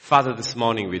Father, this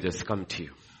morning we just come to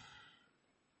you.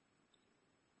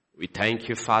 We thank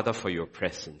you, Father, for your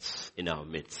presence in our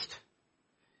midst.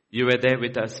 You were there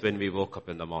with us when we woke up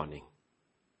in the morning.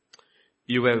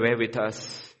 You were there with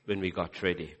us when we got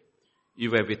ready.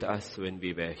 You were with us when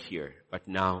we were here. But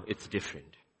now it's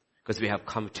different because we have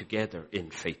come together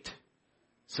in faith.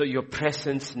 So your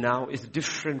presence now is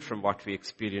different from what we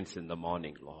experienced in the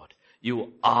morning, Lord.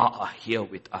 You are here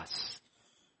with us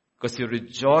because you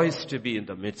rejoice to be in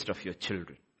the midst of your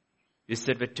children. You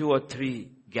said, where 2 or 3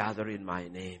 gather in my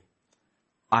name,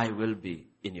 I will be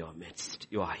in your midst.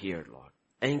 You are here, Lord.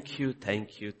 Thank you,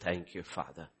 thank you, thank you,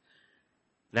 Father.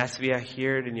 And as we are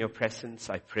here in your presence,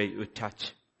 I pray you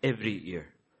touch every ear.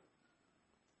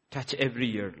 Touch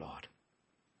every ear, Lord.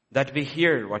 That we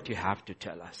hear what you have to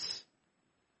tell us.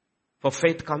 For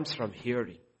faith comes from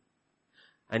hearing.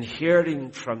 And hearing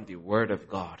from the word of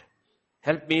God.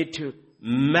 Help me to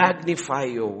magnify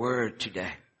your word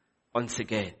today. Once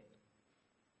again.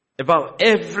 About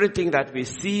everything that we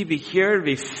see, we hear,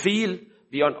 we feel,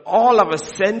 beyond all our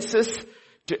senses,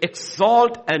 to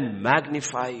exalt and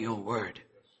magnify your word.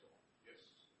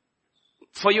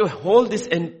 For you hold this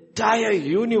entire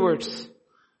universe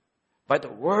by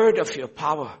the word of your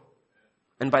power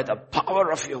and by the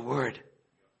power of your word.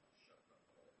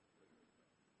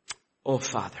 Oh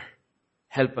Father,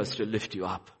 help us to lift you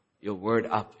up, your word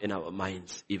up in our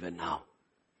minds even now.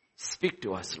 Speak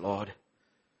to us, Lord.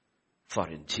 For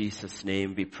in Jesus'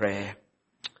 name we pray.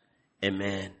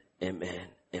 Amen, amen,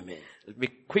 amen. Let me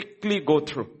quickly go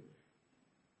through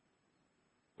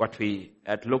what we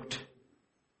had looked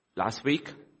last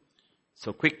week.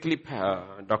 So quickly,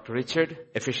 Dr. Richard,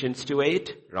 Ephesians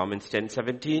 2:8, Romans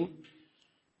 10:17,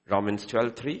 Romans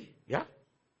 12:3, yeah?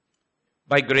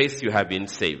 By grace you have been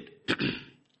saved.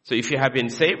 So if you have been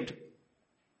saved,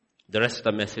 the rest of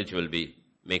the message will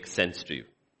make sense to you.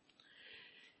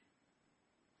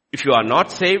 If you are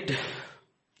not saved,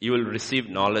 you will receive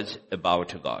knowledge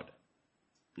about God,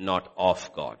 not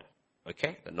of God.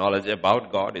 Okay? The knowledge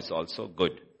about God is also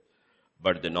good.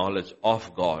 But the knowledge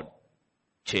of God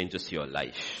changes your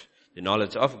life. The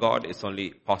knowledge of God is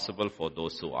only possible for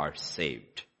those who are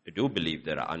saved. I do believe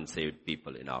there are unsaved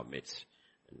people in our midst.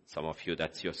 And some of you,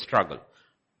 that's your struggle.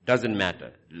 Doesn't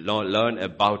matter. Learn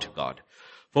about God.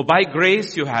 For by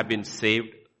grace you have been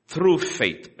saved through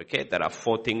faith. Okay, there are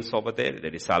 4 things over there.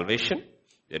 There is salvation,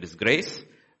 there is grace,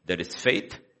 there is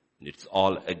faith, and it's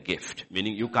all a gift.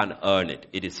 Meaning you can't earn it.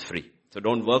 It is free. So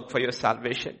don't work for your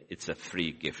salvation. It's a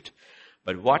free gift.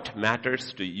 But what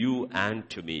matters to you and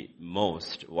to me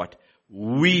most, what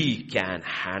we can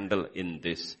handle in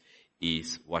this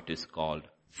is what is called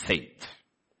faith.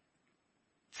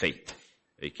 Faith.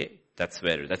 Okay? That's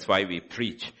why we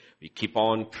preach. We keep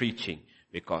on preaching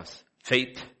because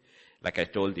faith, like I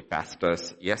told the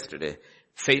pastors yesterday,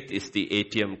 faith is the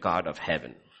ATM card of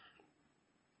heaven.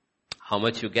 How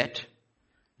much you get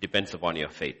depends upon your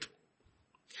faith.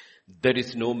 There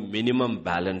is no minimum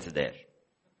balance there.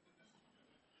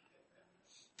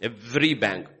 Every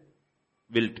bank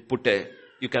will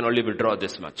you can only withdraw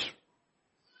this much.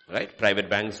 Right? Private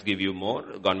banks give you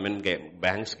more, government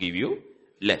banks give you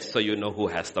less. So you know who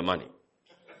has the money.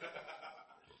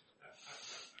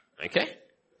 Okay?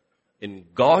 In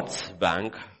God's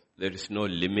bank, there is no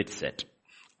limit set.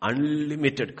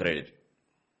 Unlimited credit.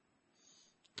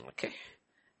 Okay?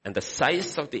 And the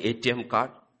size of the ATM card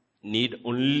need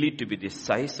only to be the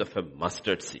size of a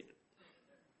mustard seed.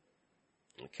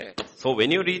 Okay? So when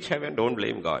you reach heaven, don't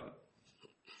blame God.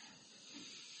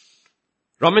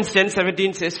 Romans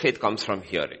 10:17 says faith comes from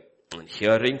hearing. And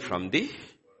hearing from the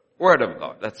word of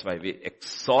God. That's why we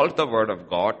exalt the word of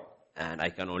God. And I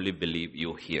can only believe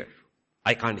you hear.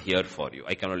 I can't hear for you.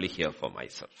 I can only hear for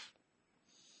myself.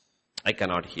 I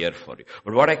cannot hear for you.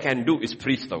 But what I can do is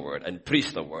preach the word and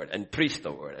preach the word and preach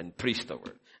the word and preach the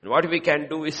word. And what we can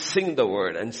do is sing the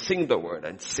word and sing the word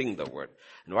and sing the word.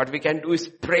 And what we can do is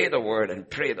pray the word and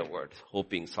pray the word,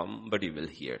 hoping somebody will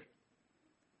hear.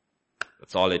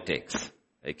 That's all it takes.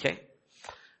 Okay?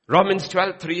 Romans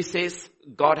 12:3 says,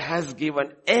 God has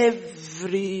given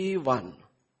everyone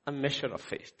a measure of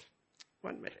faith.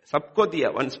 One measure. Sabko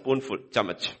diya, 1 spoonful,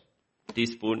 chamach,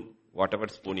 teaspoon, whatever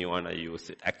spoon you want to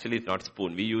use it. Actually, it's not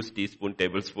spoon. We use teaspoon,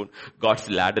 tablespoon. God's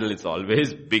ladle is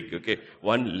always big, okay?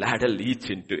 1 ladle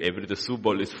each into the soup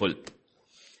bowl is full.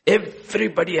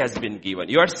 Everybody has been given.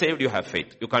 You are saved, you have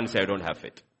faith. You can't say, I don't have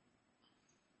faith.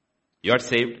 You are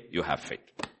saved, you have faith.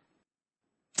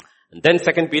 And then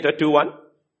 2 Peter 2:1.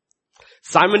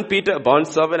 Simon Peter, a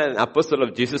bondservant and an apostle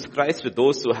of Jesus Christ, to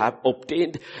those who have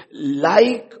obtained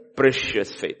like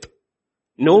precious faith.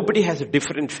 Nobody has a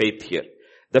different faith here.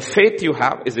 The faith you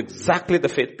have is exactly the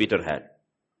faith Peter had.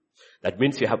 That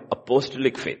means you have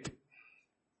apostolic faith.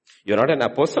 You're not an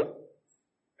apostle,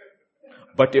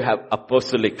 but you have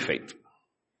apostolic faith.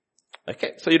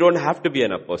 Okay, so you don't have to be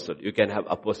an apostle. You can have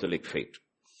apostolic faith.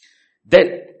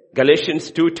 Then,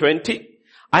 Galatians 2:20,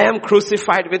 I am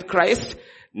crucified with Christ.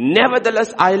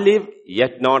 Nevertheless I live,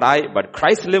 yet not I, but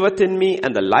Christ liveth in me,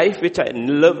 and the life which I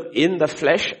live in the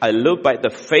flesh, I live by the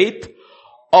faith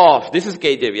of, this is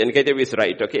KJV, and KJV is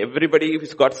right, okay? Everybody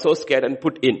who's got so scared and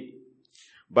put in.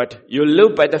 But you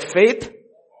live by the faith,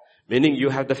 meaning you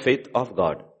have the faith of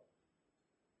God.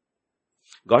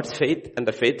 God's faith and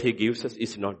the faith He gives us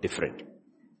is not different.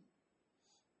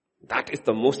 That is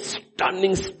the most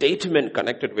stunning statement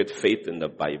connected with faith in the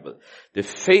Bible. The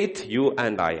faith you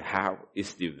and I have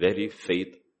is the very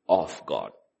faith of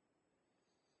God.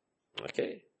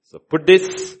 Okay? So put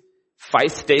these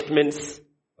 5 statements,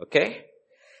 okay?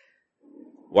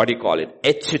 What do you call it?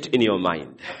 Etch it in your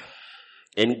mind.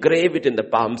 Engrave it in the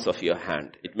palms of your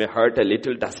hand. It may hurt a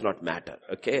little, does not matter.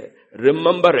 Okay?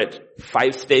 Remember it.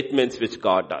 5 statements which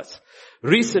God does.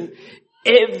 Reason,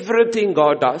 everything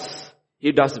God does,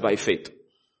 He does by faith.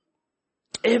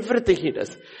 Everything He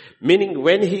does. Meaning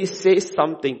when He says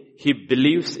something, He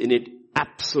believes in it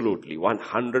absolutely,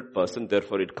 100%,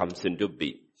 therefore it comes into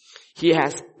being. He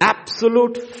has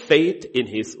absolute faith in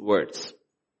His words.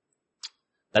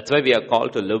 That's why we are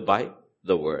called to live by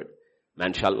the word.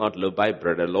 Man shall not live by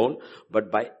bread alone,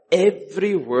 but by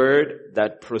every word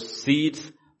that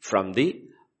proceeds from the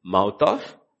mouth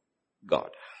of God.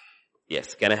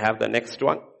 Yes, can I have the next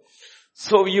one?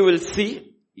 So you will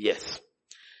see, yes.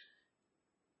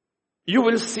 You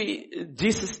will see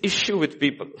Jesus' issue with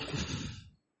people.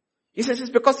 He says it's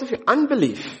because of your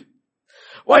unbelief.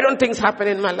 Why don't things happen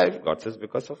in my life? God says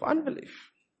because of unbelief.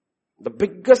 The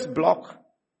biggest block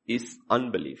is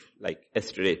unbelief, like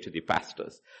yesterday to the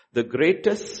pastors. The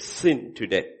greatest sin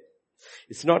today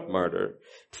is not murder,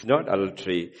 it's not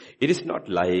adultery, it is not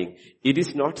lying, it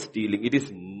is not stealing, it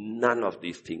is none of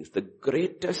these things. The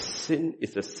greatest sin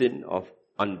is the sin of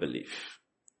unbelief.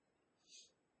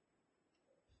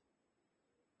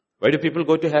 Why do people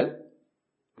go to hell?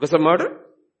 Because of murder?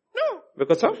 No,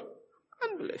 because of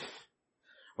unbelief.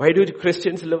 Why do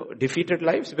Christians live defeated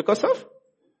lives? Because of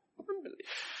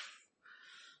unbelief.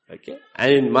 Okay.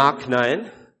 And in Mark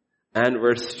 9 and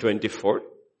verse 24,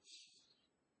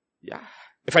 yeah.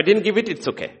 If I didn't give it, it's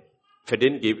okay. If I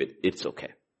didn't give it, it's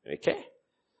okay. Okay.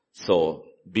 So,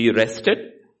 be rested.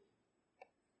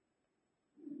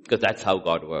 Because that's how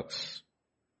God works.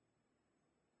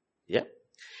 Yeah.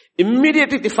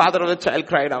 Immediately the father of the child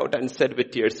cried out and said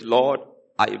with tears, Lord,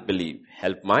 I believe.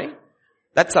 Help my.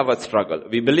 That's our struggle.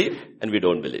 We believe and we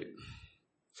don't believe.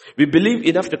 We believe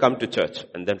enough to come to church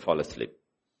and then fall asleep.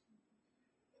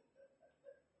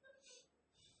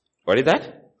 What is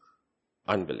that?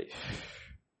 Unbelief.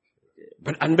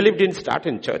 But unbelief didn't start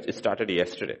in church. It started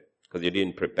yesterday because you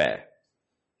didn't prepare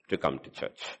to come to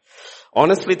church.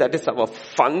 Honestly, that is our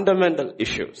fundamental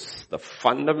issues. The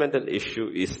fundamental issue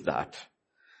is that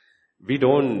we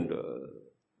don't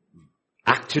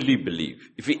actually believe.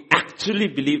 If we actually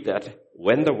believe that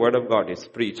when the word of God is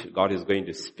preached, God is going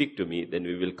to speak to me, then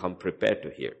we will come prepared to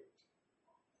hear.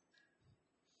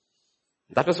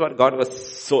 That was what God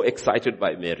was so excited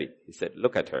by Mary. He said,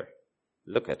 look at her.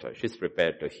 Look at her. She's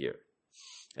prepared to hear.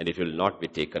 And it will not be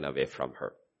taken away from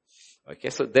her. Okay,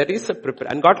 so there is a prepare,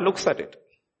 and God looks at it.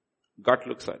 God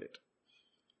looks at it.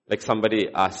 Like somebody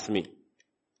asked me,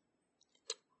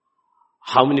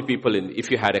 how many people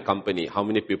if you had a company, how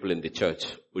many people in the church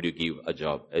would you give a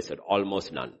job? I said,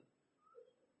 almost none.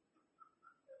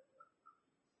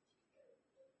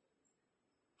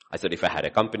 I said, if I had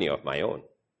a company of my own,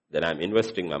 then I'm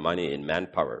investing my money in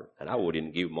manpower, and I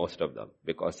wouldn't give most of them,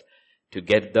 because to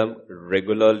get them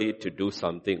regularly to do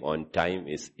something on time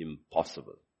is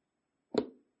impossible.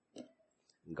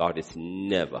 God is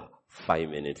never 5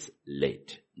 minutes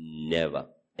late. Never,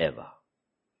 ever.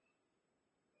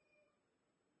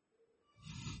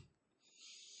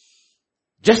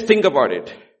 Just think about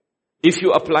it. If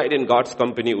you applied in God's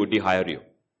company, would He hire you?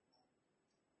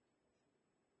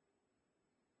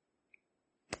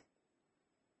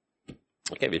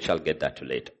 Okay, we shall get that to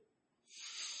later.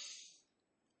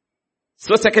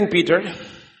 So 2 Peter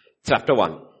chapter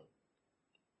 1.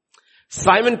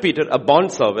 Simon Peter, a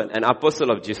bondservant and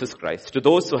apostle of Jesus Christ, to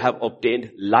those who have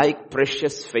obtained like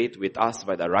precious faith with us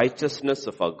by the righteousness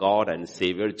of our God and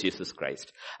Savior Jesus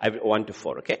Christ. I have 1 to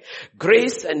 4, okay?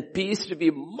 Grace and peace to be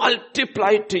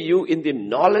multiplied to you in the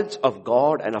knowledge of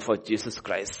God and of our Jesus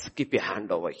Christ. Keep your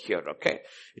hand over here, okay?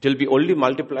 It will be only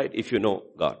multiplied if you know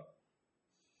God.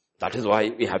 That is why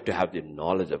we have to have the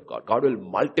knowledge of God. God will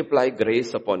multiply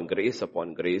grace upon grace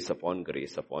upon grace upon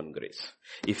grace upon grace.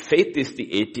 If faith is the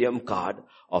ATM card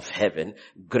of heaven,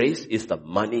 grace is the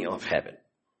money of heaven.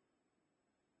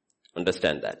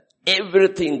 Understand that.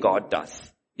 Everything God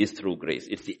does is through grace.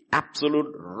 It's the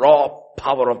absolute raw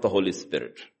power of the Holy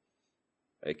Spirit.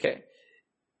 Okay?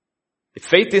 If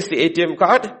faith is the ATM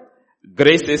card,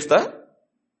 grace is the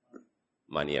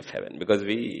money of heaven. Because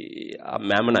we are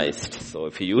mammonized. So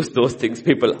if you use those things,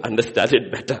 people understand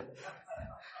it better.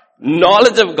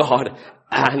 Knowledge of God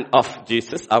and of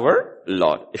Jesus our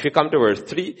Lord. If you come to verse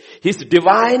 3, His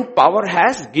divine power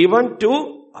has given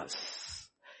to us.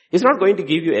 He's not going to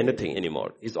give you anything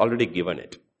anymore. He's already given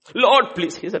it. Lord,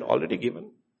 please. He said already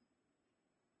given.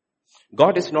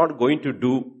 God is not going to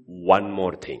do one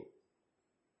more thing.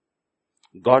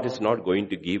 God is not going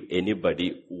to give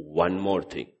anybody one more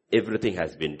thing. Everything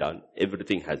has been done.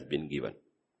 Everything has been given.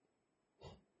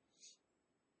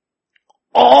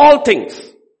 All things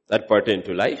that pertain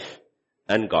to life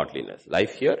and godliness.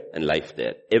 Life here and life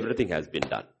there. Everything has been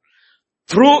done.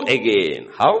 Through again,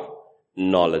 how?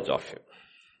 Knowledge of Him.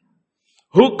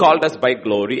 Who called us by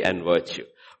glory and virtue.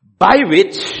 By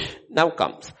which, now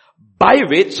comes, by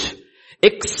which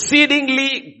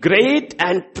exceedingly great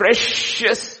and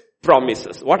precious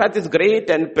promises. What are these great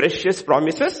and precious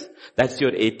promises? That's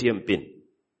your ATM pin.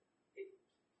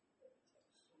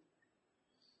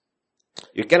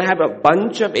 You can have a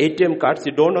bunch of ATM cards.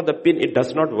 You don't know the pin. It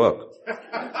does not work.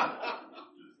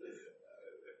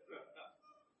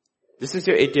 This is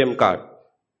your ATM card.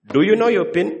 Do you know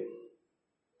your pin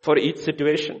for each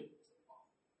situation?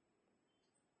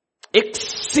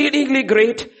 Exceedingly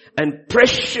great and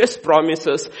precious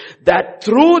promises that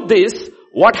through this,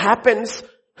 what happens?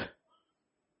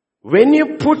 When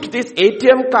you put this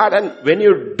ATM card and when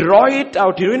you draw it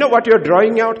out, you know what you're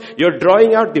drawing out? You're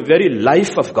drawing out the very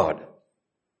life of God.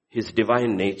 His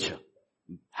divine nature.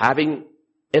 Having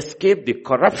escaped the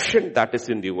corruption that is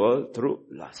in the world through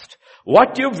lust.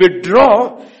 What you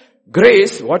withdraw,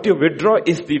 grace, what you withdraw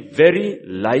is the very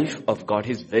life of God.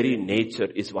 His very nature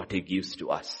is what He gives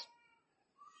to us.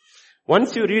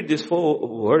 Once you read these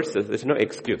 4 verses, there's no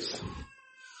excuse.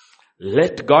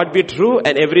 Let God be true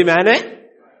and every man a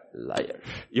liar.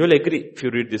 You'll agree if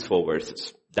you read these 4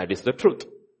 verses. That is the truth.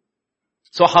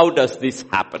 So how does this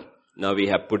happen? Now we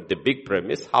have put the big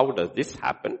premise. How does this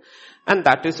happen? And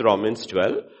that is Romans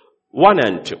 12, 1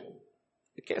 and 2.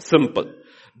 Okay, simple.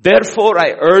 Therefore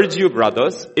I urge you,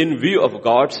 brothers, in view of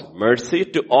God's mercy,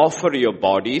 to offer your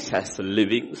bodies as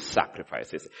living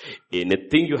sacrifices.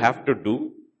 Anything you have to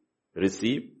do,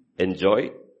 receive,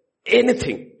 enjoy,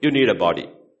 anything, you need a body.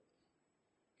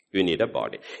 You need a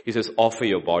body. He says, offer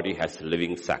your body as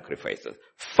living sacrifices.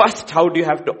 First, how do you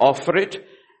have to offer it?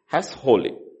 As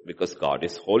holy. Because God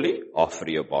is holy, offer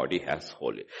your body as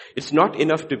holy. It's not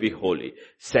enough to be holy.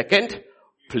 Second,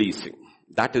 pleasing.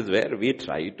 That is where we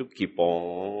try to keep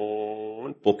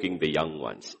on poking the young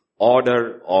ones.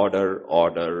 Order, order,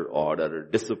 order, order,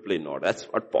 discipline, order. That's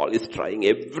what Paul is trying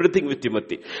everything with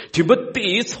Timothy.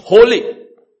 Timothy is holy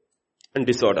and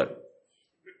disorder.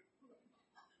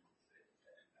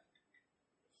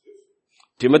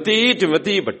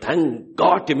 Timothy, but thank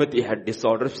God Timothy had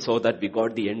disorder so that we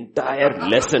got the entire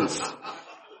lessons.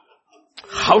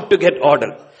 How to get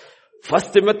order. 1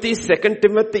 Timothy, 2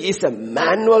 Timothy is a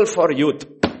manual for youth.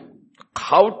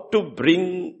 How to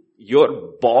bring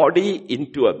your body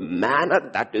into a manner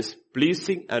that is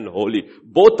pleasing and holy.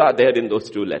 Both are there in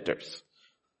those 2 letters.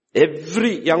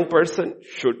 Every young person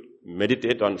should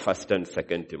meditate on 1 and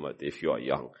 2 Timothy if you are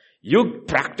young. You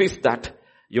practice that,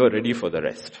 you are ready for the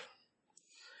rest.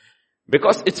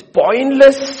 Because it's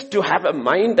pointless to have a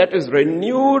mind that is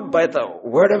renewed by the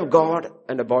Word of God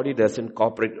and a body doesn't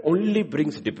cooperate. It only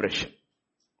brings depression.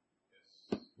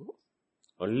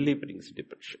 Only brings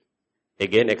depression.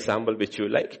 Again, example which you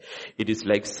like. It is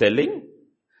like selling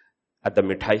at the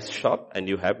mithai shop and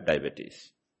you have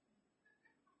diabetes.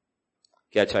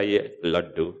 क्या चाहिए?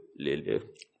 लड्डू ले ले.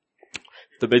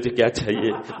 तुम्हें क्या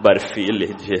चाहिए? बर्फी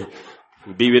लीजिए.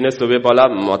 बीवी ने सुबह बोला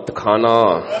मत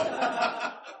खाना.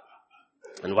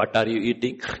 And what are you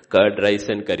eating? Curd rice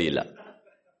and Karela.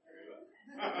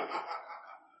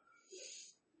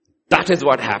 That is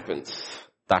what happens.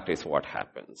 That is what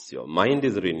happens. Your mind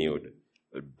is renewed.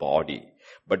 Body.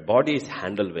 But body is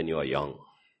handled when you are young.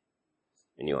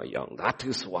 When you are young. That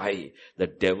is why the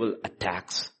devil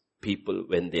attacks people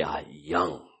when they are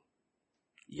young.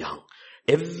 Young.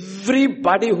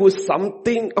 Everybody who is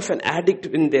something of an addict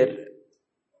in their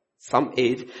some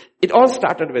age, it all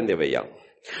started when they were young.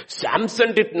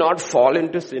 Samson did not fall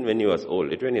into sin when he was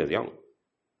old. It when he was young.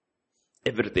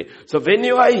 Everything. So when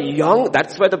you are young,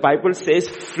 that's why the Bible says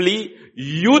flee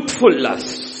youthful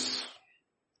lusts.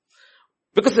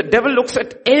 Because the devil looks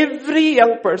at every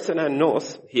young person and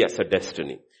knows he has a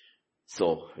destiny.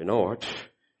 So, you know what?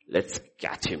 Let's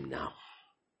catch him now.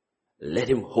 Let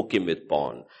him hook him with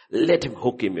porn. Let him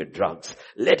hook him with drugs.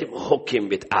 Let him hook him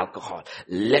with alcohol.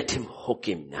 Let him hook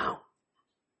him now.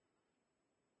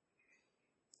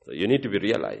 So you need to be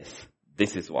realized.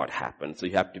 This is what happens. So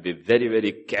you have to be very,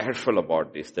 very careful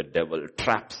about this. The devil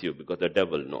traps you because the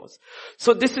devil knows.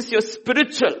 So this is your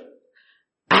spiritual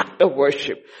act of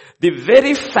worship. The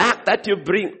very fact that you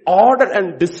bring order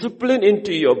and discipline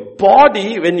into your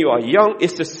body when you are young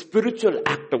is a spiritual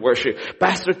act of worship.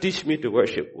 Pastor, teach me to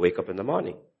worship. Wake up in the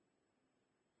morning.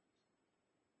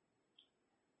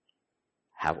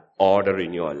 Have order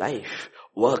in your life.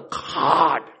 Work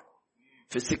hard.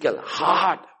 Physical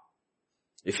hard.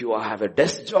 If you have a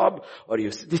desk job or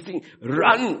you this thing,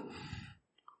 run.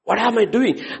 What am I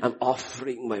doing? I'm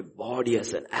offering my body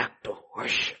as an act of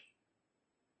worship.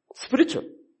 Spiritual.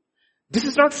 This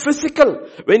is not physical.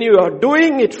 When you are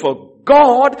doing it for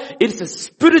God, it's a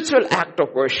spiritual act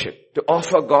of worship. To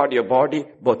offer God your body,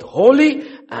 both holy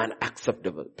and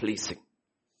acceptable, pleasing.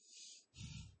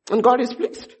 And God is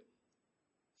pleased.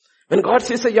 When God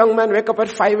sees a young man wake up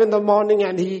at 5 in the morning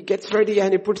and he gets ready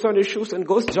and he puts on his shoes and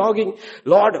goes jogging,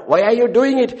 Lord, why are you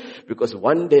doing it? Because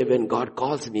one day when God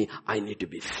calls me, I need to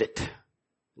be fit.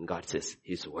 And God says,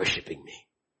 He's worshipping me.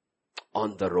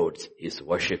 On the roads, He's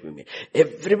worshipping me.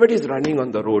 Everybody is running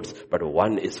on the roads, but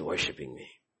one is worshipping me.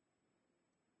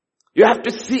 You have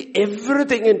to see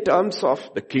everything in terms of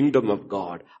the kingdom of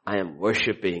God. I am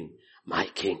worshipping my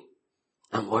King.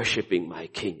 I'm worshipping my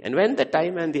King. And when the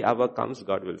time and the hour comes,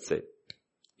 God will say,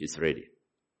 He's ready.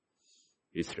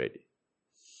 He's ready.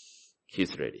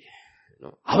 He's ready. You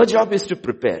know, our job is to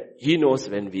prepare. He knows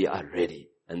when we are ready.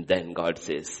 And then God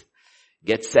says,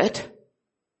 get set,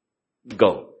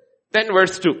 go. Then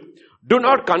verse 2. Do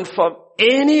not conform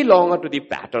any longer to the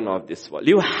pattern of this world.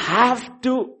 You have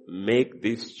to make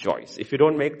this choice. If you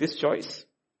don't make this choice,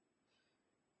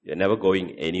 you're never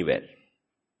going anywhere.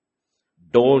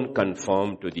 Don't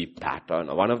conform to the pattern.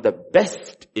 One of the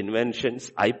best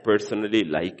inventions I personally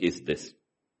like is this.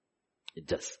 It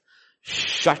just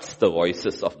shuts the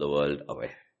voices of the world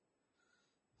away.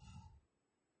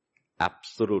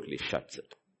 Absolutely shuts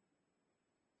it.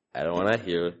 I don't want to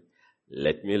hear,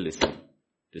 let me listen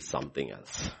to something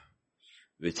else,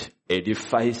 which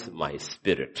edifies my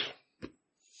spirit.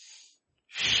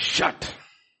 Shut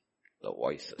the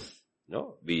voices.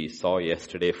 No, we saw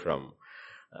yesterday from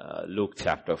Luke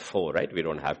chapter 4, right? We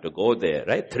don't have to go there,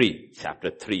 right?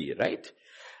 Chapter 3, right?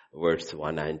 Verse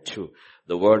 1 and 2.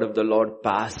 The word of the Lord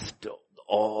passed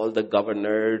all the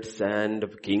governors and the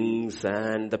kings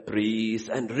and the priests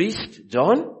and reached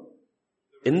John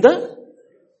in the...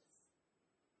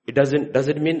 Does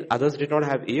it mean others did not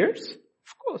have ears?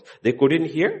 Of course. They couldn't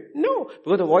hear? No.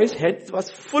 Because the voice head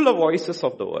was full of voices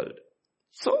of the world.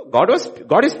 So God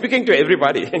is speaking to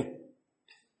everybody.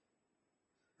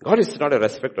 God is not a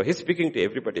respecter. He's speaking to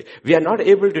everybody. We are not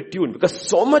able to tune because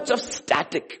so much of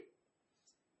static.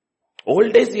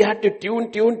 Old days we had to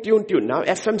tune. Now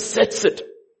FM sets it.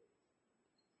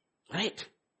 Right?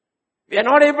 We are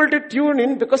not able to tune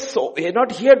in because we are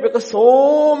not here because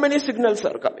so many signals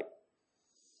are coming.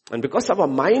 And because our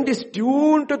mind is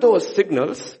tuned to those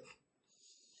signals,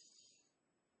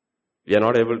 we are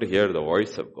not able to hear the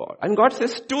voice of God. And God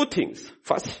says two things.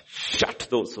 First, shut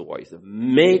those voices.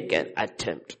 Make an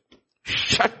attempt.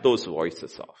 Shut those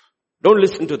voices off. Don't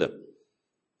listen to them.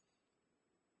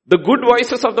 The good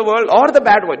voices of the world or the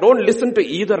bad voice, don't listen to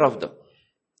either of them.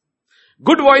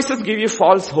 Good voices give you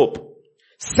false hope.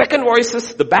 Second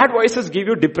voices, the bad voices give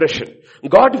you depression.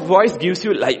 God's voice gives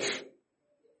you life.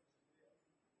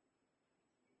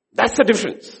 That's the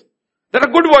difference. There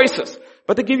are good voices,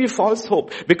 but they give you false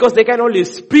hope because they can only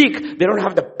speak. They don't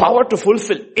have the power to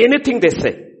fulfill anything they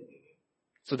say.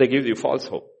 So they give you false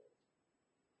hope.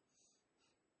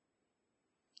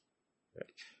 Right.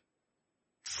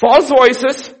 False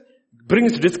voices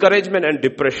brings discouragement and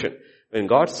depression. When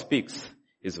God speaks,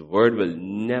 His word will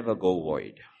never go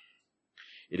void.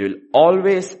 It will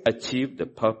always achieve the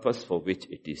purpose for which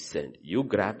it is sent. You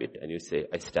grab it and you say,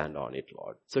 I stand on it,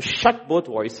 Lord. So shut both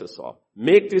voices off.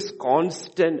 Make this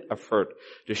constant effort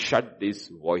to shut these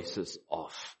voices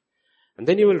off. And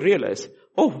then you will realize,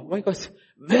 oh my gosh,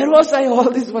 where was I all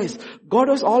this voice? God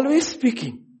was always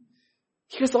speaking.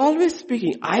 He was always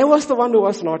speaking. I was the one who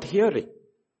was not hearing.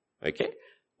 Okay?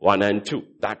 1 and 2.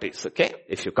 That is, okay?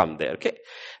 If you come there, okay?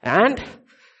 And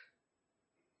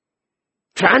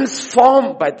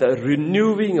transformed by the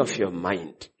renewing of your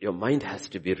mind. Your mind has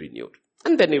to be renewed.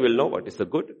 And then you will know what is the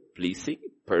good, pleasing,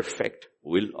 perfect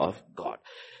will of God.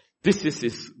 This is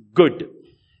His good,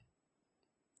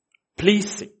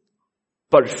 pleasing,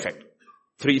 perfect.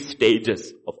 3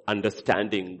 stages of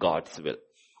understanding God's will.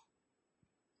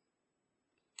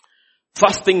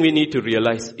 First thing we need to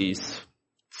realize is,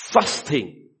 first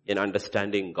thing in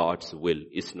understanding God's will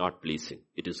is not pleasing.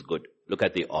 It is good. Look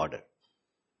at the order.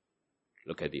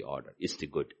 Look at the order. It's the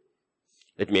good.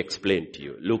 Let me explain to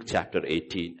you. Luke chapter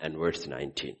 18 and verse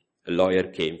 19. A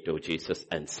lawyer came to Jesus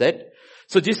and said,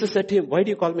 so Jesus said to him, why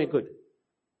do you call me good?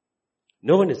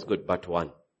 No one is good but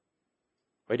one.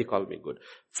 Why do you call me good?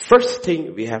 First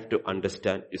thing we have to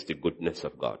understand is the goodness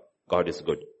of God. God is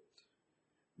good.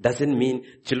 Doesn't mean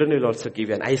children will also give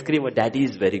you an ice cream or daddy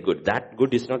is very good. That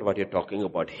good is not what you're talking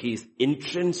about. He is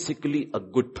intrinsically a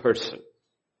good person.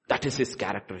 That is His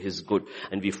character. He is good.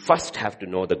 And we first have to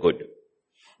know the good.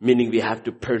 Meaning we have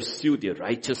to pursue the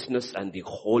righteousness and the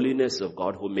holiness of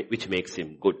God which makes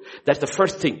Him good. That's the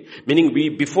first thing. Meaning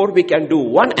before we can do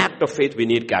one act of faith, we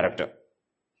need character.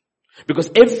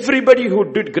 Because everybody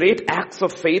who did great acts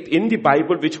of faith in the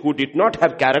Bible who did not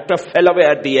have character fell away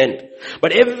at the end.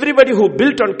 But everybody who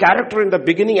built on character in the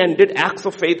beginning and did acts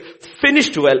of faith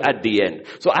finished well at the end.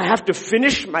 So I have to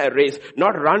finish my race,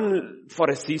 not run for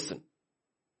a season.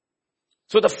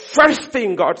 So the first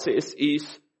thing God says is,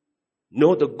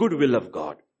 know the good will of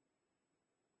God.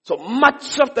 So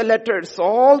much of the letters,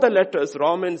 all the letters,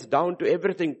 Romans down to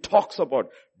everything talks about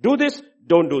do this,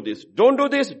 don't do this. Don't do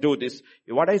this, do this.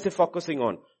 What is he focusing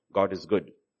on? God is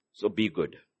good. So be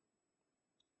good.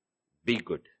 Be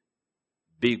good.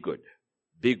 Be good.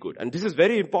 Be good. And this is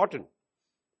very important.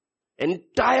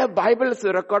 Entire Bible is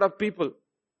a record of people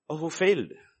who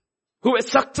failed. Who were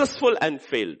successful and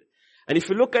failed. And if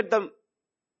you look at them,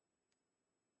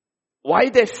 why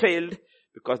they failed?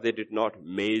 Because they did not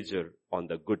major on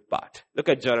the good part. Look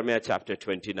at Jeremiah chapter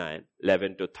 29,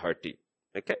 11 to 30.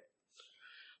 Okay?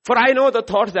 For I know the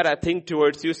thoughts that I think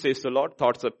towards you, says the Lord,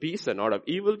 thoughts of peace and not of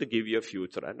evil, to give you a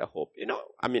future and a hope.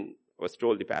 I was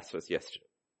told the pastors yesterday.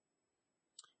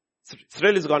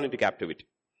 Israel has gone into captivity.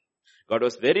 God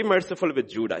was very merciful with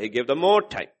Judah. He gave them more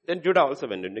time. Then Judah also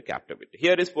went into captivity.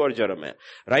 Here is poor Jeremiah,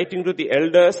 writing to the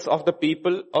elders of the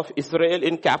people of Israel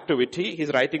in captivity.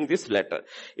 He's writing this letter.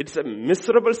 It's a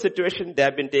miserable situation. They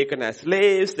have been taken as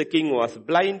slaves. The king was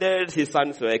blinded. His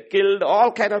sons were killed.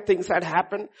 All kind of things had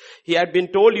happened. He had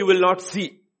been told, you will not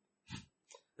see.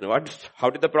 And how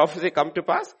did the prophecy come to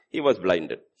pass? He was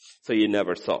blinded. So he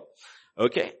never saw.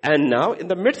 Okay, and now in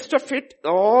the midst of it,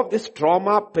 all this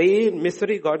trauma, pain,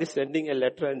 misery, God is sending a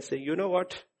letter and saying, you know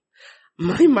what?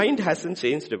 My mind hasn't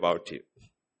changed about you.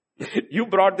 You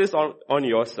brought this on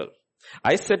yourself.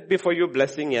 I set before you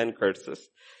blessing and curses,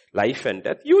 life and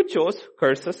death. You chose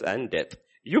curses and death.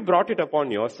 You brought it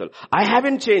upon yourself. I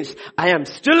haven't changed. I am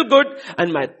still good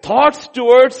and my thoughts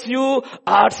towards you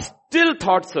are still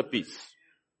thoughts of peace.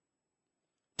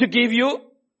 To give you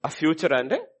a future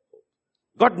and a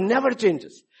God never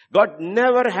changes. God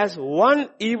never has one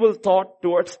evil thought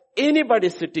towards anybody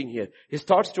sitting here. His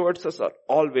thoughts towards us are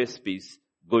always peace,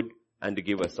 good, and to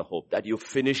give us a hope that you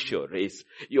finish your race.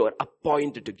 You are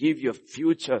appointed to give you a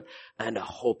future and a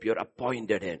hope. You're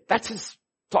appointed in. That's His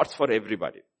thoughts for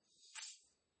everybody.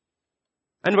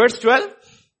 And verse 12,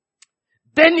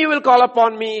 then you will call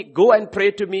upon me, go and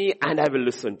pray to me, and I will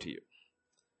listen to you.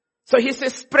 So He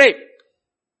says, pray.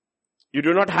 You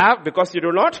do not have because you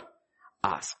do not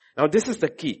ask. Now this is the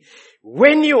key.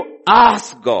 When you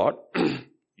ask God,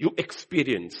 you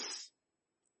experience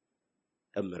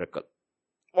a miracle.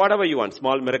 Whatever you want,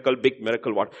 small miracle, big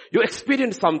miracle, what. You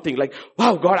experience something like,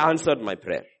 wow, God answered my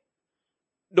prayer.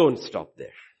 Don't stop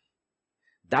there.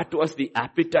 That was the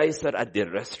appetizer at the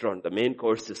restaurant. The main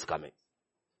course is coming.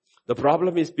 The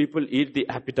problem is people eat the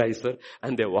appetizer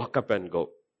and they walk up and go.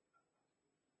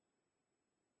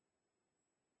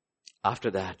 After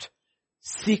that,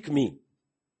 seek me.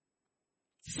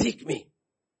 Seek me.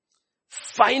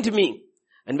 Find me.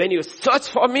 And when you search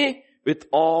for me with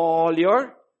all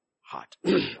your heart.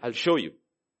 I'll show you.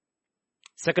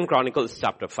 2 Chronicles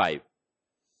chapter 5.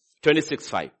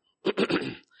 26:5.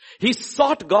 He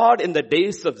sought God in the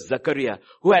days of Zechariah,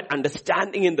 who had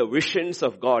understanding in the visions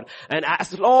of God. And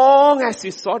as long as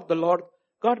he sought the Lord,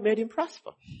 God made him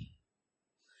prosper.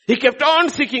 He kept on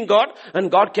seeking God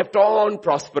and God kept on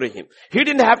prospering him. He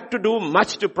didn't have to do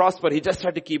much to prosper. He just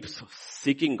had to keep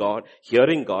seeking God,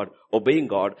 hearing God, obeying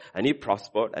God, and he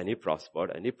prospered and he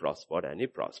prospered and he prospered and he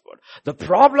prospered. The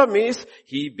problem is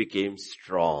he became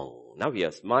strong. Now he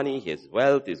has money, he has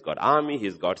wealth, he's got army,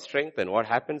 he's got strength. And what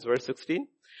happens? Verse 16.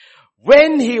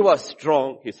 When he was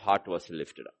strong, his heart was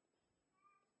lifted up.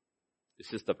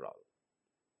 This is the problem.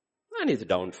 And his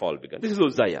downfall began. This is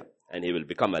Uzziah. And he will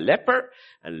become a leper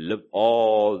and live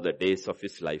all the days of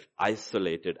his life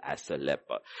isolated as a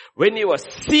leper. When he was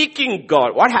seeking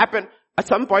God, what happened? At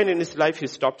some point in his life, he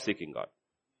stopped seeking God.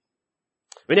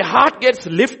 When your heart gets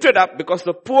lifted up, because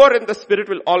the poor in the spirit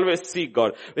will always seek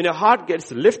God. When your heart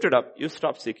gets lifted up, you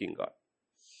stop seeking God.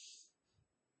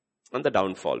 And the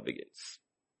downfall begins.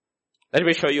 Let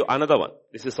me show you another one.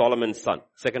 This is Solomon's son.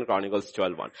 2 Chronicles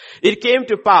 12:1. It came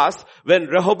to pass when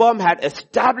Rehoboam had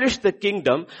established the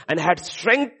kingdom and had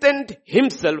strengthened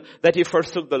himself that he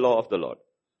forsook the law of the Lord.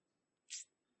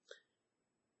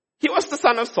 He was the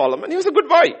son of Solomon. He was a good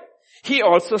boy. He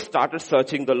also started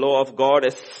searching the law of God,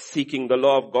 as seeking the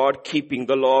law of God, keeping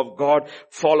the law of God,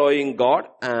 following God,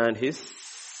 and his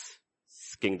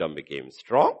kingdom became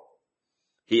strong.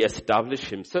 He established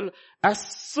himself. As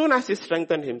soon as he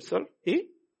strengthened himself, he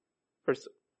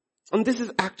pursued. And this is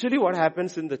actually what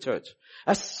happens in the church.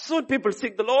 As soon people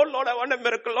seek the Lord, Lord, I want a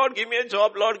miracle, Lord, give me a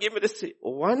job, Lord, give me this.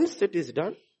 Once it is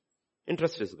done,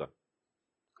 interest is gone.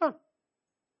 Gone.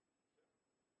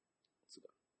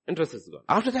 Interest is gone.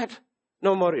 After that,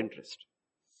 no more interest.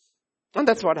 And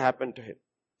that's what happened to him.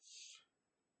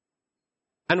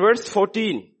 And verse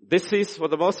 14, this is for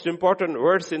the most important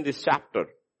verse in this chapter.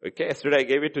 Okay, yesterday I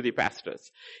gave it to the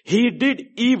pastors. He did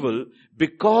evil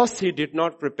because he did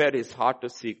not prepare his heart to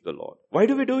seek the Lord. Why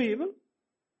do we do evil?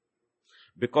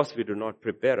 Because we do not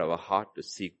prepare our heart to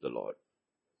seek the Lord.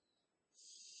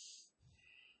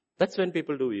 That's when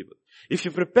people do evil. If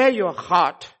you prepare your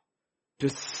heart to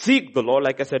seek the Lord,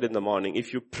 like I said in the morning,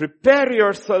 if you prepare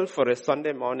yourself for a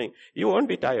Sunday morning, you won't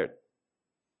be tired.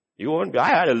 You won't be. I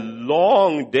had a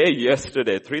long day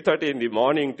yesterday, 3:30 in the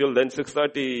morning till then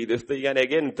 6:30 this thing, and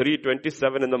again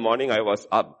 3:27 in the morning I was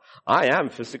up. I am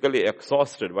physically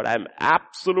exhausted, but I am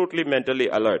absolutely mentally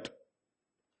alert.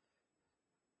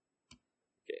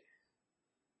 Okay.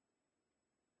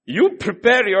 You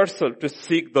prepare yourself to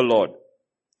seek the Lord.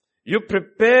 You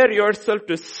prepare yourself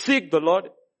to seek the Lord,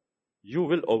 you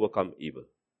will overcome evil.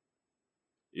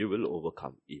 You will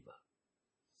overcome evil.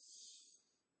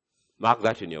 Mark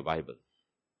that in your Bible.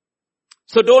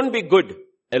 So don't be good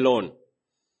alone.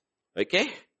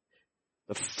 Okay?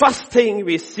 The first thing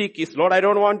we seek is, Lord, I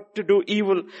don't want to do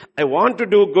evil. I want to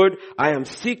do good. I am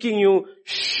seeking you.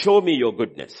 Show me your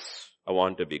goodness. I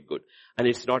want to be good. And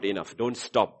it's not enough. Don't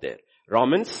stop there.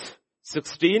 Romans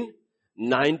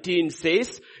 16:19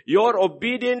 says, your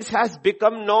obedience has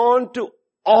become known to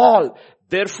all.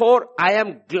 Therefore, I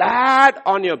am glad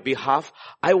on your behalf.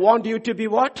 I want you to be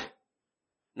what?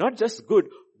 Not just good,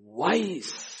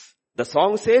 wise. The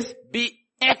song says, be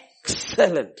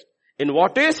excellent in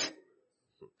what is?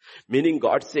 Meaning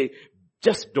God say,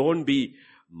 just don't be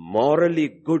morally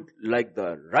good like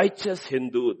the righteous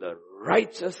Hindu, the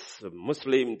righteous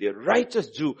Muslim, the righteous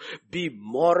Jew. Be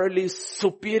morally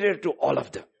superior to all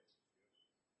of them.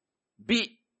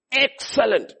 Be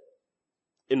excellent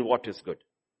in what is good.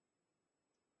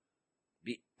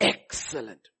 Be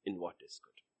excellent in what is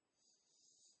good.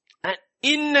 And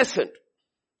innocent,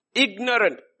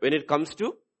 ignorant when it comes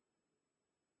to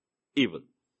evil.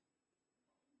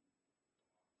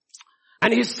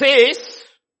 And he says,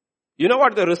 you know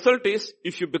what the result is?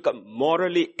 If you become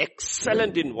morally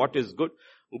excellent in what is good,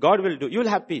 God will do. You will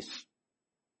have peace.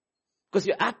 Because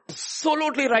you're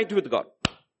absolutely right with God.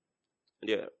 And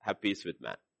you have peace with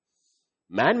man.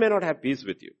 Man may not have peace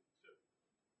with you.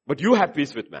 But you have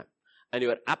peace with man. And you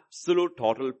are absolute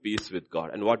total peace with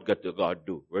God. And what does God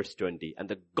do? Verse 20. And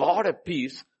the God of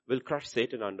peace will crush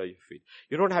Satan under your feet.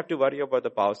 You don't have to worry about the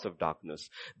powers of darkness.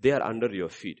 They are under your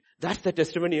feet. That's the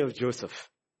testimony of Joseph.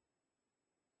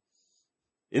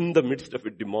 In the midst of a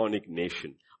demonic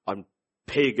nation, on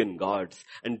pagan gods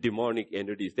and demonic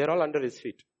entities, they're all under his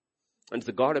feet. And it's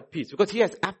the God of peace. Because he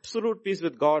has absolute peace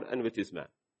with God and with his man.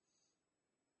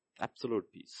 Absolute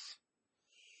peace.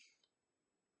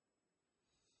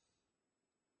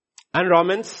 And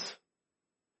Romans,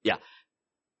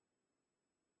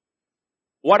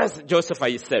 what has Joseph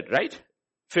said, right?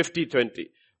 50:20.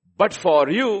 But for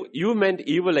you, you meant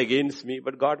evil against me,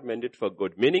 but God meant it for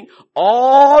good. Meaning,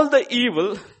 all the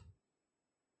evil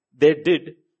they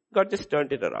did, God just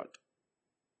turned it around.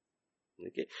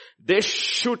 Okay. They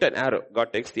shoot an arrow.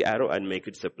 God takes the arrow and makes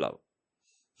it a plow.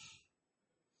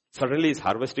 Suddenly he's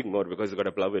harvesting more because he's got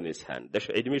a plow in his hand. The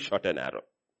enemy shot an arrow.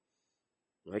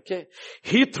 Okay.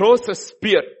 He throws a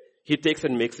spear. He takes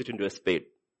and makes it into a spade.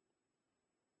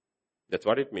 That's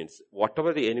what it means.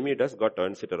 Whatever the enemy does, God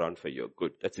turns it around for your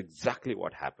good. That's exactly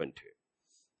what happened to him.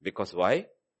 Because why?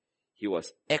 He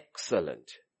was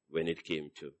excellent when it came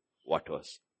to what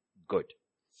was good.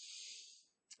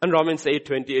 And Romans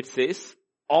 8:28 says,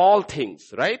 all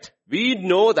things, right? We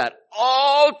know that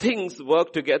all things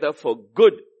work together for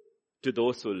good to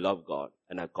those who love God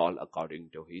and are called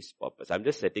according to His purpose. I'm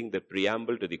just setting the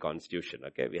preamble to the Constitution,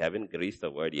 okay? We haven't reached the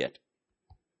word yet.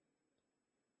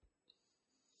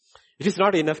 It is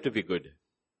not enough to be good.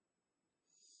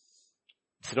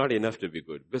 It's not enough to be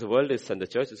good because the world is and the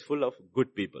church is full of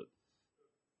good people.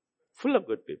 Full of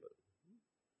good people.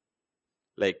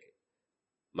 Like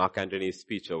Mark Antony's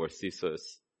speech over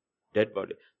Caesar's dead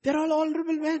body. They're all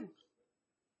honorable men.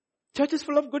 Church is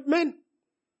full of good men.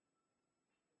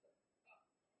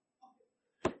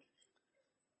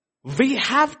 We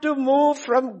have to move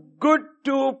from good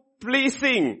to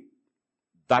pleasing.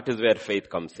 That is where faith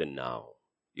comes in now.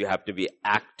 You have to be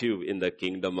active in the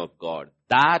kingdom of God.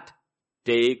 That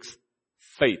takes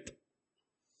faith.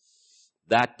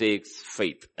 That takes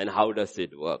faith. And how does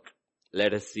it work?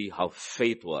 Let us see how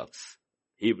faith works.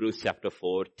 Hebrews chapter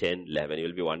 4, 10, 11.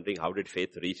 You'll be wondering, how did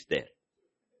faith reach there?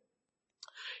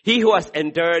 He who has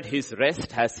entered his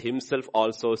rest has himself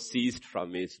also ceased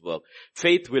from his work.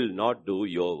 Faith will not do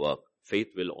your work. Faith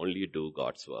will only do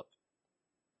God's work.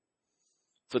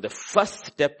 So the first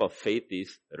step of faith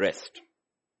is rest.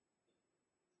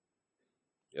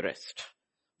 Rest.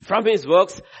 From his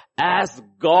works as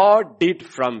God did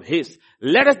from his.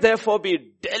 Let us therefore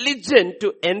be diligent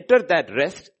to enter that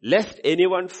rest, lest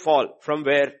anyone fall. From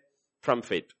where? From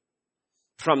faith.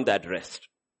 From that rest.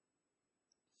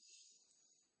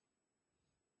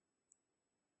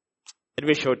 Let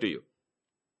me show to you.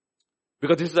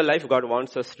 Because this is the life God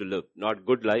wants us to live. Not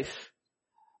good life,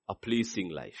 a pleasing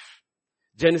life.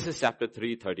 Genesis chapter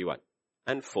 3, 31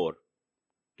 and 4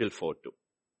 till 4, 2.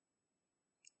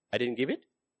 I didn't give it?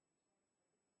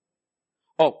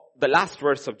 Oh, the last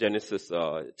verse of Genesis,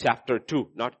 chapter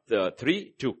 2, not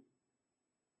 3, 2.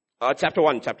 Chapter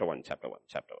 1.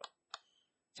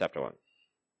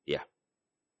 Yeah.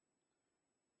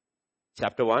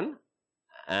 Chapter 1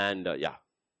 and yeah.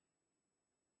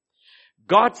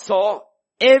 God saw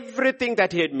everything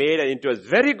that he had made and it was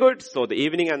very good. So the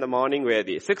evening and the morning were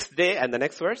the sixth day. And the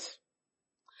next verse.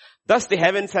 Thus the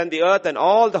heavens and the earth and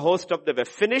all the host of them were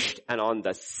finished. And on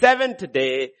the seventh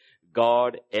day,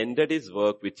 God ended his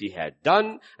work which he had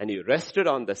done. And he rested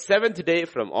on the seventh day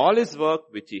from all his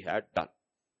work which he had done.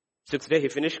 Sixth day he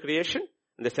finished creation.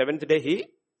 And the seventh day he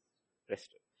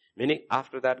rested. Meaning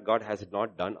after that God has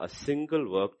not done a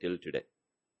single work till today.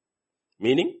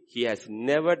 Meaning, he has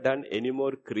never done any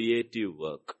more creative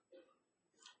work.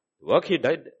 The work he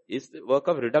did is the work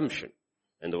of redemption.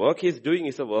 And the work he is doing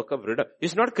is a work of redemption.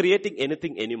 He's not creating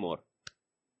anything anymore.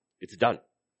 It's done.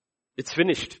 It's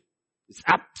finished. It's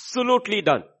absolutely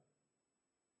done.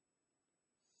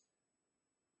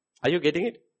 Are you getting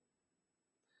it?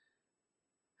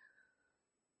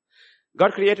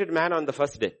 God created man on the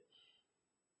first day.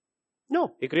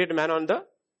 No, he created man on the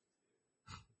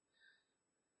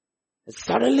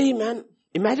suddenly, man,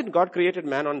 imagine God created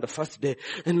man on the first day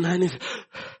and man is,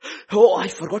 oh, I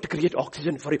forgot to create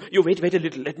oxygen for you. You wait a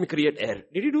little, let me create air.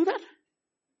 Did you do that?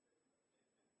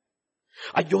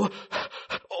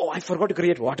 Oh, I forgot to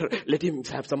create water. Let him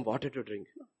have some water to drink.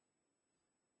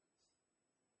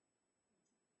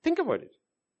 Think about it.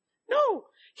 No,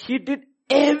 he did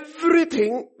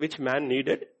everything which man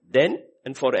needed then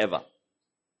and forever.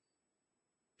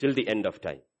 Till the end of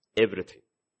time. Everything.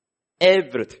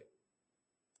 Everything.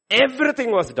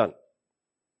 Everything was done.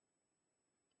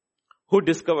 Who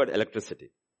discovered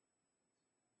electricity?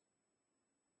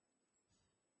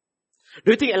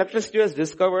 Do you think electricity was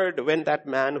discovered when that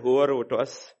man, whoever it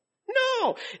was?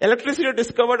 No. Electricity was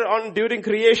discovered during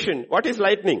creation. What is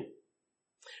lightning?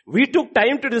 We took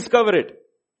time to discover it.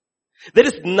 There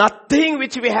is nothing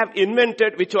which we have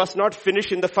invented which was not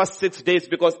finished in the first 6 days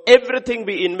because everything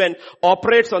we invent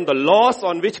operates on the laws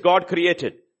on which God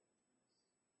created.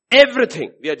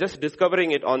 Everything. We are just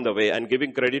discovering it on the way and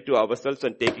giving credit to ourselves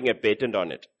and taking a patent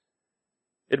on it.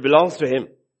 It belongs to him.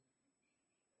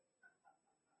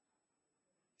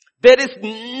 There is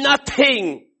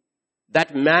nothing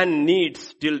that man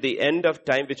needs till the end of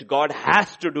time which God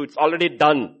has to do. It's already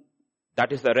done.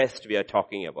 That is the rest we are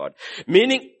talking about.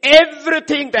 Meaning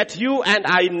everything that you and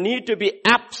I need to be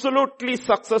absolutely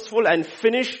successful and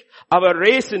finish our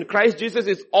race in Christ Jesus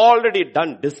is already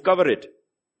done. Discover it.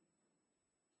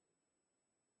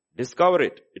 Discover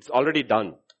it. It's already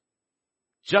done.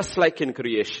 Just like in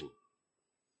creation.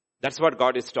 That's what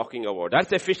God is talking about.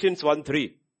 That's Ephesians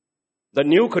 1:3. The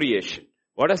new creation.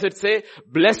 What does it say?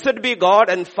 Blessed be God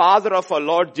and Father of our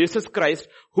Lord Jesus Christ,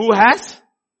 who has,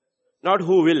 not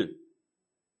who will,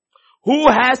 who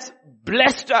has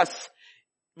blessed us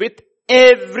with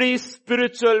every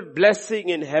spiritual blessing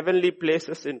in heavenly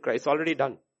places in Christ. Already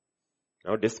done.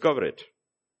 Now discover it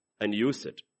and use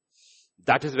it.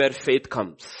 That is where faith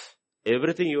comes.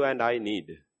 Everything you and I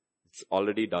need, it's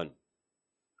already done,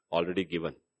 already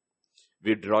given.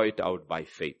 We draw it out by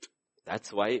faith.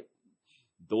 That's why,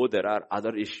 though there are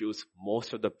other issues,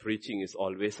 most of the preaching is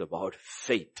always about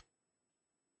faith.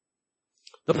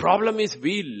 The problem is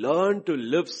we learn to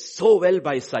live so well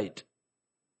by sight.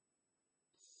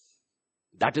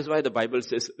 That is why the Bible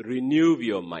says, renew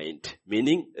your mind,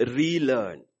 meaning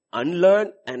relearn,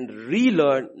 unlearn and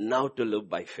relearn now to live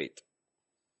by faith.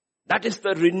 That is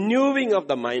the renewing of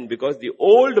the mind, because the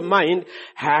old mind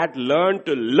had learned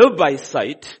to live by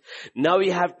sight. Now we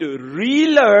have to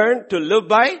relearn to live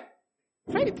by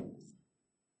faith.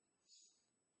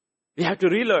 We have to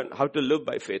relearn how to live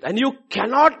by faith. And you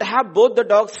cannot have both the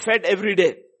dogs fed every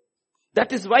day.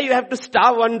 That is why you have to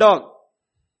starve one dog.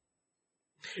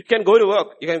 You can go to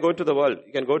work. You can go into the world.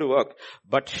 You can go to work.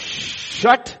 But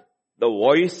shut the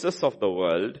voices of the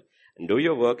world and do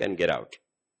your work and get out.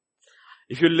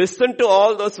 If you listen to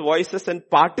all those voices and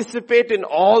participate in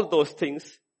all those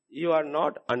things, you are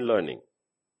not unlearning.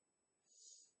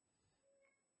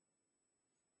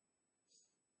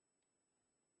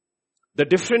 The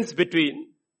difference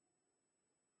between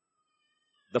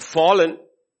the fallen,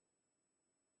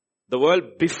 the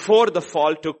world before the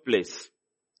fall took place.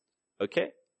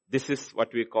 Okay? This is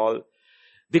what we call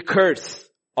the curse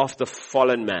of the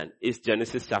fallen man, is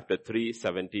Genesis chapter 3,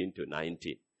 17 to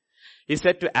 19. He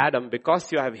said to Adam,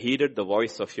 because you have heeded the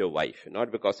voice of your wife,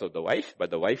 not because of the wife,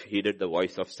 but the wife heeded the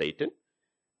voice of Satan.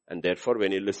 And therefore,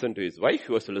 when he listened to his wife,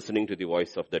 he was listening to the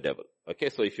voice of the devil. Okay,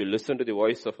 so if you listen to the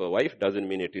voice of a wife, doesn't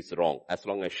mean it is wrong, as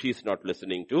long as she's not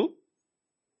listening to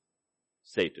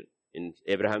Satan. In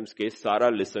Abraham's case,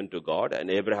 Sarah listened to God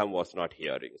and Abraham was not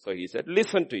hearing. So he said,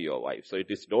 listen to your wife. So it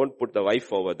is, don't put the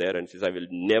wife over there and says, I will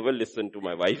never listen to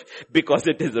my wife because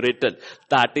it is written.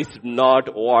 That is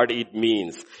not what it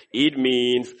means. It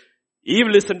means, Eve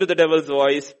listened to the devil's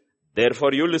voice,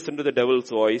 therefore you listen to the devil's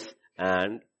voice,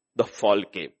 and the fall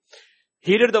came.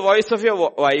 Heeded the voice of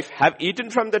your wife, have eaten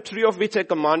from the tree of which I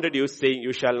commanded you, saying,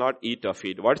 you shall not eat of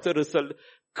it. What's the result?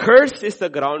 Cursed is the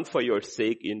ground for your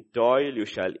sake. In toil you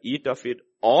shall eat of it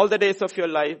all the days of your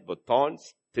life. Both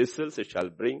thorns, thistles it shall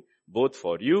bring, both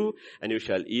for you. And you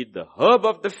shall eat the herb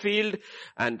of the field.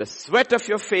 And the sweat of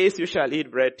your face you shall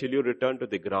eat bread till you return to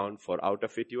the ground. For out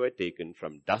of it you are taken.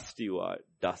 From dust you are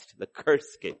dust. The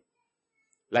curse came.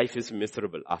 Life is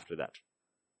miserable after that.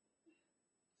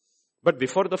 But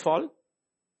before the fall,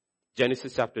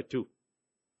 Genesis chapter 2,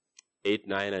 8,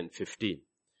 9 and 15.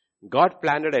 God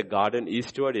planted a garden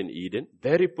eastward in Eden.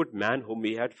 There he put man whom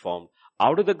he had formed.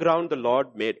 Out of the ground the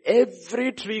Lord made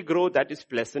every tree grow that is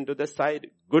pleasant to the sight,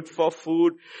 good for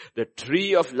food. The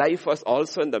tree of life was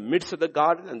also in the midst of the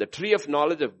garden, and the tree of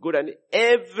knowledge of good, and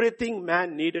everything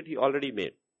man needed he already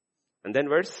made. And then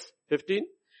verse 15.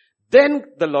 Then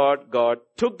the Lord God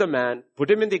took the man,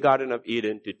 put him in the garden of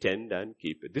Eden to tend and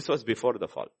keep it. This was before the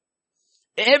fall.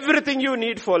 Everything you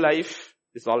need for life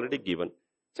is already given.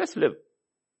 Just live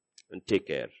and take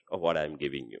care of what I am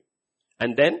giving you.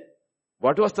 And then,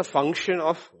 what was the function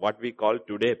of what we call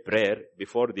today prayer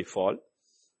before the fall?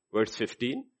 Verse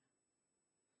 15.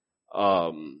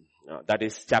 That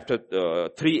is chapter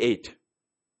 3:8.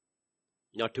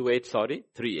 Not 2:8, sorry,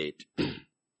 3:8.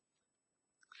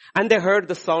 And they heard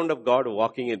the sound of God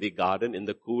walking in the garden in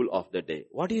the cool of the day.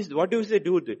 What do they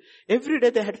do? Every day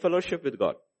they had fellowship with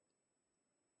God.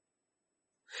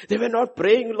 They were not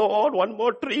praying, Lord, one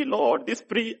more tree, Lord, this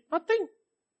tree. Nothing.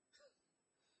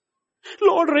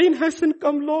 Lord, rain hasn't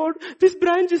come, Lord. This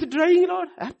branch is drying, Lord.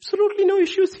 Absolutely no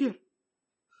issues here.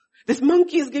 This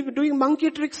monkey is doing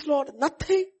monkey tricks, Lord.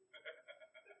 Nothing.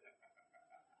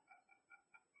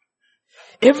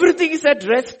 Everything is at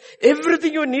rest.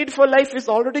 Everything you need for life is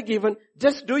already given.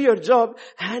 Just do your job.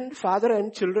 And father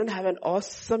and children have an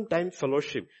awesome time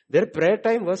fellowship. Their prayer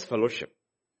time was fellowship.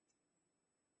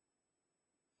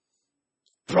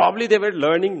 Probably they were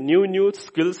learning new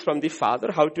skills from the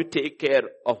father, how to take care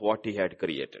of what he had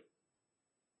created.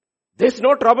 There's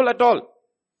no trouble at all.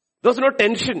 There's no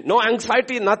tension, no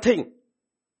anxiety, nothing.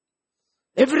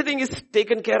 Everything is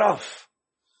taken care of.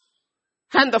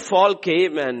 And the fall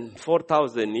came, and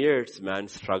 4,000 years man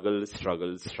struggled.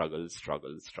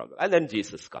 And then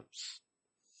Jesus comes.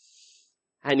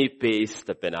 And he pays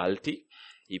the penalty.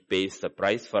 He pays the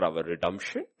price for our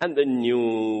redemption. And the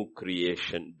new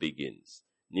creation begins.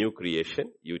 New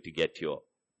creation, you to get your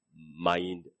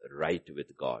mind right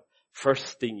with God.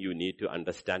 First thing you need to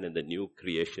understand in the new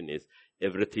creation is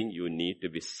everything you need to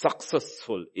be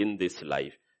successful in this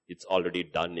life, it's already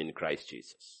done in Christ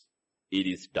Jesus. It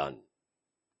is done.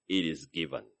 It is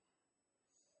given.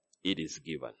 It is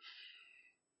given.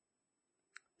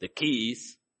 The key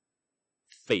is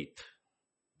faith.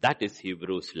 That is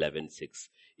Hebrews 11:6.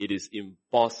 It is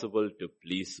impossible to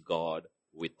please God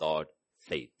without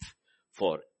faith.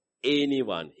 For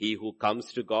anyone, he who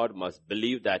comes to God must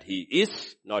believe that he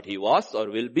is, not he was or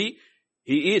will be.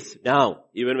 He is now.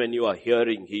 Even when you are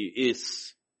hearing, he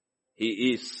is.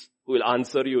 He is. Who will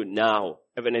answer you now,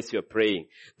 even as you are praying.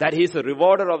 That he is a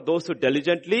rewarder of those who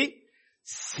diligently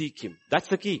seek him. That's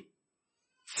the key.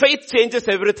 Faith changes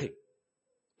everything.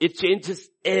 It changes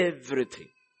everything.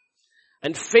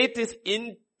 And faith is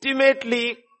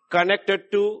intimately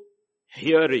connected to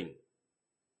hearing.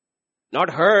 Not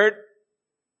heard,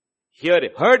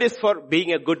 hearing. Heard is for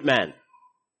being a good man.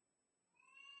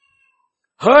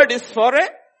 Heard is for a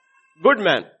good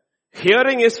man.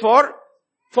 Hearing is for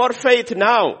faith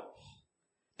now.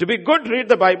 To be good, read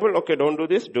the Bible. Okay, don't do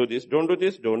this, do this, don't do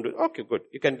this, don't do it. Okay, good.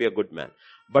 You can be a good man.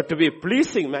 But to be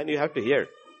pleasing man, you have to hear.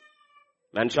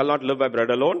 Man shall not live by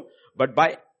bread alone, but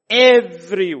by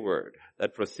every word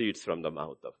that proceeds from the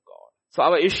mouth of God. So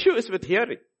our issue is with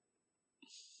hearing.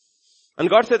 And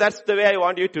God said, that's the way I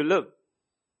want you to live.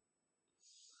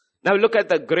 Now look at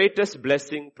the greatest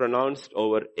blessing pronounced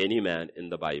over any man in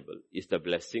the Bible is the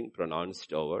blessing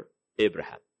pronounced over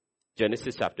Abraham.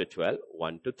 Genesis chapter 12,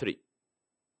 1-3.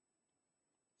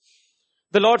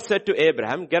 The Lord said to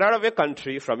Abraham, get out of your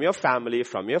country, from your family,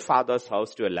 from your father's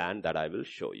house to a land that I will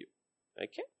show you.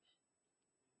 Okay?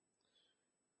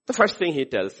 The first thing he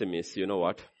tells him is, you know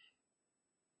what?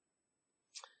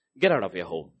 Get out of your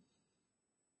home.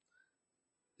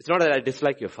 It's not that I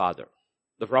dislike your father.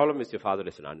 The problem is your father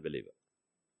is an unbeliever.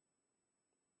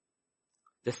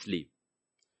 Just leave.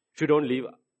 If you don't leave,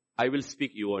 I will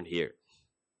speak, you won't hear.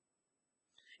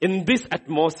 In this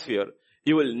atmosphere,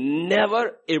 you will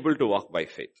never able to walk by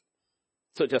faith.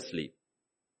 So just leave.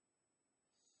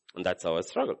 And that's our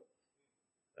struggle.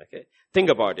 Okay? Think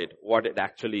about it, what it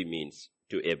actually means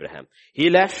to Abraham. He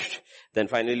left, then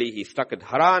finally he stuck at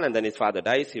Haran, and then his father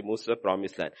dies, he moves to the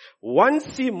promised land.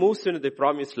 Once he moves into the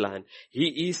promised land,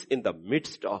 he is in the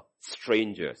midst of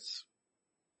strangers.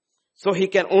 So he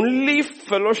can only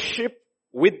fellowship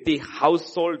with the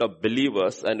household of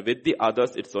believers, and with the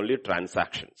others it's only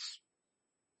transactions.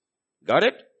 Got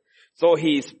it? So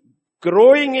he is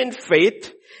growing in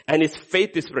faith, and his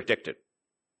faith is protected,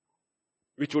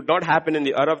 which would not happen in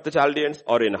the Ur of the Chaldeans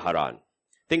or in Haran.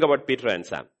 Think about Peter and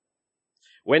Sam.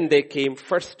 When they came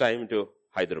first time to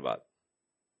Hyderabad,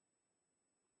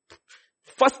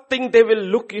 first thing they will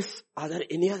look is, are there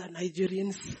any other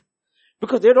Nigerians?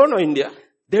 Because they don't know India.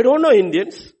 They don't know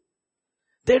Indians.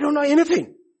 They don't know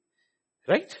anything.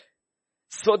 Right?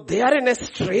 So they are in a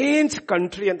strange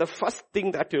country, and the first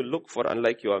thing that you look for,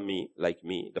 unlike you or me, like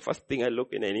me, the first thing I look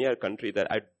in any other country that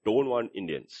I don't want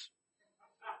Indians.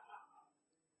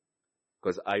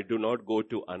 Because I do not go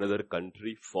to another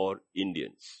country for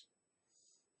Indians.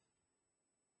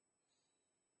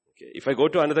 Okay. If I go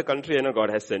to another country, I know God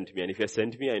has sent me. And if He has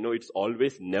sent me, I know it's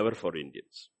always never for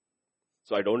Indians.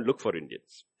 So I don't look for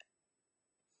Indians.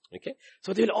 Okay.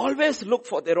 So they'll always look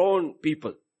for their own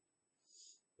people.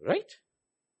 Right?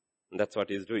 And that's what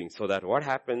He's doing. So that what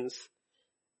happens?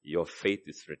 Your faith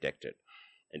is protected.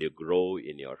 And you grow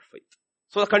in your faith.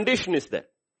 So the condition is there.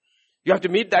 You have to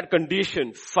meet that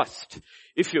condition first.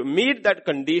 If you meet that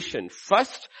condition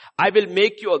first, I will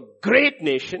make you a great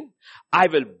nation. I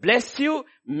will bless you,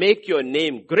 make your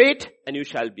name great, and you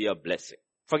shall be a blessing.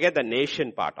 Forget the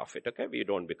nation part of it, okay? We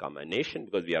don't become a nation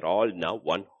because we are all now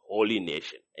one holy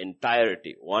nation.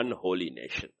 Entirety, one holy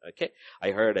nation, okay? I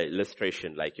heard an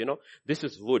illustration like, this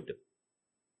is wood.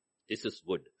 This is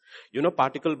wood.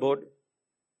 Particle board?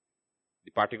 The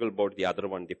particle board, the other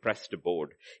one, the pressed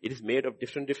board. It is made of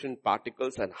different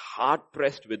particles and hard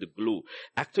pressed with glue.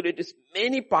 Actually, it is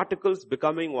many particles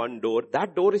becoming one door.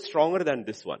 That door is stronger than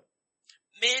this one.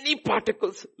 Many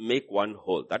particles make one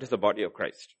whole. That is the body of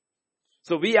Christ.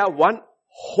 So we are one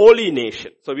holy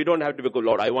nation. So we don't have to become,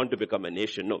 Lord, I want to become a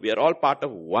nation. No, we are all part of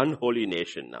one holy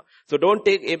nation now. So don't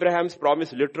take Abraham's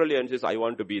promise literally and says, I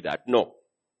want to be that. No.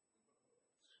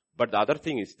 But the other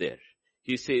thing is there.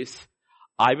 He says,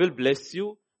 I will bless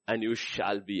you and you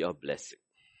shall be a blessing.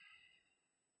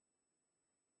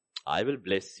 I will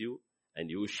bless you and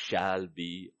you shall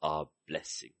be a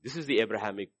blessing. This is the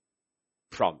Abrahamic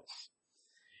promise.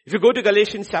 If you go to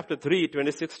Galatians chapter 3,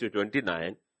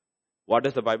 26-29, what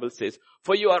does the Bible say?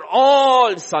 For you are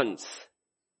all sons.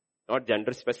 Not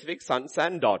gender specific, sons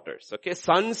and daughters. Okay,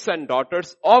 sons and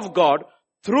daughters of God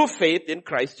through faith in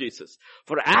Christ Jesus.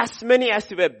 For as many as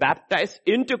you were baptized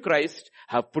into Christ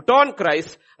have put on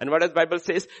Christ. And what does the Bible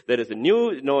says? There is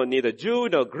neither Jew,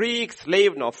 nor Greek,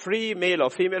 slave, nor free, male or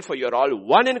female, for you are all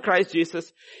one in Christ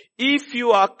Jesus. If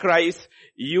you are Christ,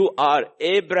 you are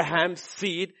Abraham's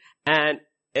seed and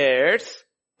heirs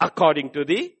according to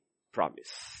the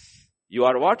promise. You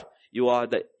are what?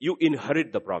 You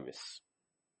inherit the promise.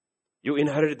 You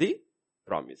inherit the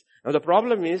promise. Now the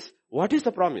problem is, what is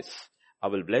the promise? I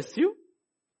will bless you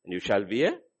and you shall be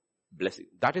a blessing.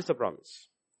 That is the promise.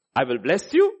 I will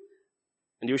bless you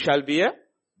and you shall be a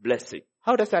blessing.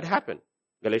 How does that happen?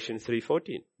 Galatians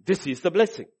 3:14. This is the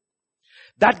blessing.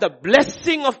 That the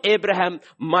blessing of Abraham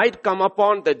might come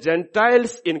upon the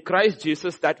Gentiles in Christ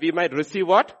Jesus, that we might receive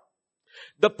what?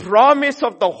 The promise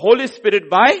of the Holy Spirit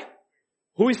by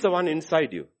who is the one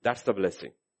inside you? That's the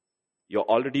blessing. You're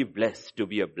already blessed to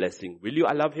be a blessing. Will you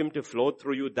allow him to flow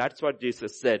through you? That's what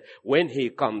Jesus said. When he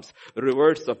comes,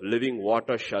 rivers of living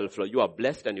water shall flow. You are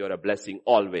blessed and you're a blessing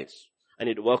always. And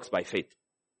it works by faith.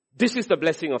 This is the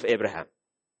blessing of Abraham.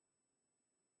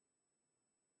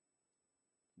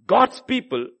 God's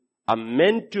people are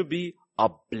meant to be a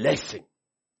blessing.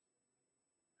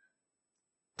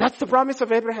 That's the promise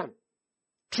of Abraham.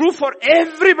 True for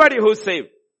everybody who's saved.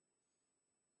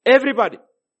 Everybody.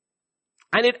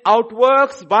 And it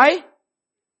outworks by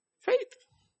faith.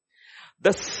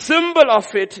 The symbol of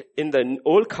it in the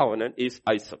old covenant is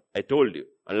Isaac. I told you.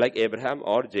 Unlike Abraham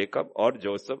or Jacob or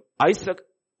Joseph, Isaac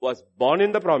was born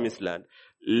in the promised land,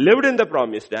 lived in the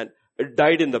promised land,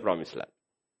 died in the promised land.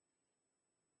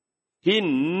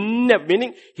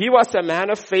 Meaning he was a man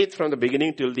of faith from the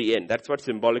beginning till the end. That's what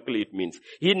symbolically it means.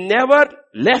 He never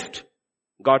left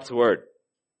God's word.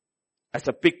 As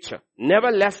a picture.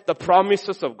 Never left the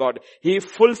promises of God. He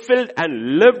fulfilled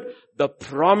and lived the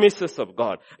promises of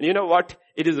God. And you know what?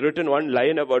 It is written one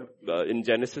line about, in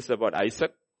Genesis about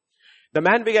Isaac. The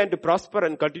man began to prosper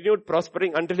and continued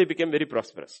prospering until he became very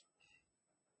prosperous.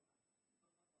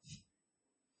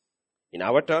 In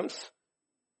our terms,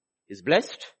 he's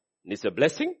blessed. And he's a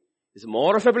blessing. He's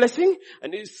more of a blessing.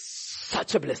 And he's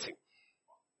such a blessing.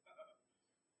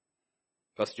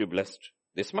 First you blessed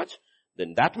this much.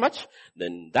 Then that much,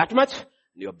 then that much.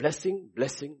 And you're blessing,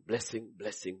 blessing, blessing,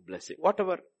 blessing, blessing.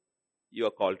 Whatever you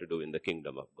are called to do in the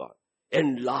kingdom of God.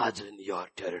 Enlarge in your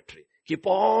territory. Keep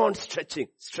on stretching,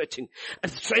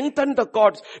 and strengthen the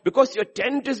cords, because your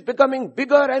tent is becoming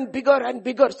bigger and bigger and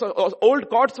bigger. So old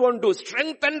cords won't do.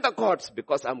 Strengthen the cords,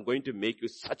 because I'm going to make you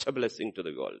such a blessing to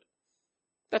the world.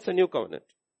 That's a new covenant.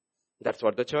 That's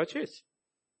what the church is.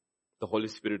 The Holy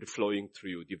Spirit flowing through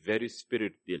you. The very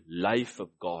Spirit, the life of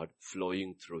God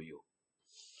flowing through you.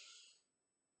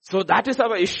 So that is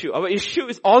our issue. Our issue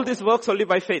is all this works only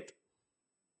by faith.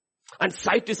 And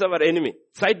sight is our enemy.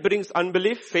 Sight brings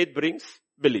unbelief. Faith brings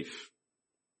belief.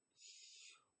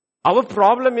 Our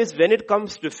problem is when it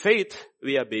comes to faith,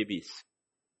 we are babies.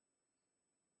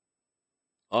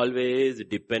 Always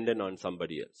dependent on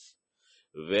somebody else.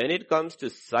 When it comes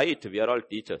to sight, we are all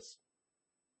teachers.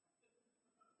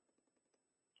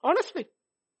 Honestly,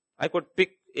 I could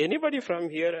pick anybody from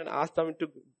here and ask them to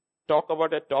talk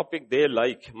about a topic they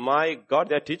like. My God,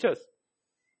 they're teachers.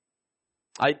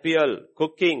 IPL,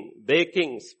 cooking,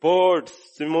 baking, sports,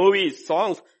 movies,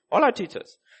 songs, all are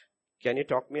teachers. Can you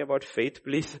talk me about faith,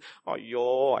 please?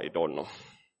 Oh, I don't know.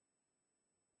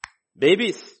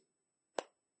 Babies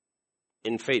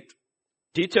in faith.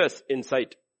 Teachers in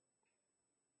sight.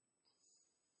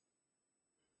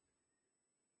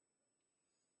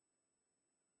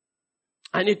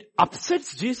 And it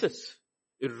upsets Jesus.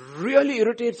 It really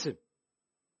irritates him.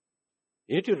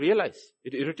 You need to realize,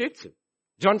 it irritates him.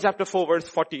 John chapter 4 verse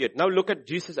 48. Now look at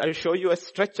Jesus. I'll show you a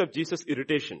stretch of Jesus'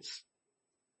 irritations.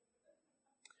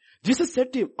 Jesus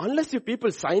said to him, unless you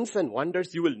people signs and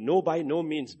wonders, you will by no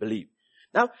means believe.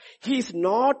 Now, he's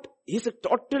a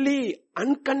totally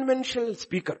unconventional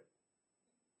speaker.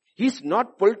 He's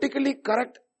not politically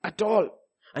correct at all.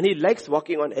 And he likes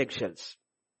walking on eggshells.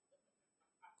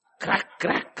 Crack,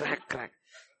 crack, crack, crack.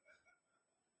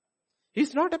 We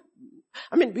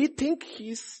think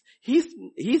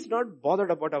he's not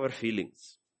bothered about our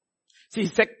feelings. See,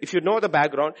 if you know the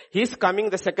background, he's coming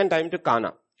the second time to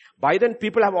Cana. By then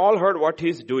people have all heard what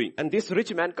he's doing. And this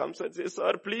rich man comes and says,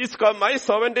 sir, please come, my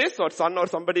servant is, or son or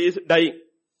somebody is dying.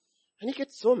 And he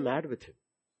gets so mad with him.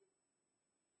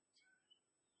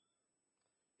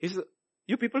 He says,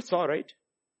 you people saw, right?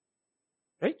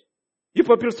 Right? You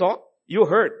people saw, you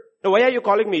heard. Now why are you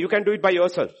calling me? You can do it by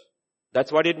yourself.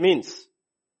 That's what it means.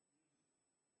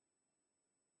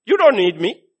 You don't need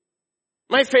me.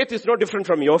 My faith is no different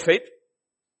from your faith.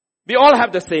 We all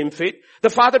have the same faith. The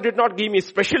Father did not give me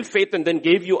special faith and then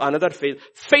gave you another faith.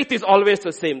 Faith is always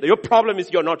the same. Your problem is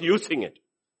you're not using it.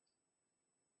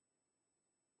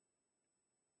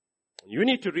 You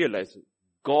need to realize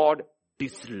God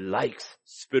dislikes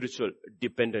spiritual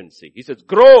dependency. He says,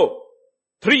 grow.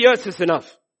 3 years is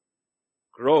enough.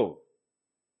 Grow.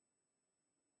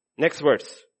 Next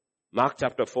verse. Mark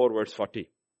chapter 4 verse 40.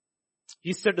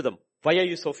 He said to them, why are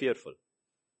you so fearful?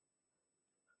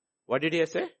 What did he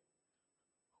say?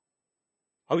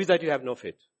 How is that you have no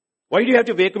faith? Why do you have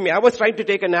to wake me? I was trying to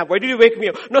take a nap. Why did you wake me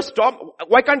up? No, stop.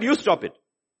 Why can't you stop it?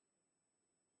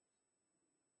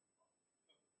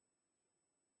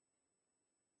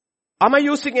 Am I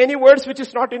using any words which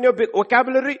is not in your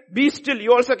vocabulary? Be still.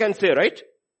 You also can say, right?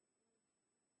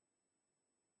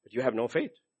 But you have no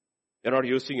faith. You're not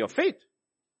using your faith.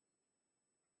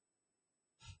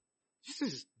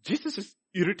 Jesus is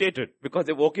irritated because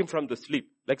they woke him from the sleep.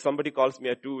 Like somebody calls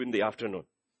me at 2 in the afternoon.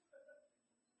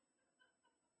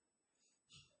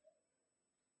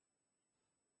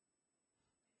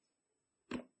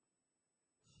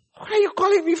 What are you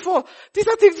calling me for? These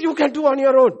are things you can do on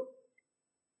your own.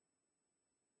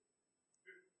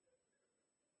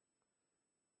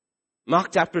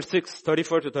 Mark chapter 6,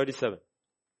 34 to 37.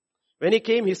 When he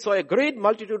came, he saw a great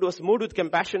multitude, was moved with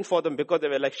compassion for them because they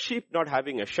were like sheep not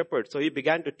having a shepherd. So he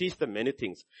began to teach them many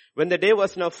things. When the day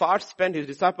was now far spent, his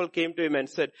disciple came to him and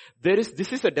said,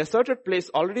 this is a deserted place.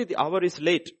 Already the hour is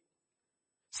late.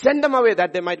 Send them away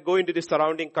that they might go into the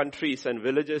surrounding countries and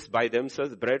villages, buy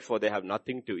themselves bread, for they have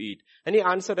nothing to eat. And he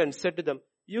answered and said to them,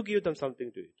 you give them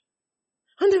something to eat.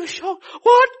 And they were shocked.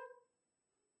 What?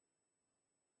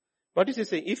 What is he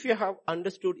saying? If you have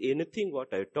understood anything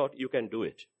what I taught, you can do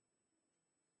it.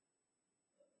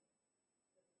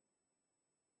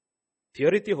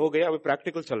 Theory thi ho gaya, abhi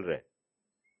practical chal raha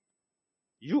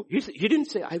hai. He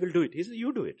didn't say, I will do it. He said,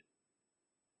 you do it.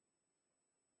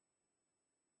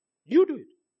 You do it.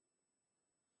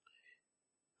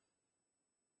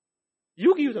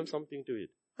 You give them something to eat.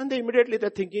 And they immediately they're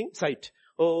thinking, sight.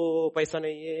 Oh, paisa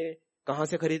nahi hai. Kahan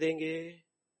se kharidenge?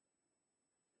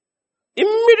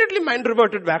 Immediately mind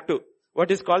reverted back to what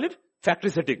is called it?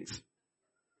 Factory settings.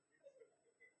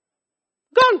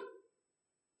 Gone.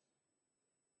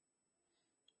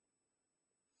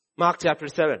 Mark chapter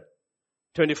 7,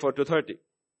 24 to 30.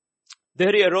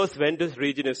 There he arose, went to the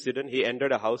region of Sidon. He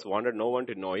entered a house, wanted no one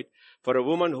to know it. For a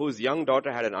woman whose young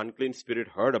daughter had an unclean spirit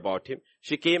heard about him.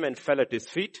 She came and fell at his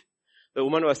feet. The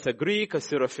woman was a Greek, a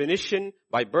Syrophoenician.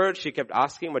 By birth, she kept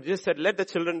asking, but Jesus said, let the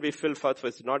children be filled first, for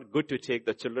it's not good to take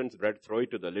the children's bread, throw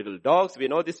it to the little dogs. We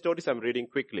know these stories, I'm reading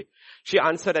quickly. She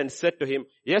answered and said to him,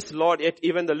 yes, Lord, yet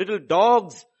even the little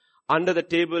dogs under the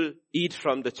table eat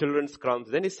from the children's crumbs.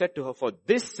 Then he said to her, for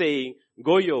this saying,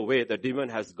 go your way, the demon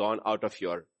has gone out of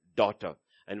your daughter.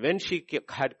 And when she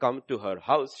had come to her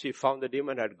house, she found the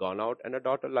demon had gone out and her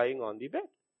daughter lying on the bed.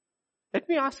 Let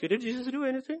me ask you, did Jesus do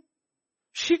anything?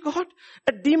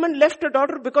 A demon left her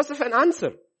daughter because of an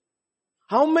answer.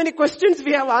 How many questions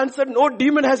we have answered, no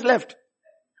demon has left.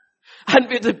 And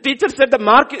the teacher said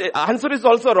the answer is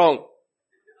also wrong.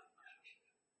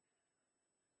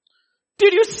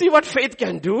 Did you see what faith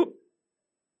can do?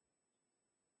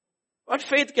 What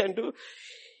faith can do?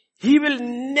 He will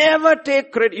never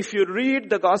take credit. If you read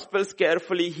the Gospels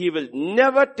carefully, he will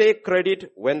never take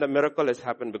credit when the miracle has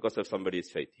happened because of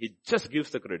somebody's faith. He just gives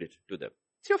the credit to them.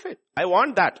 It's your faith. I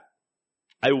want that.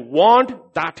 I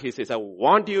want that, he says. I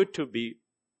want you to be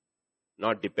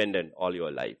not dependent all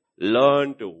your life.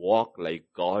 Learn to walk like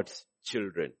God's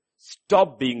children.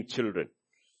 Stop being children.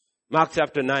 Mark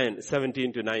chapter 9,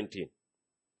 17 to 19.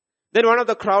 Then one of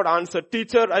the crowd answered,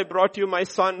 teacher, I brought you my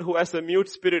son who has a mute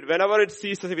spirit. Whenever it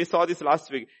sees, we saw this last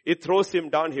week, it throws him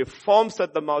down, he foams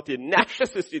at the mouth, he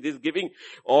gnashes his teeth, he's giving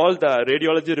all the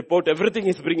radiology report, everything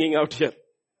he's bringing out here.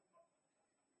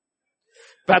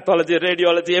 Pathology,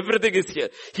 radiology, everything is here.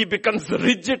 He becomes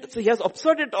rigid. So he has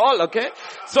observed it all, okay?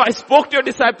 So I spoke to your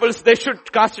disciples, they should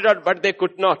cast it out, but they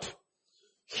could not.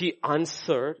 He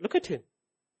answered, look at him.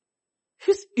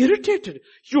 He's irritated.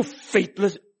 You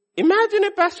faithless. Imagine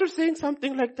a pastor saying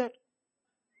something like that.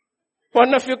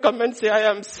 One of you come and say, I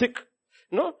am sick.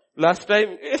 No,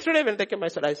 yesterday when they came, I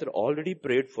said, already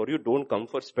prayed for you. Don't come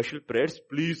for special prayers.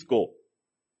 Please go.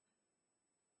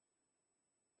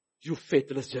 You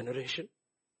faithless generation.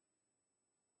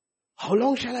 How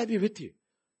long shall I be with you?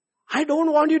 I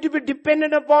don't want you to be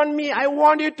dependent upon me. I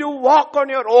want you to walk on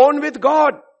your own with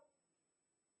God.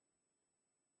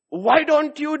 Why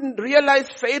don't you realize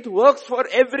faith works for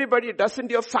everybody?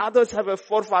 Doesn't your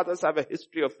forefathers have a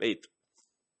history of faith?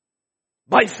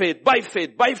 By faith, by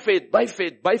faith, by faith, by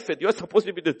faith, by faith. You're supposed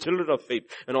to be the children of faith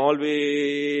and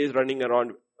always running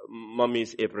around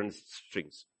mummy's apron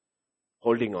strings.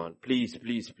 Holding on. Please,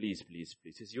 please, please, please,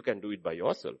 please. You can do it by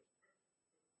yourself.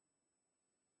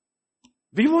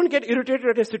 We won't get irritated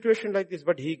at a situation like this,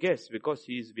 but he gets because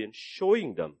he's been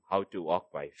showing them how to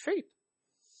walk by faith.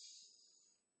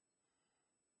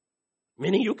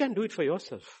 Meaning you can do it for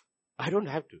yourself. I don't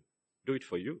have to do it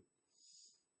for you.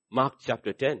 Mark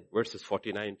chapter 10, verses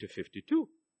 49 to 52.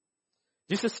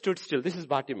 Jesus stood still. This is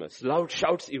Bartimaeus. Loud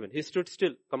shouts even. He stood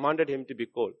still, commanded him to be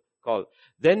called.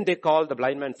 Then they called the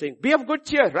blind man saying, be of good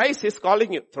cheer, rise, he's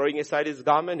calling you. Throwing aside his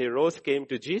garment, he rose, came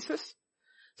to Jesus.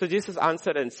 So Jesus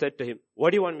answered and said to him,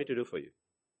 what do you want me to do for you?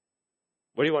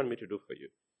 What do you want me to do for you?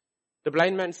 The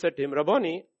blind man said to him,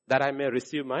 Rabboni, that I may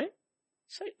receive my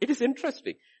sight. It is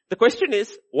interesting. The question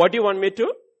is, what do you want me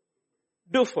to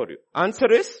do for you? Answer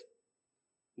is,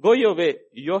 go your way.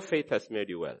 Your faith has made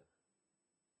you well.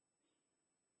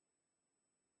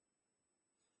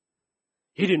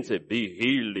 He didn't say, be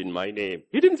healed in my name.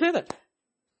 He didn't say that.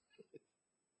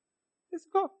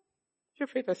 Just go. Your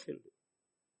faith has healed you.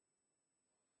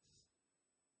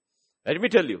 Let me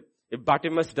tell you, if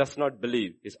Bartimaeus does not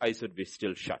believe, his eyes would be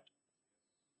still shut.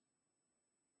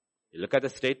 You look at the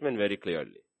statement very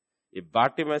clearly. If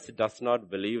Bartimaeus does not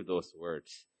believe those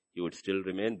words, he would still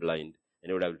remain blind and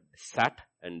he would have sat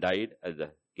and died at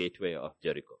the gateway of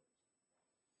Jericho.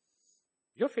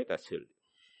 Your faith has healed you.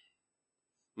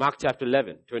 Mark chapter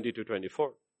 11,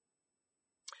 20-24.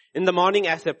 In the morning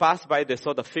as they passed by, they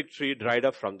saw the fig tree dried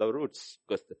up from the roots.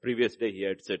 Because the previous day he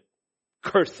had said,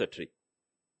 curse the tree.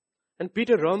 And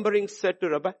Peter remembering said to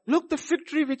Rabbi, look, the fig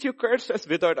tree which you cursed has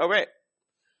withered away.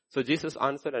 So Jesus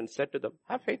answered and said to them,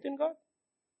 have faith in God.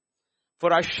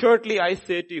 For assuredly I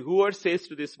say to you, whoever says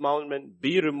to this mountain,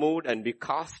 be removed and be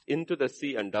cast into the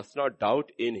sea and does not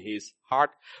doubt in his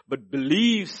heart, but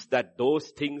believes that those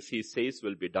things he says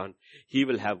will be done, he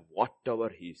will have whatever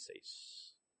he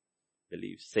says.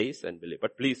 Believe, says and believe.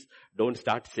 But please don't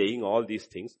start saying all these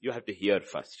things. You have to hear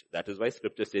first. That is why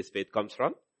scripture says faith comes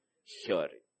from hearing.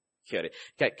 Hearing.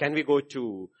 Can we go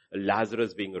to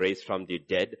Lazarus being raised from the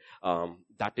dead?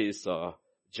 That is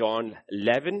John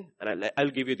 11, and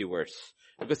I'll give you the verse.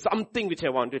 Because something which I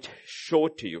wanted to show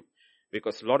to you.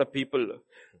 Because a lot of people,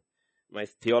 my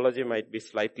theology might be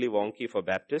slightly wonky for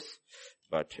Baptists,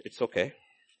 but it's okay.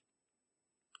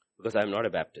 Because I'm not a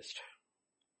Baptist.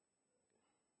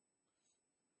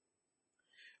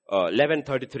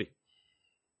 11:33.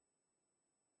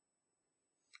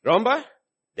 Remember?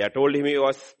 They had told him he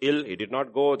was ill, he did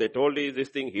not go. They told him this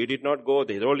thing, he did not go.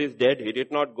 They told he's dead, he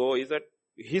did not go.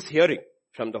 He's hearing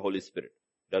from the Holy Spirit.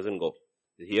 Doesn't go.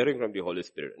 He's hearing from the Holy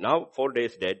Spirit. Now 4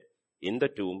 days dead in the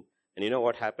tomb. And you know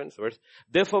what happens?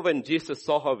 Therefore when Jesus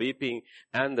saw her weeping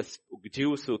and the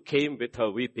Jews who came with her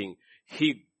weeping,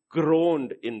 he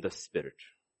groaned in the spirit.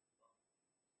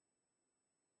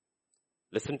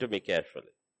 Listen to me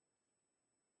carefully.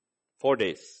 4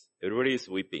 days. Everybody is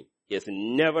weeping. He has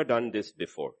never done this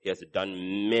before. He has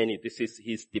done many.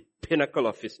 He's the pinnacle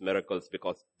of his miracles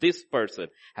because this person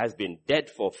has been dead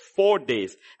for 4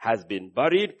 days, has been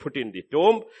buried, put in the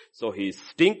tomb. So he's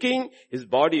stinking. His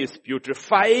body is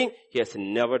putrefying. He has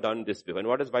never done this before. And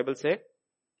what does the Bible say?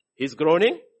 He's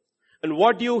groaning. And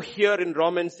what do you hear in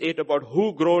Romans 8 about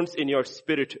who groans in your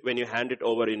spirit when you hand it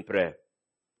over in prayer?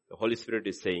 The Holy Spirit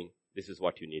is saying, this is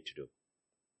what you need to do.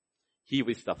 He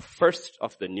is the first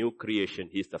of the new creation.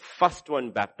 He is the first one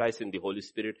baptized in the Holy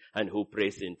Spirit and who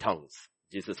prays in tongues.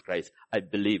 Jesus Christ, I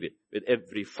believe it with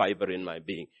every fiber in my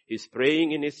being. He's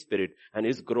praying in his spirit and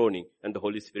he's groaning and the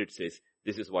Holy Spirit says,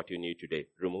 this is what you need today.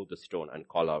 Remove the stone and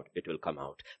call out. It will come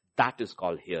out. That is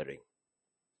called hearing.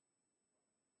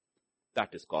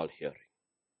 That is called hearing.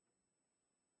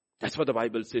 That's what the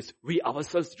Bible says. We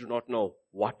ourselves do not know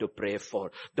what to pray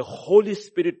for. The Holy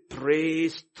Spirit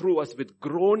prays through us with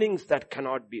groanings that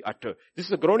cannot be uttered. This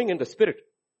is a groaning in the Spirit.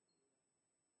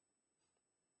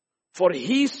 For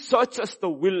he searches the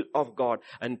will of God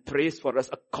and prays for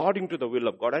us according to the will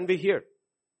of God. And we hear.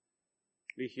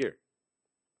 We hear.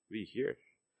 We hear.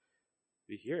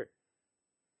 We hear.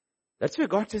 That's why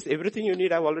God says, everything you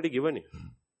need I've already given you.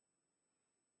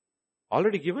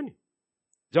 Already given you.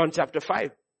 John chapter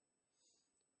 5.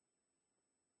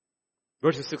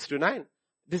 Verses 6-9.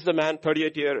 This is a man,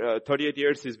 38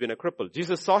 years he's been a cripple.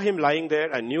 Jesus saw him lying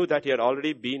there and knew that he had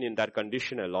already been in that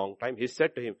condition a long time. He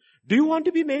said to him, do you want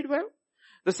to be made well?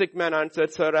 The sick man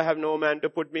answered, sir, I have no man to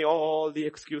put me all the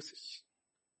excuses.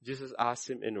 Jesus asked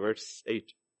him in verse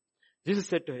 8. Jesus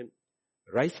said to him,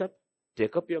 rise up,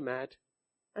 take up your mat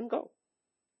and go.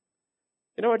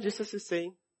 You know what Jesus is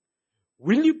saying?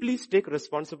 Will you please take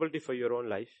responsibility for your own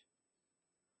life?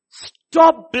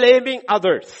 Stop blaming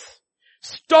others.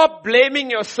 Stop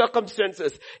blaming your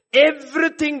circumstances.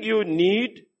 Everything you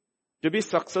need to be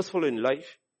successful in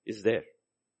life is there.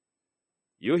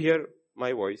 You hear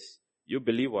my voice. You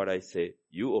believe what I say.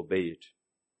 You obey it.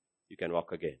 You can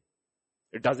walk again.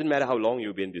 It doesn't matter how long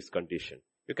you've been in this condition.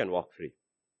 You can walk free.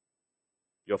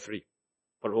 You're free.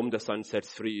 For whom the Son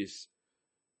sets free is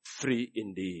free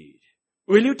indeed.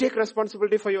 Will you take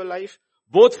responsibility for your life?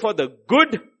 Both for the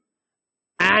good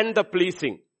and the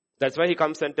pleasing. That's why he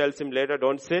comes and tells him later,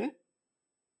 don't sin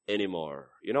anymore.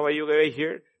 You know why you were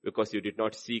here? Because you did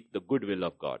not seek the good will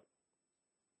of God.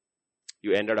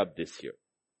 You ended up this year.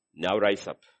 Now rise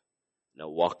up. Now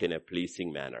walk in a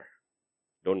pleasing manner.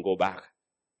 Don't go back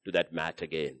to that mat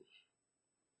again.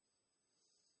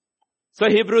 So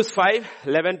Hebrews 5,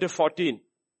 11 to 14.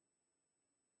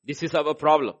 This is our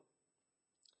problem.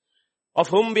 Of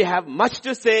whom we have much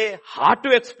to say, hard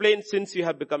to explain since you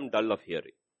have become dull of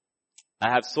hearing. I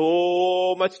have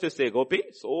so much to say, Gopi,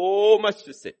 so much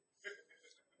to say.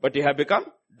 But you have become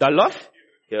dull of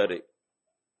hearing.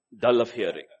 Dull of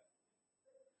hearing.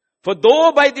 For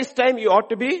though by this time you ought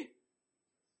to be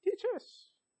teachers.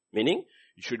 Meaning,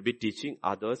 you should be teaching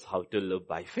others how to live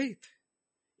by faith.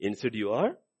 Instead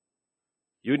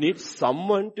you need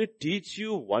someone to teach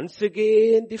you once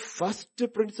again the first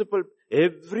principle.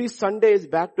 Every Sunday is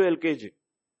back to LKG.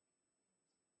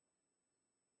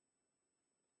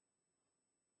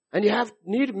 And you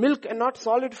need milk and not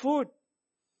solid food.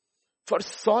 For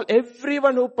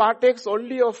everyone who partakes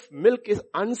only of milk is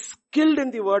unskilled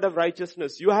in the word of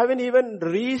righteousness. You haven't even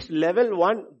reached level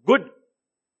 1, good.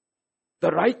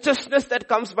 The righteousness that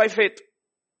comes by faith.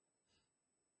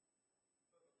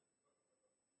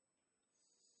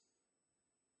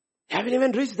 You haven't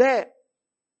even reached there.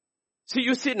 So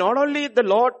you see, not only the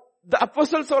Lord, the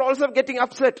apostles are also getting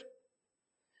upset.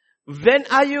 When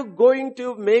are you going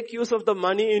to make use of the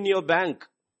money in your bank?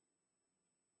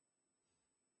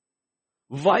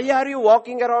 Why are you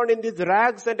walking around in these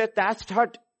rags and a thatched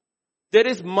hut? There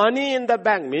is money in the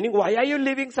bank. Meaning, why are you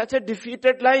living such a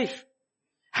defeated life?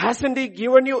 Hasn't He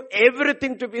given you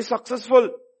everything to be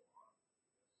successful?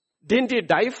 Didn't He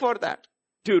die for that?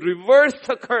 To reverse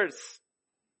the curse.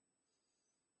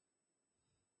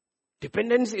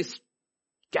 Dependencies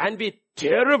can be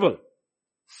terrible,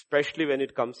 especially when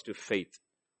it comes to faith.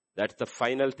 That's the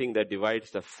final thing that divides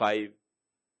the 5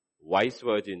 wise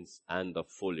virgins and the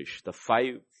foolish. The 5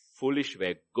 foolish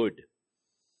were good,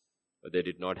 but they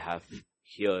did not have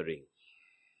hearing.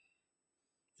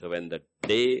 So when the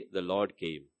day the Lord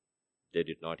came, they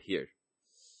did not hear.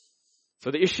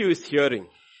 So the issue is hearing.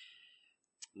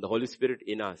 The Holy Spirit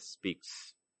in us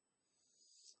speaks.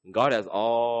 God has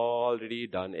already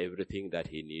done everything that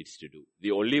He needs to do. The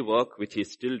only work which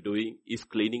He's still doing is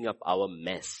cleaning up our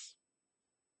mess.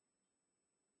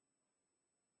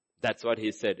 That's what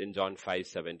He said in John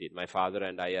 5:17. My Father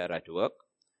and I are at work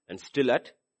and still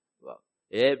at work.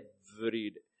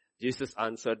 Every day. Jesus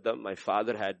answered them, my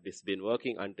Father had been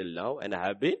working until now and I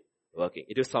have been working.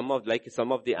 It is some of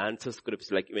the answer scripts,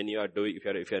 like when you are doing,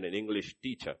 if you're an English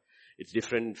teacher. It's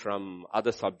different from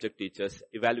other subject teachers.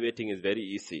 Evaluating is very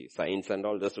easy. Science and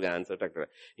all, just to answer.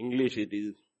 English, it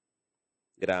is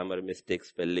grammar mistake,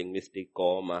 spelling mistake,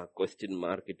 comma, question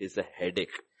mark. It is a headache.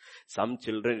 Some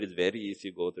children, it is very easy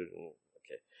to go through.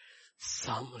 Okay.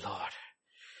 Some,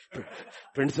 Lord.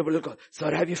 Principal will call,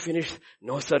 sir, have you finished?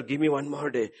 No, sir, give me one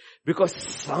more day. Because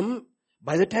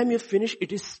by the time you finish,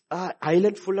 it is an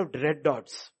island full of red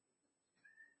dots.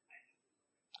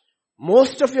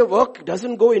 Most of your work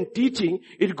doesn't go in teaching,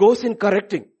 it goes in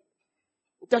correcting.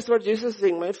 That's what Jesus is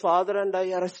saying. My Father and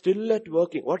I are still at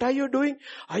working. What are you doing?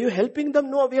 Are you helping them?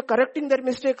 No, we are correcting their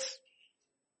mistakes.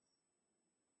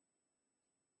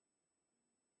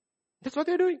 That's what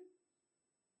they're doing.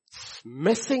 It's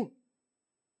messing.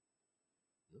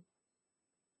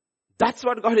 That's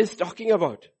what God is talking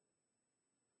about.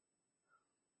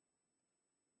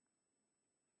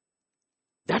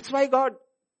 That's why God.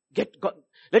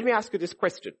 Let me ask you this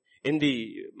question. In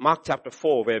the Mark chapter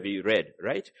 4 where we read,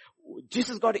 right?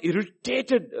 Jesus got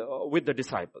irritated with the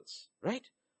disciples, right?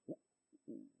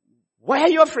 Why are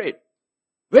you afraid?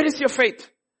 Where is your faith?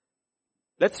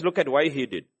 Let's look at why He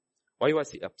did. Why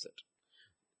was He upset?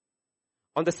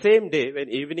 On the same day when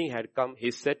evening had come,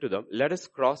 He said to them, let us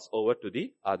cross over to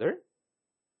the other.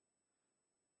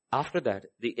 After that,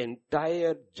 the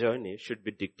entire journey should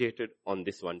be dictated on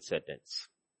this one sentence.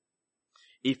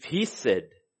 If He said,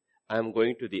 I am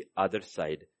going to the other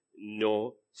side,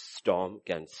 no storm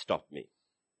can stop me.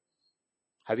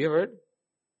 Have you heard?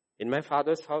 In my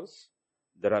Father's house,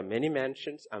 there are many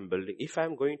mansions I'm building. If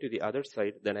I'm going to the other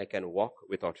side, then I can walk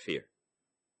without fear.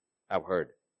 I've heard.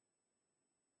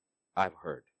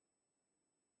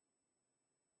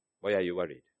 Why are you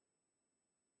worried?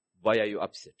 Why are you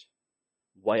upset?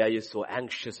 Why are you so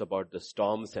anxious about the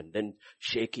storms and then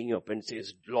shaking up and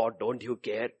says, Lord, don't you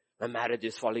care? My marriage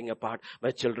is falling apart.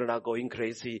 My children are going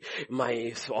crazy.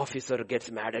 My officer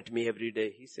gets mad at me every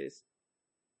day. He says,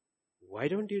 why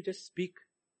don't you just speak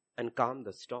and calm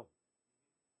the storm?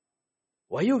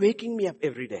 Why are you waking me up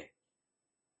every day?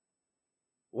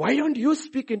 Why don't you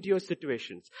speak into your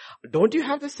situations? Don't you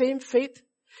have the same faith?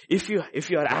 If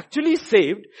you are actually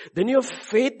saved, then your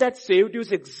faith that saved you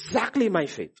is exactly my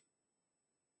faith.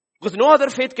 Because no other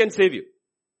faith can save you.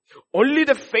 Only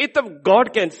the faith of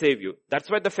God can save you. That's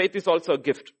why the faith is also a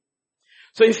gift.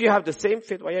 So if you have the same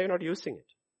faith, why are you not using it?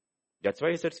 That's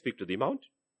why he said, speak to the mountain.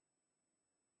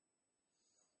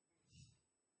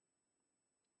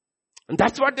 And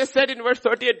that's what they said in verse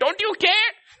 38. Don't you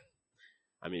care?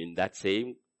 I mean, in that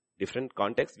same different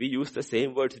context, we use the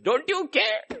same words. Don't you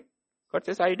care? God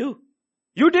says, I do.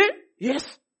 You did? Yes.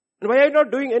 And why are you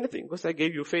not doing anything? Because I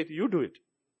gave you faith. You do it.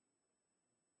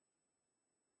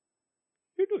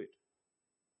 You do it.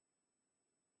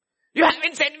 You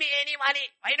haven't sent me any money.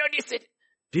 Why don't you sit?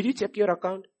 Did you check your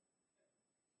account?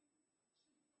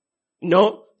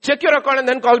 No. Check your account and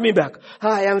then call me back.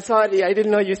 Hi, I'm sorry. I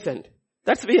didn't know you sent.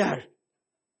 That's we are.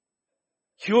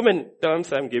 Human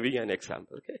terms, I'm giving you an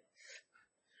example, okay?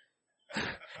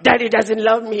 Daddy doesn't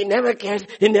love me, he never cares,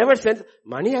 he never sends.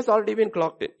 Money has already been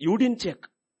clocked in. You didn't check.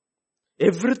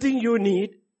 Everything you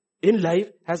need in life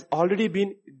has already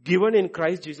been given in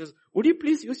Christ Jesus. Would you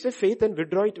please use your faith and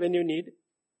withdraw it when you need?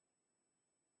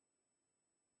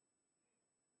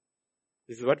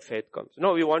 This is what faith comes.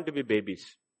 No, we want to be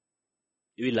babies.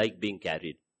 We like being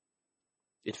carried.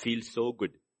 It feels so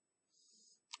good.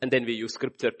 And then we use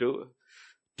scripture to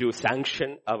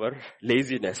sanction our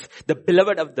laziness. The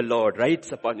beloved of the Lord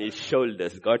rides upon his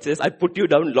shoulders. God says, I put you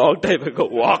down long time ago.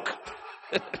 Walk.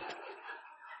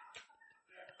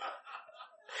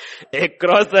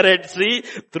 Across the Red Sea,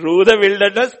 through the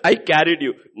wilderness, I carried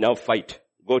you. Now fight.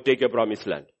 Go take your promised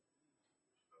land.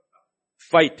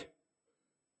 Fight.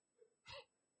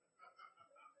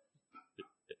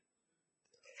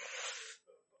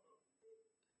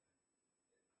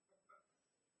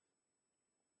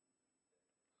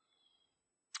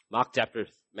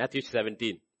 Matthew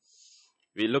 17.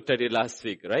 We looked at it last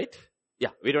week, right?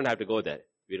 Yeah, we don't have to go there.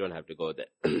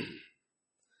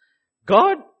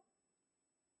 God,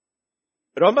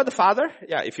 remember the Father?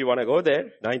 Yeah, if you want to go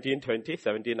there, 19, 20,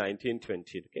 17, 19,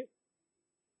 20, okay?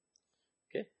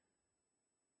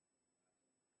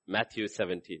 Matthew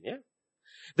 17, yeah?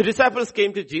 The disciples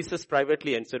came to Jesus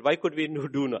privately and said, why could we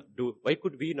not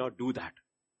do that?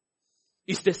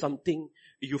 Is there something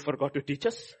you forgot to teach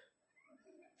us?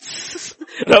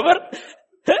 Remember?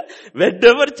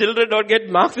 Whenever children don't get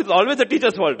marks, it's always the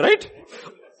teacher's fault, right?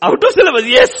 Out of syllabus.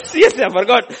 Yes, I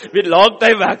forgot. Been long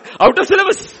time back. Out of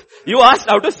syllabus. You asked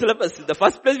out of syllabus. In the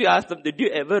first place we asked them, did you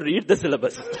ever read the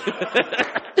syllabus?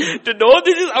 To know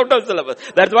this is out of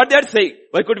syllabus. That's what they are saying.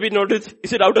 Why could we notice?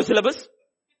 Is it out of syllabus?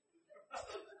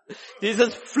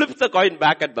 Jesus flips the coin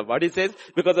back at them. What he says?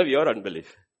 Because of your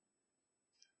unbelief.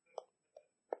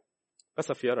 Because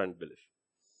of your unbelief.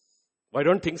 Why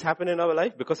don't things happen in our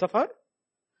life? Because of our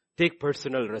take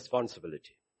personal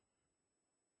responsibility.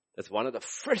 That's one of the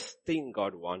first thing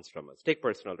God wants from us. Take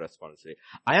personal responsibility.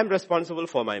 I am responsible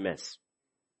for my mess.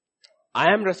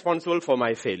 I am responsible for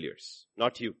my failures,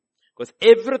 not you. Because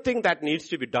everything that needs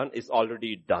to be done is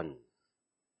already done.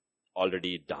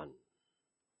 Already done.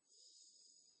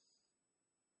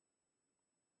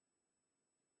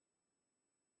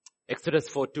 Exodus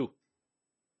 4:2.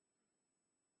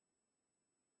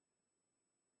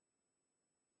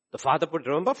 Father put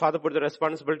the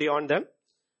responsibility on them.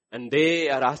 And they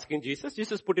are asking Jesus.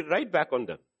 Jesus put it right back on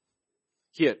them.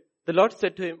 Here, the Lord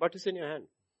said to him, what is in your hand?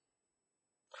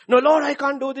 No, Lord, I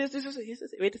can't do this. He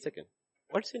says, wait a second.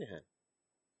 What's in your hand?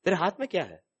 Tere haath mein kya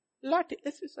hai? Lati.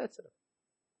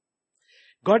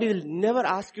 God will never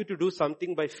ask you to do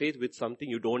something by faith with something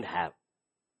you don't have.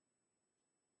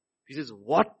 He says,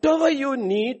 whatever you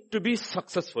need to be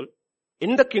successful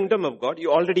in the kingdom of God,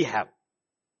 you already have.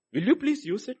 Will you please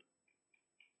use it?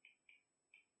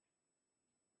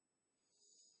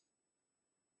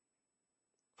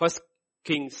 First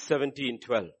Kings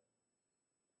 17:12.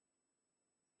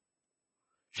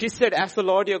 She said, as the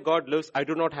Lord your God lives, I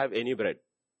do not have any bread.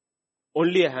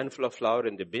 Only a handful of flour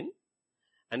in the bin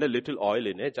and a little oil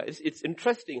in it. It's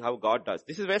interesting how God does.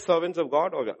 This is where servants of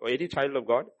God or any child of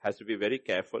God has to be very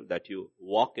careful that you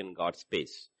walk in God's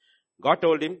space. God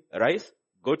told him, rise,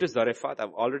 Go to Zarephath.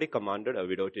 I've already commanded a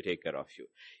widow to take care of you.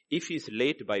 If he's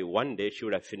late by one day, she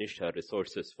would have finished her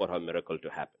resources for her miracle to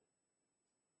happen.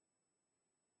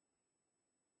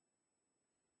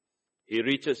 He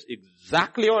reaches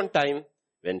exactly on time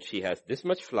when she has this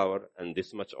much flour and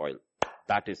this much oil.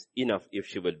 That is enough if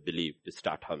she will believe to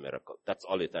start her miracle. That's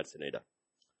all that's needed.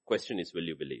 Question is, will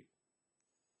you believe?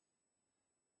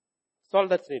 That's all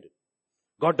that's needed.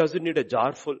 God doesn't need a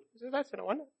jar full. He says, that's enough.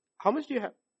 How much do you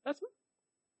have? That's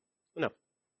enough.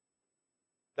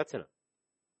 That's enough.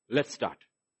 Let's start.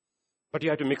 But you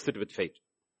have to mix it with faith.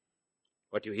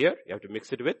 What you hear, you have to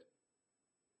mix it with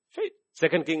faith.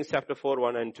 2 Kings chapter 4,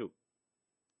 1 and 2.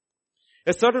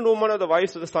 A certain woman of the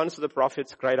wives of the sons of the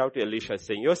prophets cried out to Elisha,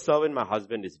 saying, your servant, my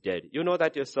husband, is dead. You know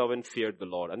that your servant feared the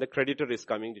Lord, and the creditor is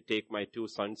coming to take my 2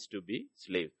 sons to be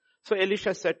slaves. So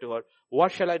Elisha said to her,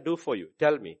 what shall I do for you?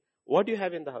 Tell me, what do you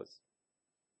have in the house?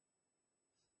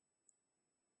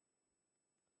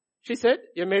 She said,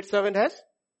 your maidservant has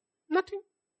nothing.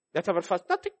 That's our first,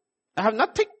 nothing. I have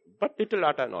nothing but little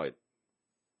atta and oil.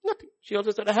 Nothing. She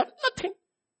also said, I have nothing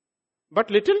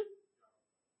but little.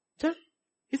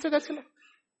 He said, that's enough.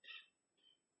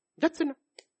 That's enough.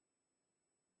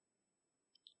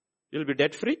 You'll be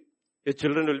debt free. Your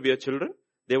children will be your children.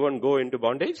 They won't go into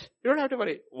bondage. You don't have to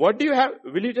worry. What do you have?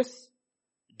 Will you just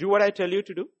do what I tell you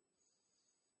to do?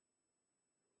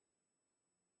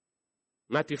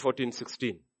 Matthew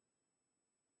 14:16.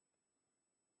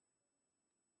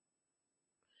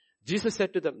 Jesus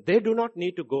said to them, they do not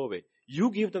need to go away.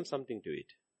 You give them something to eat.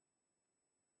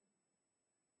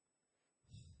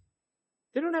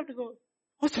 They don't have to go.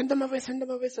 Oh, send them away, send them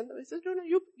away, send them away. He says, no,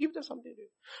 you give them something to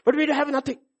eat. But we have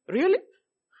nothing. Really?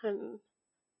 And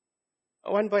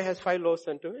one boy has 5 loaves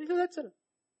and 2. He says, that's enough.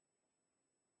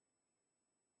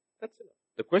 That's enough.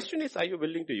 The question is, are you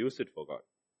willing to use it for God?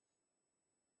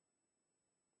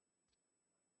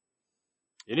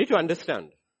 You need to understand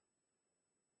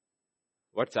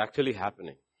what's actually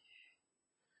happening.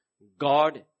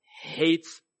 God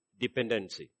hates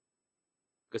dependency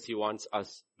because he wants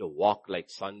us to walk like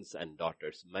sons and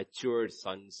daughters, mature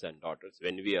sons and daughters.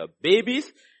 When we are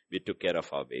babies, we took care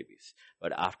of our babies.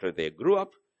 But after they grew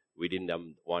up, we didn't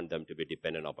want them to be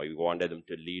dependent upon. We wanted them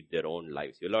to lead their own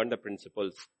lives. You learn the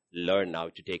principles, learn now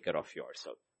to take care of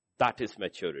yourself. That is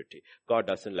maturity. God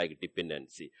doesn't like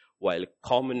dependency. While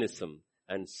communism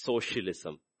and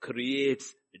socialism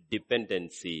creates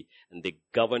dependency and the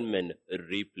government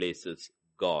replaces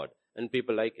God. And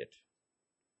people like it.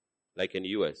 Like in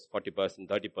US, 40%,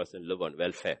 30% live on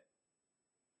welfare.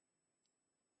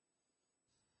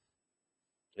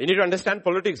 You need to understand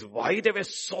politics, why they were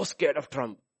so scared of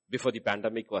Trump before the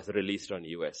pandemic was released on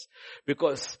US.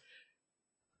 Because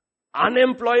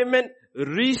unemployment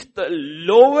reached the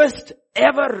lowest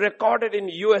ever recorded in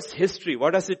US history.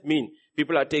 What does it mean?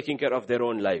 People are taking care of their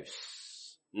own lives.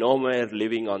 No more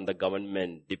living on the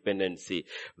government dependency.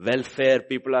 Welfare,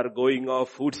 people are going off.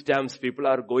 Food stamps, people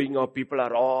are going off. People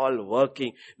are all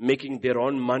working, making their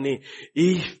own money.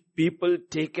 If people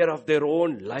take care of their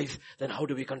own lives, then how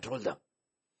do we control them?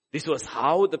 This was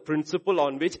how the principle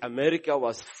on which America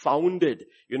was founded.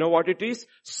 You know what it is?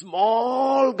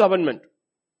 Small government.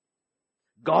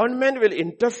 Government will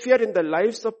interfere in the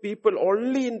lives of people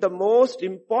only in the most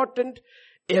important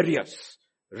areas.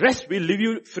 Rest will leave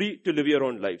you free to live your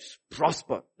own lives.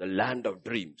 Prosper, the land of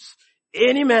dreams.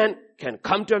 Any man can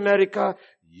come to America,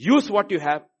 use what you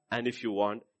have, and if you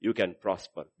want, you can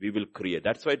prosper. We will create.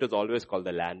 That's why it was always called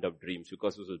the land of dreams,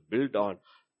 because it was built on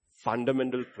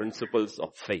fundamental principles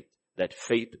of faith. That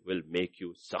faith will make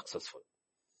you successful.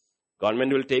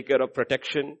 Government will take care of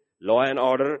protection, law and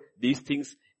order, these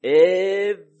things.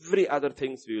 Every other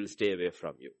things we will stay away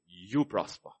from you. You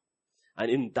prosper. And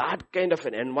in that kind of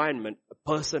an environment, a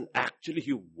person actually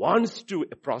who wants to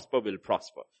prosper will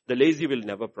prosper. The lazy will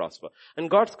never prosper. And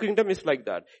God's kingdom is like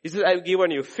that. He says, I've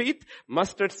given you faith,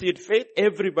 mustard seed faith.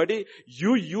 Everybody,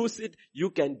 you use it, you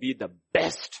can be the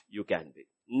best you can be.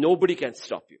 Nobody can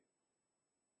stop you.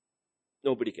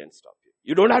 Nobody can stop you.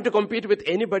 You don't have to compete with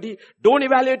anybody. Don't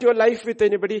evaluate your life with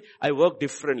anybody. I work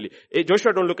differently. Hey,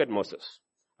 Joshua, don't look at Moses.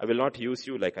 I will not use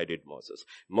you like I did Moses.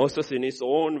 Moses in his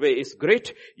own way is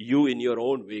great. You in your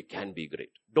own way can be great.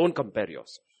 Don't compare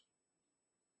yourself.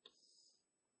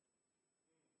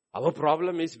 Our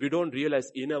problem is we don't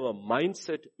realize in our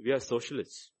mindset we are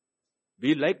socialists.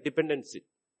 We like dependency.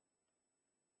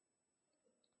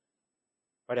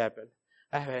 What happened?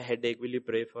 I have a headache. Will you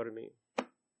pray for me?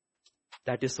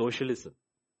 That is socialism.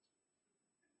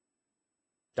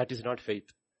 That is not faith.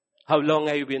 How long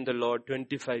have you been the Lord?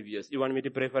 25 years. You want me to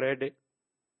pray for a headache?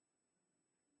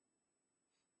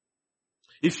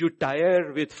 If you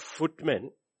tire with footmen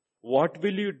What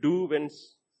will you do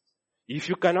if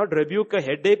you cannot rebuke a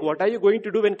headache, what are you going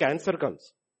to do when cancer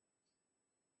comes?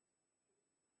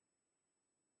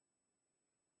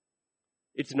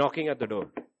 It's knocking at the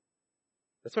door.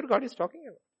 That's what God is talking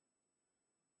about.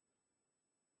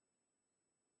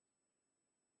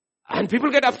 And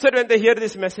people get upset when they hear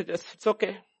these messages. It's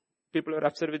okay. People are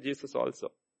upset with Jesus also.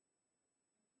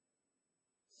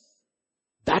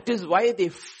 That is why the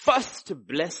first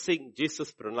blessing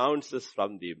Jesus pronounces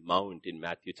from the mount in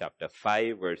Matthew chapter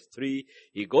 5 verse 3.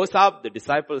 He goes up, the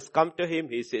disciples come to him,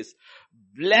 he says,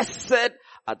 blessed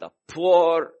are the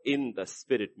poor in the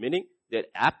spirit. Meaning, they're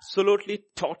absolutely,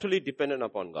 totally dependent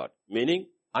upon God. Meaning,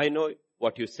 I know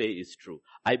what you say is true.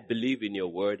 I believe in your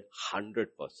word 100%.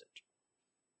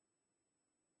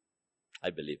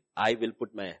 I believe. I will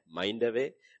put my mind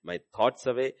away, my thoughts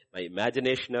away, my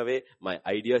imagination away, my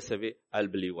ideas away. I'll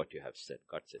believe what you have said.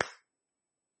 God says,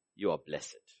 you are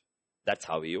blessed. That's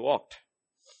how he walked.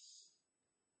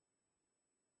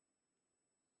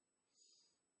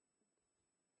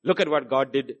 Look at what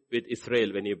God did with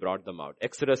Israel when he brought them out.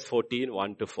 Exodus 14,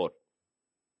 1-4.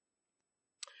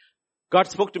 God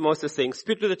spoke to Moses saying,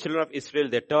 speak to the children of Israel.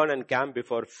 They turn and camp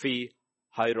before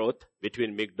Hiroth,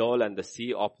 between Migdol and the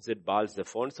sea opposite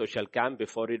Baal-Zephon, so shall camp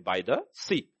before it by the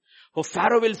sea. For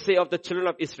Pharaoh will say of the children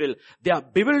of Israel, they are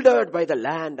bewildered by the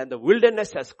land and the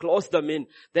wilderness has closed them in.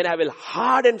 Then I will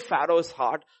harden Pharaoh's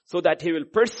heart so that he will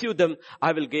pursue them.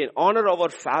 I will gain honor over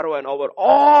Pharaoh and over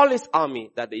all his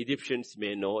army, that the Egyptians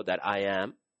may know that I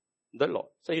am the Lord.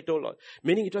 So he told Lord,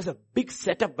 meaning it was a big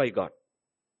setup by God.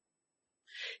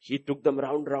 He took them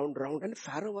round, and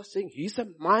Pharaoh was saying, he's a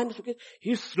man,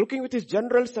 he's looking with his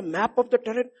generals, the map of the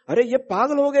terrain. Are ye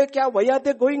pagal ho gaye kya? Why are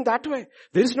they going that way?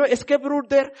 There is no escape route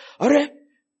there. Are,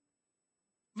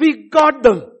 we got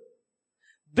them.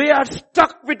 They are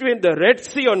stuck between the Red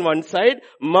Sea on one side,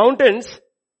 mountains.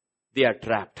 They are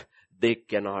trapped. They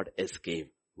cannot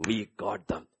escape. We got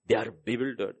them. They are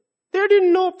bewildered. They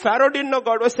didn't know, Pharaoh didn't know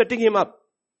God was setting him up.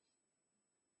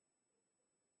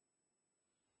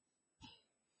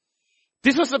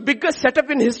 This was the biggest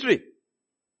setup in history.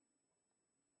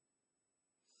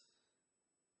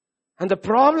 And the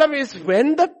problem is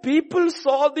when the people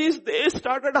saw this, they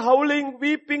started howling,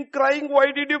 weeping, crying, why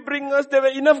did you bring us? There were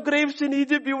enough graves in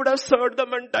Egypt, you would have served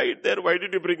them and died there. Why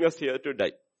did you bring us here to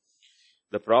die?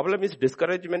 The problem is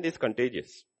discouragement is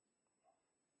contagious.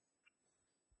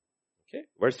 Okay,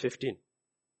 verse 15.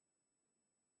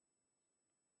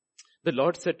 The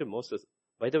Lord said to Moses,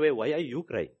 by the way, why are you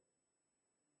crying?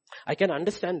 I can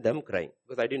understand them crying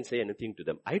because I didn't say anything to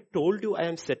them. I told you I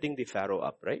am setting the Pharaoh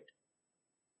up, right?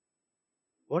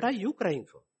 What are you crying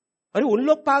for? अरे उन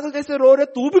लोग पागल जैसे रो रहे,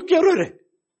 तू भी क्यों रो रहे?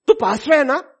 तू पास में है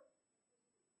ना?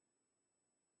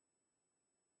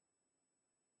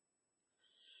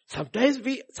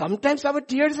 Sometimes our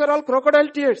tears are all crocodile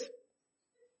tears.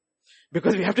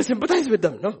 Because we have to sympathize with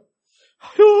them, no?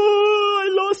 Oh, I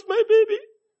lost my baby.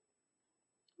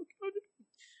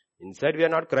 Inside we are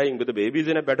not crying, but the baby is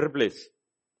in a better place.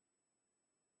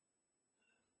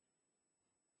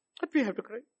 But we have to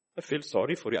cry. I feel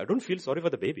sorry for you. I don't feel sorry for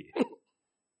the baby.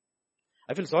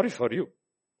 I feel sorry for you.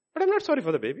 But I'm not sorry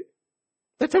for the baby.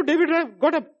 That's how David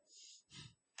got up.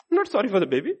 I'm not sorry for the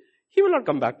baby. He will not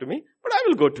come back to me, but I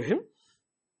will go to him.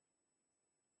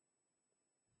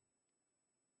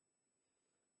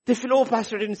 They feel, oh,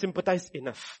 pastor didn't sympathize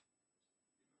enough.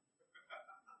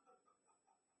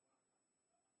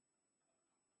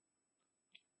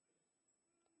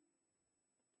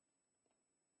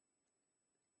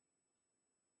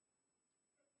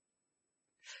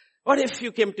 What if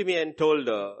you came to me and told,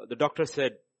 the doctor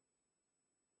said,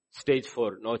 stage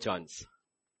 4, no chance.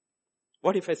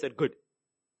 What if I said, good.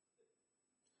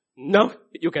 Now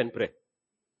you can pray.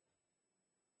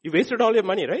 You wasted all your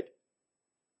money, right?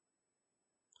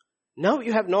 Now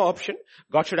you have no option.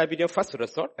 God should have been your first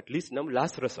resort, at least now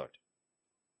last resort.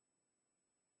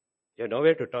 You have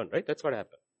nowhere to turn, right? That's what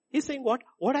happened. He's saying, what?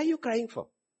 What are you crying for?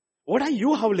 What are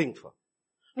you howling for?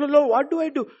 No, Lord, what do I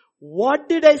do? What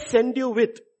did I send you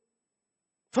with?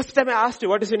 First time I asked you,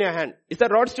 what is in your hand? Is that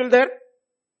rod still there?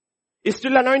 Is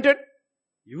still anointed?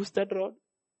 Use that rod.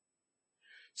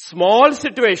 Small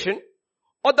situation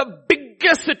or the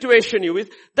biggest situation you with,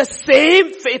 the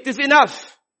same faith is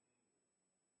enough.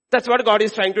 That's what God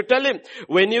is trying to tell him.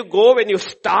 When you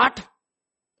start,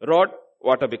 rod,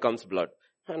 water becomes blood.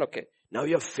 And okay, now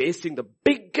you're facing the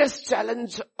biggest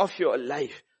challenge of your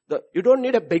life. You don't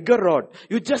need a bigger rod.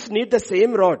 You just need the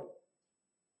same rod.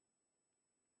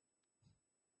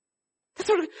 That's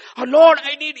what, oh Lord,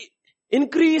 I need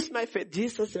increase my faith.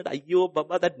 Jesus said, Ayyo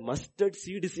Baba, that mustard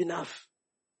seed is enough.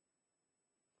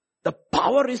 The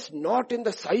power is not in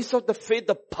the size of the faith.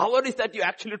 The power is that you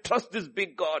actually trust this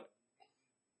big God.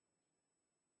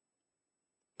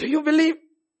 Do you believe?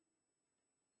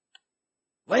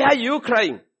 Why are you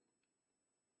crying?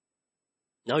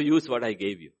 Now use what I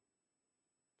gave you.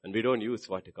 And we don't use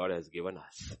what God has given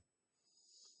us.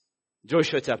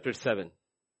 Joshua chapter 7,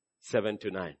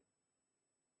 7-9.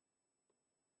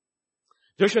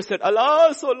 Joshua said,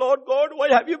 Alas, O Lord God, why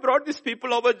have you brought these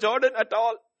people over Jordan at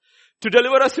all? To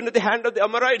deliver us into the hand of the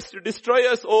Amorites, to destroy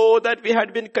us. Oh, that we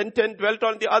had been content, dwelt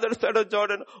on the other side of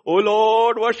Jordan. Oh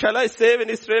Lord, what shall I say when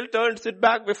Israel turns it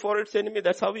back before its enemy?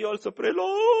 That's how we also pray.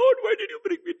 Lord, why did you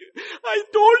bring me to? I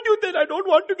told you that I don't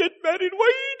want to get married.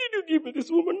 Why did you give me this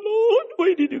woman? Lord,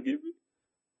 why did you give me?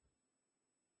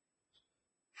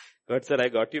 God said, I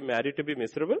got you married to be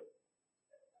miserable.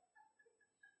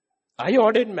 I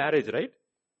ordered marriage, right?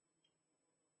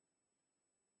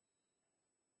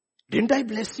 Didn't I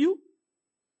bless you?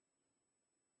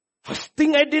 First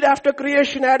thing I did after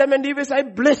creation, Adam and Eve, is I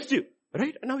blessed you.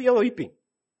 Right? And now you're weeping.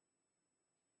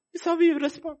 This is how we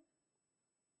respond.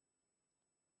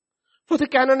 For the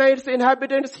Canaanites, the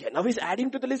inhabitants, now he's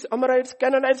adding to the list. Amorites,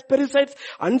 Canaanites, Perizzites,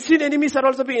 unseen enemies are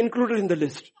also being included in the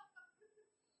list.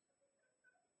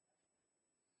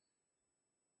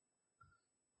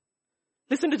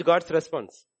 Listen to God's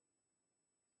response.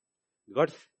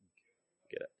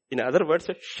 In other words,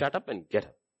 shut up and get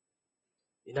up.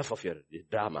 Enough of your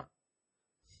drama.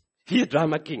 He is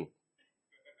drama king.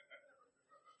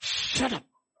 Shut up.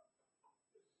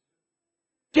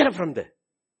 Get up from there.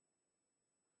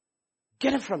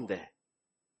 Get up from there.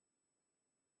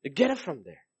 Get up from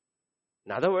there.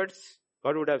 In other words,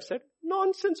 God would have said,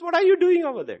 nonsense, what are you doing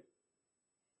over there?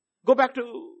 Go back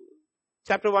to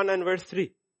chapter 1 and verse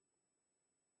 3.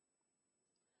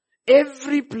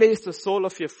 Every place the sole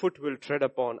of your foot will tread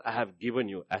upon, I have given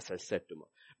you, as I said to Moses.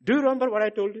 Do you remember what I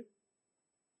told you?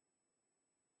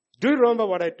 Do you remember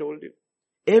what I told you?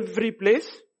 Every place,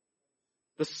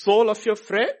 the sole of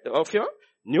your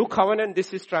new covenant,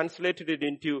 this is translated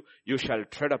into, you shall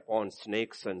tread upon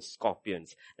snakes and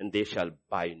scorpions, and they shall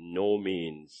by no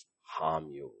means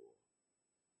harm you.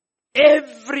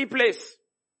 Every place.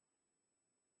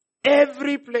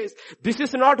 Every place. This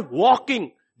is not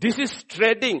walking. This is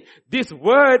treading. This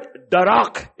word,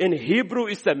 darak, in Hebrew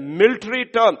is a military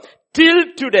term.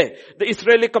 Till today, the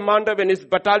Israeli commander, when his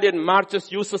battalion marches,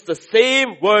 uses the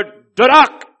same word,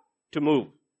 darak, to move.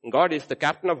 God is the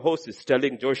captain of hosts, is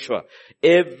telling Joshua,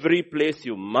 every place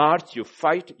you march, you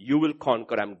fight, you will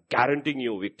conquer. I'm guaranteeing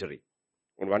you victory.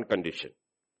 On one condition.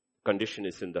 Condition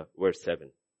is in the verse 7.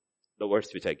 The verse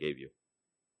which I gave you.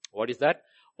 What is that?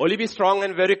 Only be strong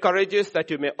and very courageous, that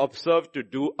you may observe to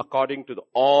do according to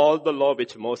all the law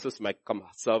which Moses, my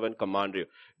servant, commanded you.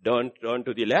 Don't turn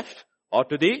to the left or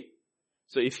to the...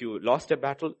 So if you lost a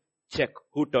battle, check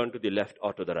who turned to the left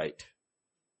or to the right.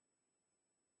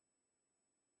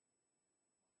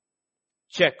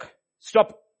 Check.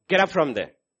 Stop. Get up from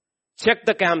there. Check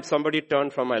the camp. Somebody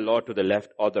turned from my law to the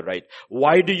left or the right.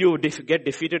 Why do you get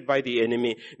defeated by the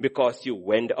enemy? Because you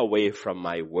went away from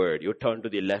my word. You turned to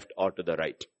the left or to the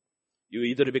right. You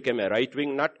either became a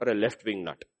right-wing nut or a left-wing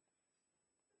nut.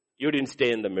 You didn't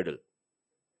stay in the middle.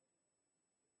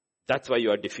 That's why you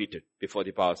are defeated before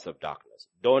the powers of darkness.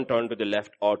 Don't turn to the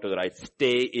left or to the right.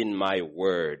 Stay in my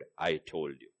word, I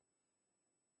told you.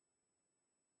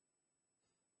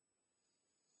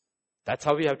 That's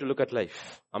how we have to look at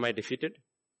life. Am I defeated?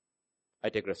 I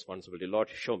take responsibility. Lord,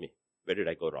 show me. Where did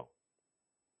I go wrong?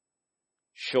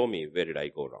 Show me where did I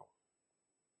go wrong.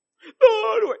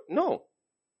 Lord, no.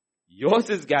 Yours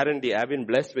is guaranteed. I've been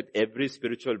blessed with every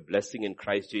spiritual blessing in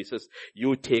Christ Jesus.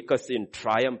 You take us in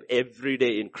triumph every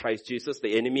day in Christ Jesus.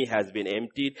 The enemy has been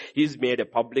emptied. He's made a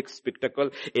public spectacle.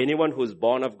 Anyone who's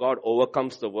born of God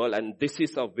overcomes the world, and this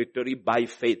is a victory by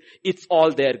faith. It's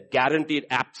all there, guaranteed,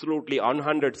 absolutely,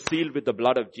 100, sealed with the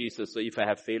blood of Jesus. So if I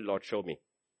have failed, Lord, show me.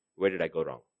 Where did I go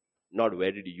wrong? Not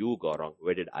where did you go wrong?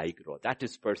 Where did I go wrong? That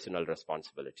is personal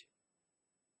responsibility.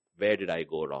 Where did I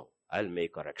go wrong? I'll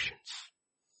make corrections.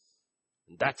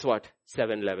 That's what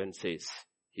 7:11 says.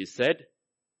 He said,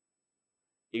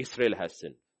 Israel has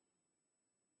sinned.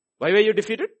 Why were you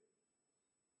defeated?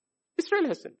 Israel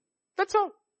has sinned. That's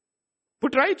all.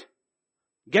 Put right.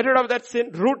 Get rid of that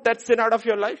sin. Root that sin out of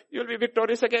your life. You'll be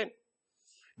victorious again.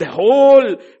 The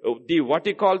whole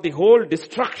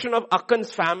destruction of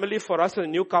Achan's family for us in the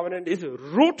new covenant is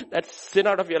root that sin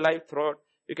out of your life, throw it.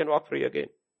 You can walk free again.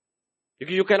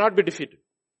 You cannot be defeated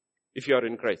if you are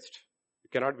in Christ.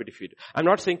 Cannot be defeated. I'm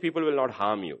not saying people will not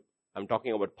harm you. I'm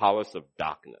talking about powers of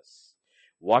darkness.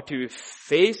 What you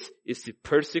face is the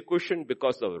persecution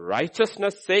because of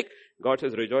righteousness' sake. God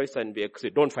says, rejoice and be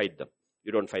excited. Don't fight them.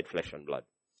 You don't fight flesh and blood.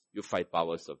 You fight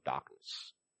powers of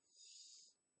darkness.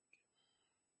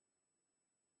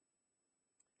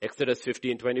 Exodus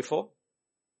 15:24.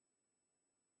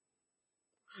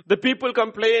 The people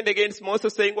complained against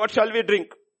Moses saying, what shall we drink?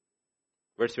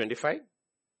 Verse 25.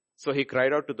 So he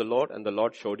cried out to the Lord and the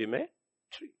Lord showed him a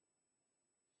tree.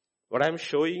 What I'm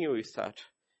showing you is that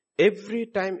every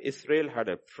time Israel had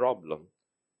a problem,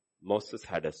 Moses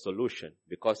had a solution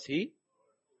because he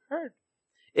heard.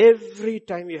 Every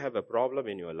time you have a problem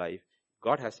in your life,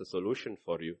 God has a solution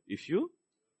for you if you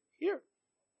hear.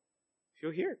 If you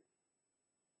hear.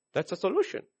 That's a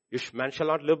solution. Man shall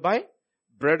not live by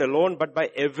bread alone, but by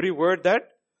every word that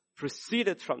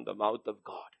proceedeth from the mouth of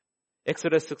God.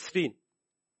 Exodus 16,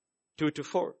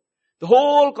 2-4. The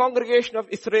whole congregation of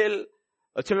Israel,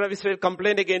 the children of Israel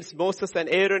complained against Moses and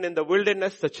Aaron in the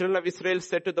wilderness. The children of Israel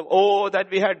said to them, oh, that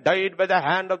we had died by the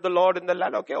hand of the Lord in the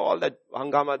land. Okay, all that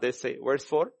hangama they say. Verse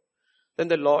 4. Then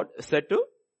the Lord said to,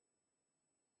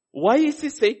 why is he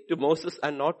saying to Moses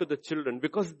and not to the children?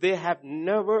 Because they have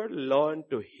never learned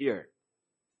to hear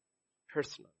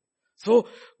personally. So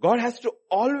God has to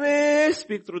always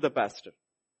speak through the pastor.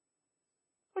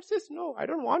 God says, no, I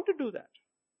don't want to do that.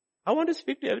 I want to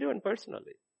speak to everyone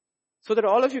personally. So that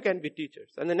all of you can be teachers.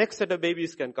 And the next set of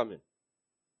babies can come in.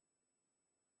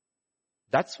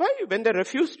 That's why when they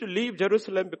refused to leave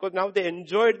Jerusalem, because now they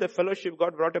enjoyed the fellowship,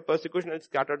 God brought a persecution and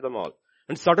scattered them all.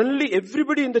 And suddenly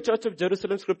everybody in the church of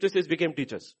Jerusalem, scripture says, became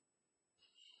teachers.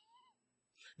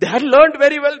 They had learned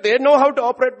very well. They know how to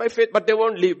operate by faith, but they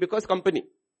won't leave because company.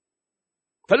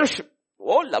 Fellowship.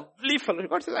 Oh, lovely fellowship.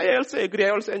 God says, I also agree. I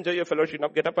also enjoy your fellowship. Now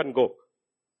get up and go.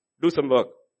 Do some work.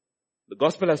 The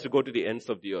gospel has to go to the ends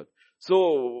of the earth.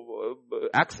 So,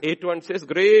 Acts 8:1 says,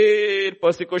 great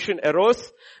persecution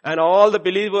arose and all the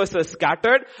believers were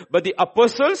scattered, but the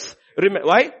apostles remained.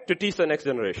 Why? To teach the next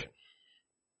generation.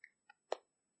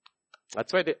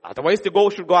 That's why otherwise they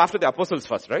should go after the apostles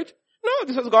first, right? No,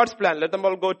 this was God's plan. Let them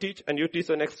all go teach and you teach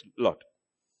the next lot.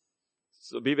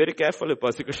 So be very careful if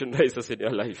persecution rises in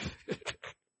your life.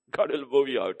 God will move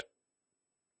you out.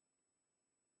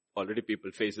 Already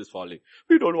people faces falling.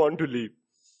 We don't want to leave.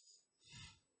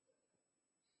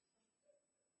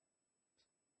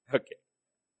 Okay.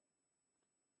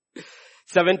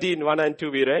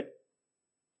 17:1-2 we read.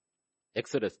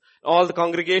 Exodus. All the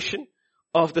congregation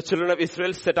of the children of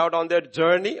Israel set out on their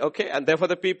journey, okay, and therefore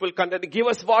the people contended, give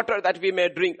us water that we may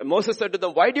drink. And Moses said to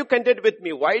them, why do you contend with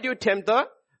me? Why do you tempt the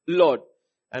Lord?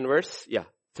 And verse,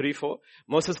 3-4.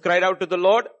 Moses cried out to the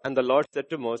Lord, and the Lord said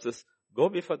to Moses, go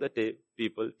before the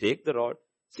people, take the rod.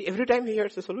 See, every time he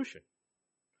hears a solution.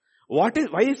 Why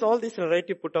is all this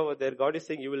narrative put over there? God is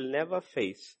saying, you will never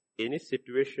face any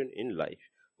situation in life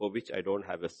for which I don't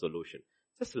have a solution.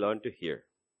 Just learn to hear.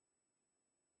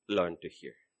 Learn to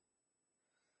hear.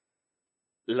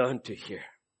 Learn to hear.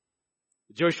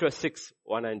 Joshua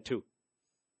 6:1-2.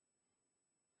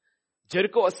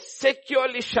 Jericho was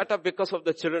securely shut up because of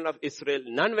the children of Israel.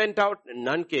 None went out and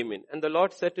none came in. And the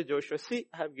Lord said to Joshua, see,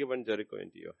 I have given Jericho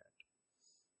into your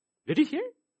hand. Did he hear?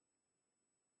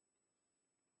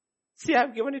 See, I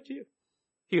have given it to you.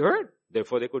 He heard.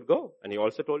 Therefore they could go. And he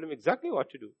also told him exactly what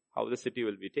to do. How the city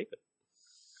will be taken.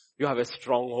 You have a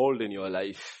stronghold in your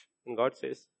life. And God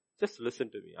says, just listen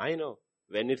to me. I know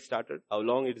when it started, how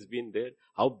long it's been there,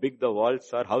 how big the walls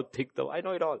are, how thick I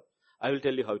know it all. I will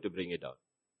tell you how to bring it down.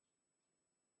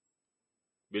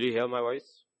 Will you hear my voice?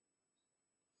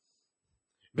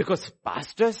 Because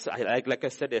pastors, like I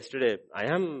said yesterday, I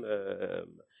am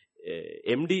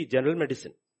MD general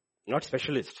medicine, not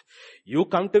specialist. You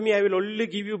come to me, I will only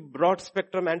give you broad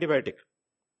spectrum antibiotic.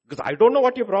 Because I don't know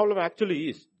what your problem actually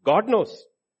is. God knows.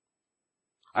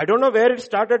 I don't know where it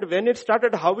started, when it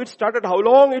started, how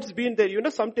long it's been there.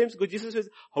 Sometimes Jesus says,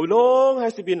 how long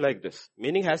has it been like this?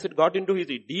 Meaning, has it got into his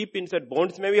deep inside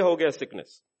bones? Maybe ho gaya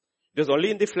sickness. It was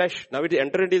only in the flesh. Now it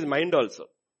entered into his mind also.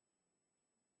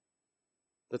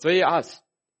 That's why he asked.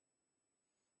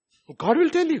 God will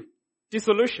tell you the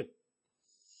solution.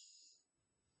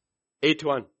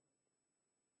 8:1.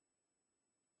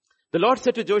 The Lord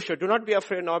said to Joshua, do not be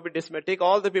afraid nor be dismayed. Take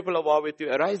all the people of war with you.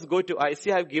 Arise, go to Ai.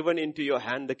 See, I have given into your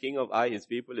hand the king of Ai, his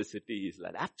people, his city, his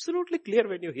land. Absolutely clear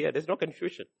when you hear. There's no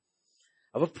confusion.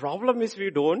 Our problem is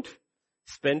we don't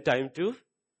spend time to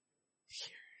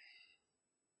hear.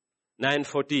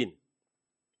 9:14.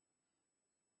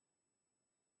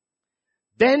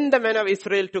 Then the men of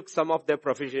Israel took some of their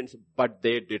provisions, but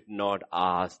they did not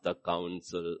ask the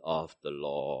counsel of the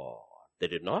Lord. They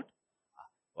did not.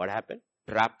 What happened?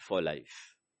 Trapped for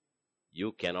life.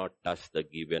 you cannot touch the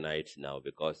Gibeonites now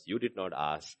because you did not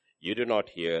ask, you did not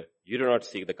hear, you did not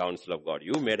seek the counsel of God.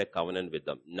 You made a covenant with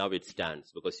them. Now it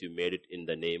stands because you made it in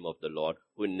the name of the Lord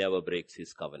who never breaks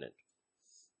his covenant.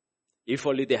 If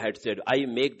only they had said, I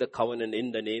make the covenant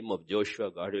in the name of Joshua,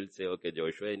 God will say, okay,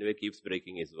 Joshua anyway keeps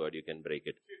breaking his word, you can break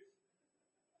it.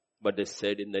 But they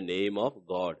said in the name of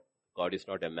God. God is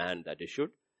not a man that he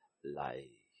should lie.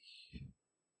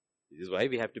 This is why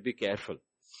we have to be careful.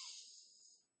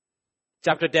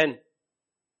 Chapter 10.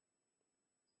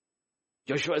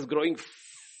 Joshua is growing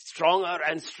stronger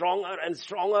and stronger and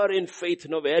stronger in faith.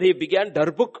 Now where he began,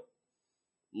 Darbuk.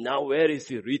 Now where is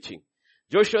he reaching?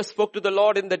 Joshua spoke to the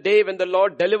Lord in the day when the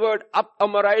Lord delivered up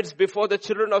Amorites before the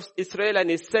children of Israel, and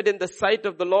he said in the sight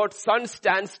of the Lord, sun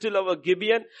stand still over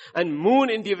Gibeon and moon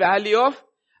in the valley of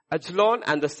Ajalon,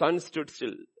 and the sun stood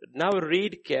still. Now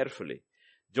read carefully.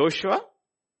 Joshua,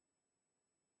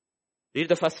 read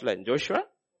the first line. Joshua.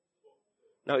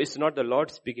 Now it's not the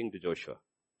Lord speaking to Joshua.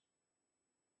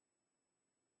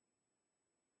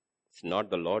 It's not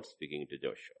the Lord speaking to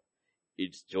Joshua.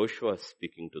 It's Joshua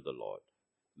speaking to the Lord.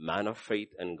 Man of faith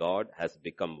and God has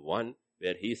become one,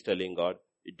 where he is telling God,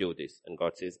 do this. And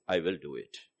God says, I will do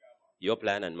it. Your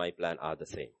plan and my plan are the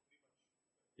same.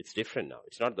 It's different now.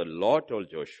 It's not the Lord told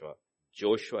Joshua.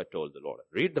 Joshua told the Lord.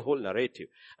 Read the whole narrative.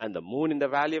 And the moon in the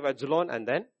valley of Ajalon,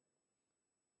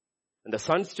 and the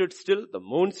sun stood still, the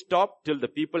moon stopped till the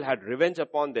people had revenge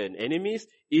upon their enemies.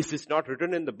 Is this not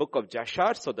written in the book of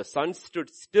Jashar? So the sun stood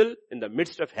still in the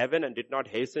midst of heaven and did not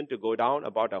hasten to go down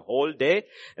about a whole day.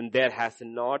 And there has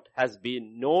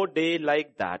been no day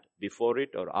like that before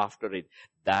it or after it,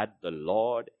 that the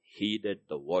Lord heeded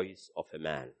the voice of a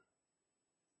man.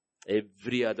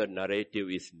 Every other narrative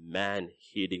is man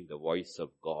heeding the voice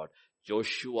of God.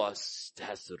 Joshua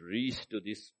has reached to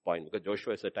this point because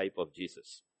Joshua is a type of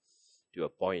Jesus. To a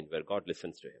point where God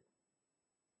listens to him.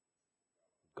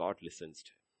 God listens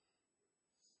to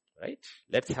him. Right?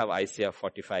 Let's have Isaiah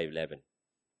 45:11.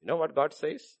 You know what God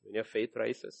says when your faith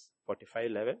rises?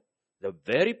 45:11. The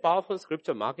very powerful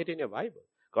scripture, mark it in your Bible.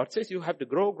 God says you have to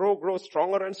grow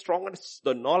stronger and stronger.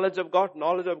 The knowledge of God,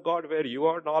 where you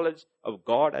are knowledge of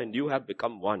God and you have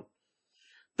become one.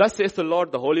 Thus says the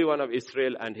Lord, the Holy One of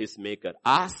Israel and his Maker.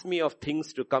 Ask me of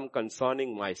things to come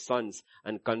concerning my sons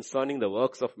and concerning the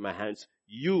works of my hands.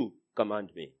 You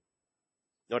command me.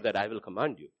 Not that I will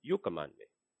command you. You command me.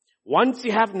 Once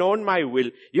you have known my will,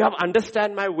 you have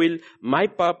understand my will, my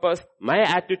purpose, my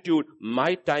attitude,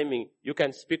 my timing, you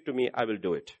can speak to me, I will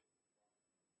do it.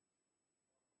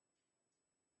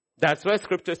 That's why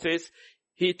scripture says,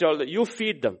 he told them, you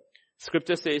feed them.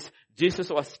 Scripture says Jesus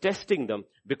was testing them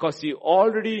because he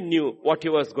already knew what he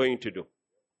was going to do.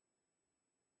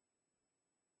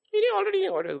 He already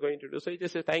knew what he was going to do. So he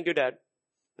just said, thank you, Dad.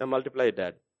 Now multiply it,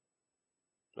 Dad.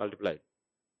 Multiply it.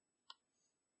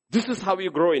 This is how you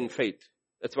grow in faith.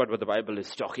 That's what the Bible is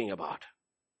talking about.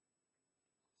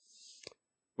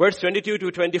 Verse 22 to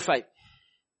 25.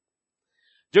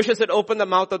 Joshua said, open the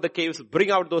mouth of the caves, bring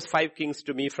out those 5 kings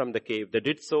to me from the cave. They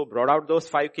did so, brought out those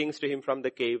 5 kings to him from the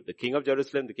cave, the king of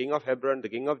Jerusalem, the king of Hebron, the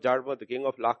king of Jarmuth, the king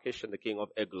of Lachish, and the king of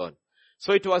Eglon.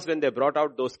 So it was when they brought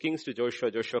out those kings to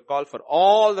Joshua, Joshua called for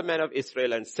all the men of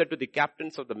Israel and said to the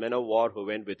captains of the men of war who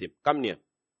went with him, come near,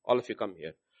 all of you come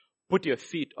here. Put your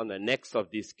feet on the necks of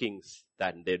these kings.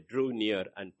 Then they drew near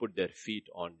and put their feet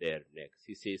on their necks.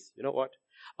 He says, you know what?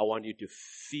 I want you to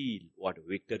feel what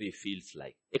victory feels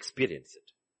like. Experience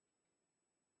it.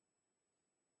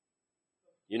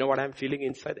 You know what I'm feeling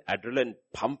inside? Adrenaline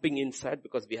pumping inside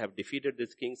because we have defeated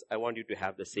these kings. I want you to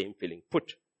have the same feeling.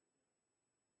 Put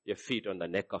your feet on the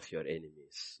neck of your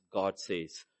enemies. God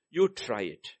says, you try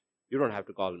it. You don't have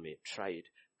to call me. Try it.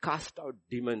 Cast out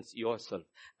demons yourself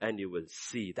and you will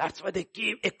see. That's why they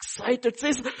came excited.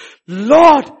 Says,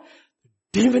 Lord,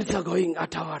 demons are going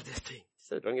out of this thing.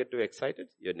 So don't get too excited.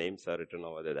 Your names are written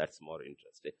over there. That's more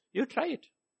interesting. You try it.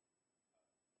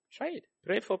 Try it.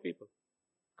 Pray for people.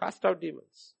 Cast out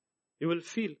demons. You will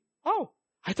feel, oh,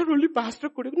 I thought only pastor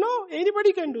could. No,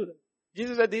 anybody can do that.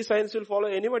 Jesus said these signs will follow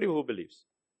anybody who believes.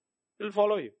 It will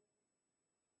follow you.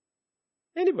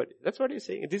 Anybody. That's what he's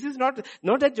saying. This is not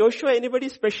that Joshua, anybody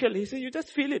special. He says you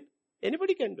just feel it.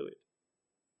 Anybody can do it.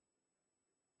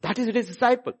 That is his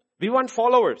disciple. We want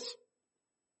followers.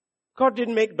 God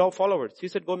didn't make followers. He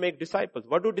said go make disciples.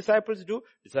 What do disciples do?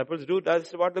 Disciples do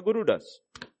that's what the guru does.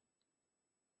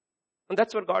 And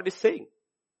that's what God is saying.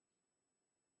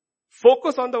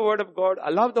 Focus on the word of God.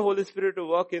 Allow the Holy Spirit to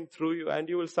work in through you and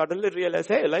you will suddenly realize,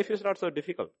 hey, life is not so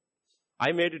difficult.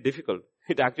 I made it difficult.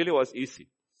 It actually was easy.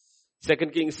 2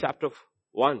 Kings chapter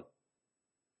 1.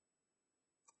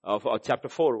 Chapter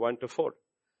 4, 1 to 4.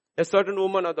 A certain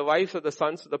woman of the wives of the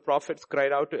sons of the prophets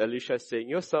cried out to Elisha saying,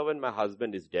 your servant, my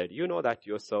husband, is dead. You know that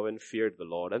your servant feared the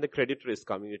Lord, and the creditor is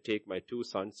coming to take my 2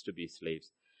 sons to be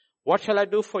slaves. What shall I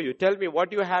do for you? Tell me,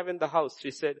 what do you have in the house?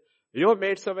 She said, your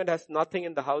maidservant has nothing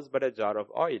in the house but a jar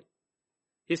of oil.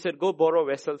 He said, go borrow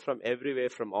vessels from everywhere,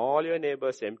 from all your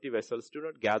neighbors, empty vessels. Do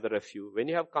not gather a few. When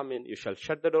you have come in, you shall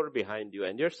shut the door behind you,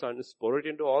 and your sons pour it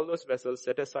into all those vessels,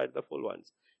 set aside the full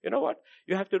ones. You know what?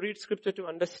 You have to read scripture to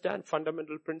understand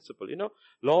fundamental principle.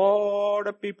 Lot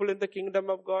of people in the kingdom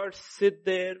of God sit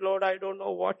there, Lord, I don't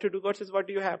know what to do. God says, what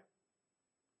do you have?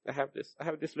 I have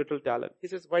this little talent. He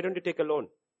says, why don't you take a loan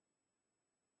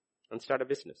and start a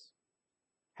business?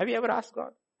 Have you ever asked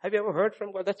God? Have you ever heard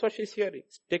from God? That's what she's hearing.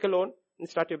 Take a loan and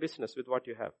start your business with what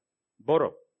you have.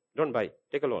 Borrow. Don't buy.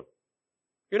 Take a loan.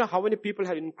 You know how many people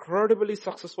have incredibly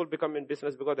successful become in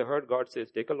business because they heard God says,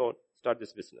 take a loan, start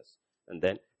this business. And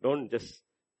then don't just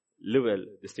live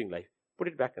this thing life. Put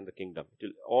it back in the kingdom. It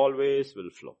will always will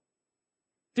flow.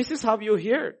 This is how you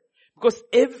hear. Because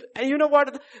and you know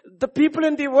what? The people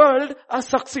in the world are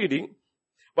succeeding.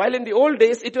 While in the old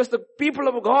days, it was the people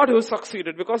of God who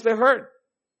succeeded because they heard.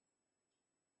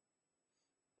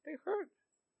 They heard.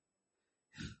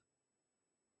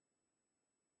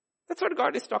 That's what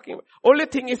God is talking about. Only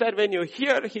thing is that when you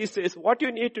hear, He says, what you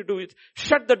need to do is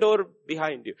shut the door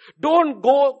behind you. Don't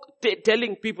go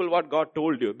telling people what God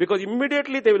told you. Because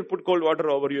immediately they will put cold water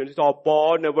over you and say,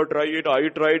 oh, never try it. I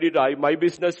tried it. My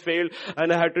business failed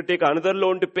and I had to take another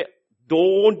loan to pay.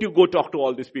 Don't you go talk to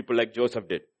all these people like Joseph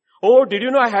did. Oh, did you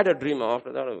know I had a dream?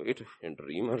 After that, wait,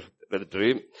 a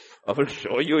dream. I will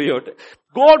show you.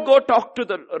 Go talk to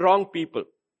the wrong people.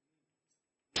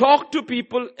 Talk to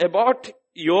people about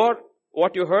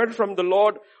what you heard from the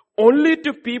Lord only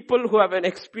to people who have an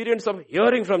experience of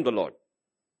hearing from the Lord.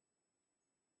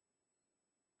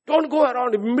 Don't go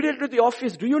around immediately to the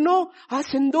office. Do you know?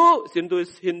 Sindhu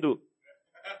is Hindu.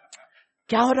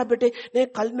 क्या हो रहा बेटे? नहीं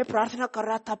कल मैं प्रार्थना कर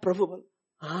रहा था प्रभु बोल.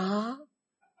 हाँ?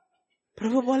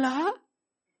 प्रभु बोला?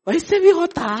 वैसे भी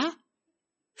होता?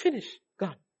 Finish.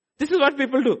 Gone. This is what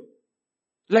people do.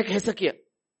 Like Hezekiah.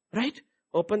 Right?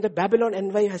 Open the Babylon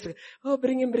envoy Hezekiah. Oh,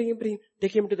 bring him.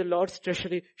 Take him to the Lord's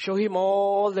treasury. Show him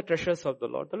all the treasures of the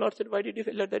Lord. The Lord said, why did you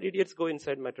let that idiots go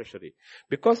inside my treasury?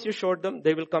 Because you showed them,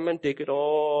 they will come and take it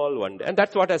all one day. And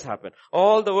that's what has happened.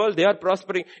 All the world, they are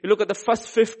prospering. You look at the first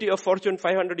 50 of Fortune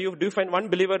 500, do you find one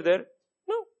believer there?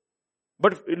 No.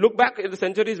 But look back in the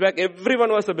centuries back,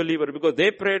 everyone was a believer because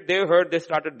they prayed, they heard, they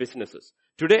started businesses.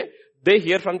 Today, they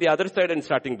hear from the other side and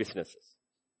starting businesses.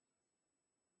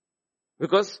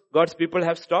 Because God's people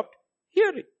have stopped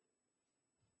hearing.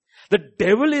 The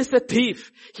devil is a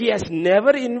thief. He has never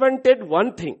invented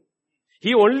one thing.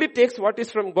 He only takes what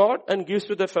is from God and gives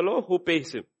to the fellow who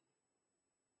pays him.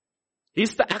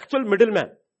 He's the actual middleman.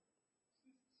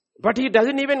 But he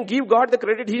doesn't even give God the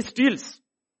credit, he steals.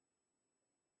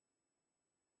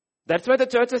 That's why the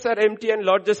churches are empty and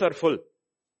lodges are full.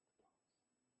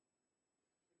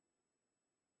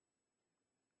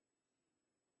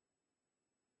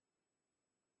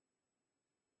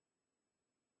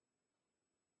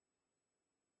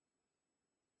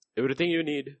 Everything you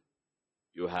need,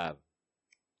 you have.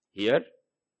 Here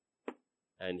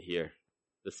and here.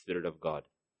 The Spirit of God.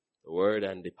 The Word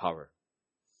and the power.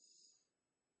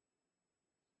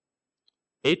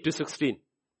 8 to 16.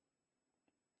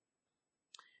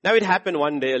 Now it happened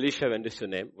one day, Elisha went to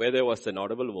Shunem, where there was an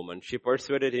audible woman. She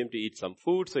persuaded him to eat some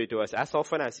food, so it was as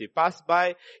often as he passed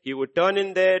by, he would turn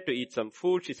in there to eat some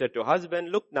food. She said to her husband,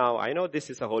 look now, I know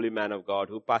this is a holy man of God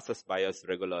who passes by us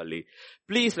regularly.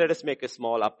 Please let us make a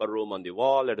small upper room on the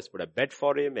wall. Let us put a bed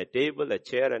for him, a table, a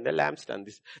chair, and a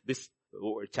lampstand. This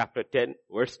chapter 10,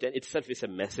 verse 10 itself is a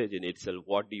message in itself.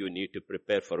 What do you need to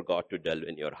prepare for God to dwell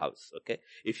in your house? Okay.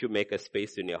 If you make a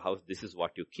space in your house, this is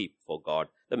what you keep for God,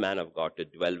 the man of God to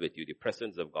dwell with you, the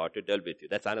presence of God to dwell with you.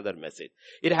 That's another message.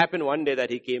 It happened one day that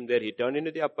he came there, he turned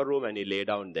into the upper room and he lay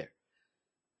down there.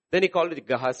 Then he called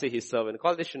Gehazi, his servant,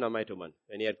 called the Shunammite woman.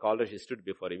 When he had called her, she stood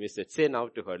before him. He said, say now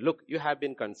to her, look, you have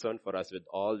been concerned for us with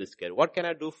all this care. What can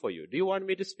I do for you? Do you want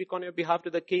me to speak on your behalf to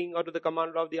the king or to the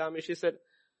commander of the army? She said,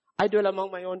 I dwell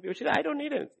among my own people. She said, I don't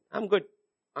need anything. I'm good.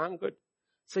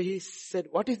 So he said,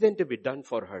 what is then to be done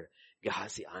for her?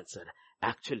 Gehazi answered,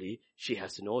 actually, she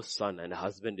has no son and her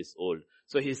husband is old.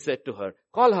 So he said to her,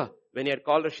 call her. When he had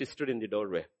called her, she stood in the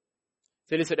doorway.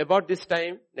 Then he said, about this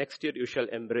time, next year you shall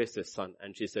embrace a son.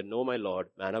 And she said, no, my Lord,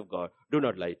 man of God, do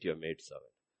not lie to your maidservant.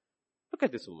 Look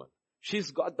at this woman. She's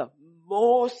got the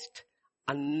most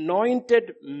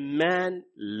anointed man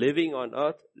living on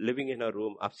earth, living in her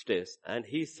room upstairs. And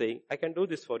he's saying, I can do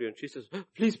this for you. And she says,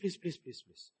 please.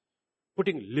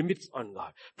 Putting limits on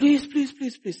God. Please, please,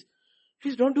 please, please.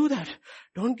 Please don't do that.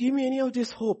 Don't give me any of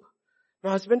this hope.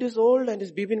 My husband is old and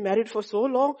we've been married for so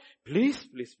long. Please,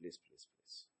 please, please, please,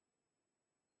 please.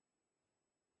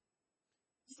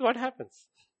 This is what happens.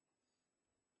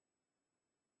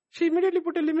 She immediately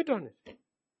put a limit on it.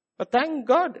 But thank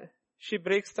God, she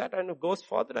breaks that and goes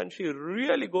further, and she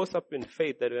really goes up in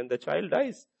faith that when the child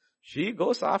dies, she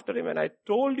goes after him, and I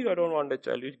told you I don't want a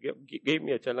child. You gave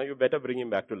me a child. Now you better bring him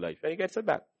back to life. And he gets her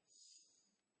back.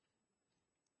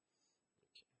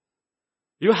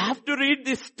 You have to read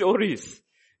these stories.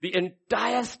 The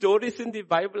entire stories in the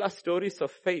Bible are stories of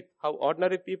faith. How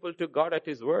ordinary people took God at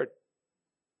His word.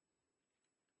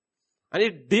 And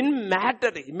it didn't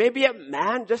matter. Maybe a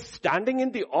man just standing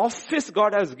in the office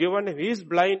God has given him. He is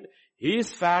blind. He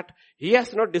is fat. He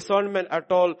has no discernment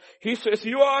at all. He says,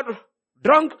 you are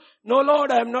drunk. No,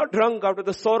 Lord, I am not drunk. Out of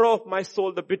the sorrow of my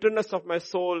soul, the bitterness of my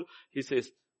soul. He says,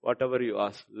 whatever you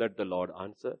ask, let the Lord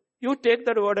answer. You take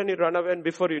that word and you run away, and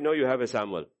before you know, you have a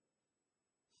Samuel.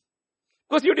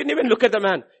 Because you didn't even look at the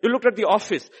man. You looked at the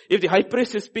office. If the high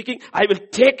priest is speaking, I will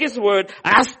take his word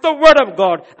as the word of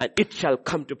God, and it shall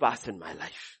come to pass in my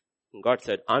life. And God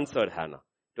said, answer Hannah.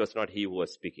 It was not he who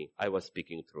was speaking. I was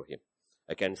speaking through him.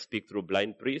 I can speak through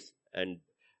blind priests and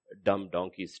dumb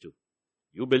donkeys too.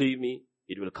 You believe me,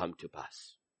 it will come to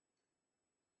pass.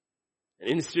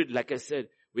 And instead, like I said,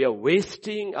 we are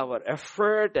wasting our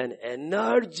effort and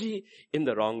energy in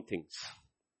the wrong things.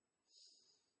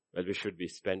 Well, we should be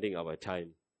spending our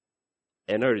time,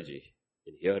 energy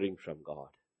in hearing from God,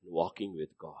 walking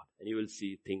with God. And you will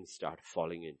see things start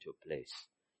falling into place.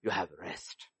 You have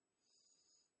rest.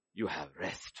 You have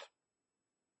rest.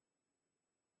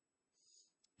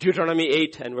 Deuteronomy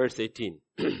 8 and verse 18.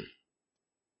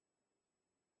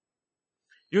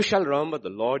 You shall remember the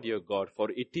Lord your God, for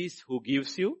it is who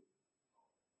gives you.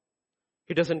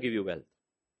 He doesn't give you wealth.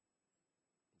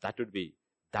 That would be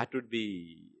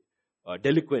a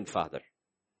delinquent father.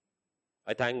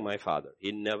 I thank my father.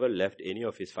 He never left any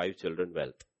of his 5 children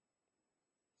wealth.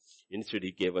 Instead,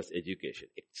 he gave us education,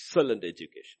 excellent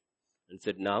education, and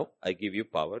said, now I give you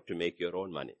power to make your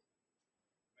own money.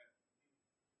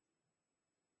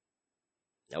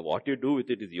 Now what you do with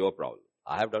it is your problem.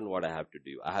 I have done what I have to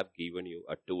do. I have given you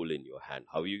a tool in your hand.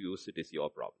 How you use it is your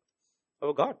problem.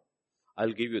 Oh God,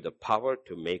 I'll give you the power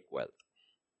to make wealth.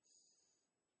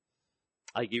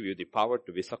 I give you the power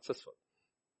to be successful.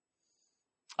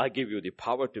 I give you the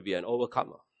power to be an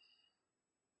overcomer.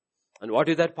 And what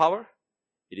is that power?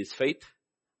 It is faith,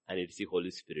 and it is the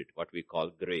Holy Spirit, what we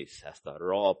call grace. As the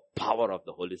raw power of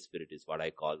the Holy Spirit is what I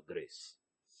call grace.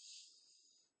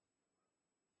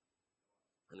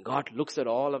 And God looks at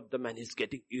all of them and He's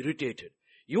getting irritated.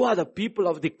 You are the people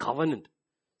of the covenant.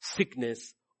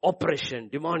 Sickness, oppression,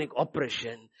 demonic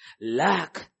oppression,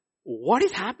 lack. What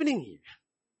is happening here?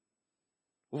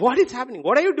 What is happening?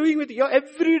 What are you doing with your,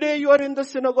 every day you are in the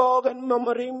synagogue and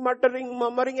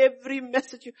muttering every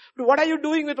message. What are you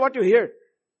doing with what you hear?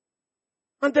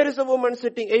 And there is a woman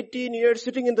sitting 18 years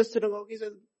sitting in the synagogue. He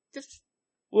says, just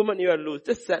woman, you are loose.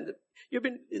 Just stand. You've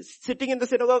been sitting in the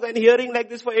synagogue and hearing like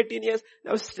this for 18 years.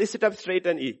 Now sit up straight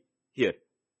and eat. Here.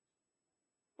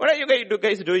 What are you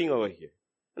guys doing over here?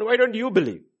 And why don't you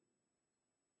believe?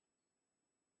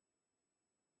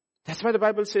 That's why the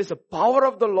Bible says the power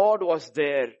of the Lord was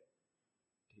there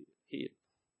to heal.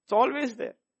 It's always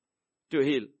there to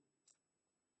heal.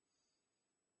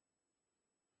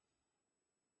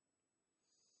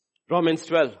 Romans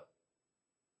 12.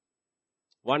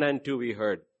 1 and 2 we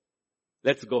heard.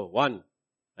 Let's go. 1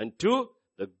 and 2.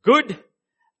 The good,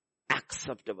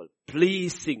 acceptable,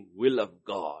 pleasing will of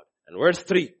God. And verse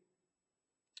 3.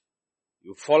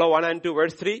 You follow 1 and 2,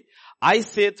 verse 3. I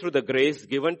say through the grace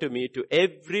given to me to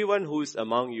everyone who is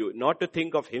among you, not to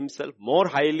think of himself more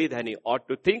highly than he ought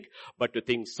to think, but to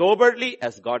think soberly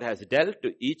as God has dealt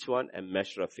to each one a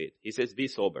measure of faith. He says, be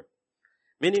sober.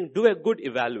 Meaning, do a good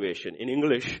evaluation. In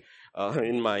English,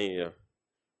 in my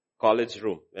college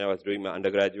room, when I was doing my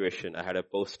undergraduation, I had a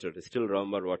poster. I still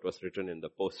remember what was written in the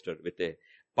poster with a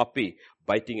puppy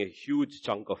biting a huge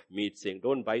chunk of meat saying,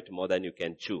 don't bite more than you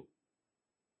can chew.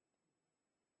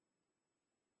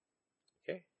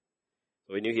 Okay?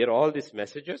 So when you hear all these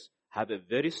messages, have a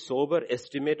very sober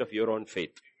estimate of your own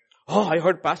faith. Oh, I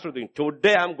heard pastor doing,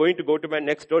 today I'm going to go to my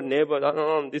next door neighbor.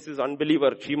 Oh, this is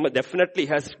unbeliever. She definitely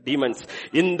has demons.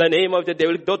 In the name of the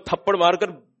devil, though thappad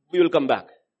markar, you will come back.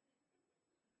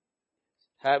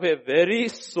 Have a very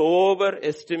sober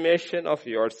estimation of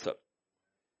yourself.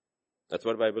 That's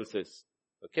what the Bible says.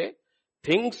 Okay?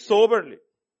 Think soberly.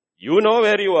 You know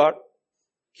where you are.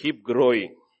 Keep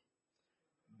growing.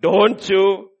 Don't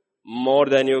chew more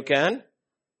than you can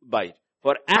bite.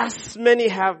 For as many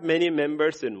have many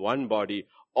members in one body,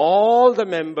 all the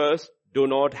members do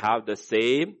not have the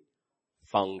same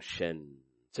function.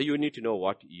 So you need to know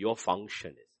what your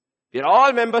function is. We are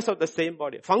all members of the same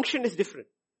body. Function is different.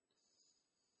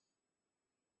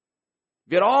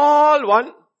 We are all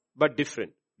one, but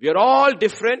different. We are all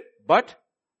different, but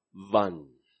one.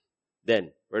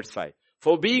 Then, verse 5.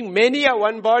 For being many are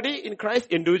one body in Christ,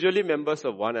 individually members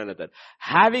of one another.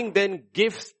 Having then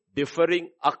gifts differing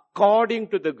according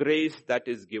to the grace that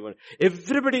is given.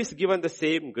 Everybody is given the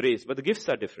same grace, but the gifts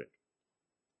are different.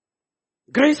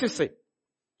 Grace is same.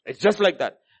 It's just like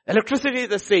that. Electricity is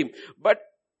the same, but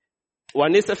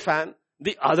one is a fan,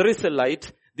 the other is a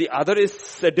light, the other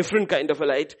is a different kind of a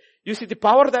light. You see, the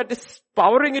power that is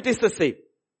powering it is the same.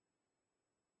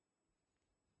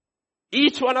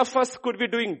 Each one of us could be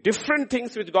doing different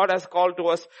things which God has called to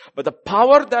us, but the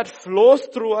power that flows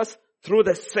through us, through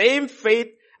the same faith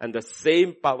and the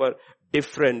same power,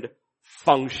 different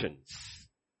functions.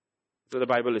 So the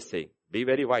Bible is saying, be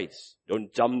very wise.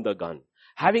 Don't jump the gun.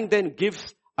 Having then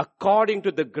gifts according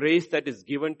to the grace that is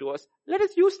given to us, let us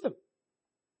use them.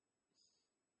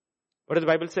 What does the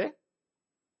Bible say?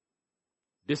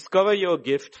 Discover your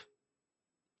gift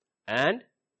and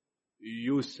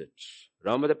use it.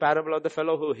 Remember the parable of the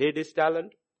fellow who hid his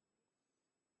talent?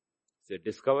 Say,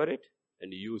 discover it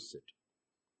and use it.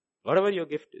 Whatever your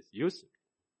gift is, use it.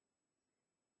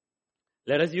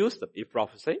 Let us use them. If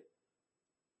prophecy,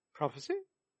 prophecy.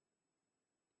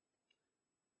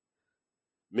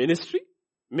 Ministry,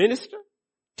 minister.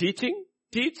 Teaching,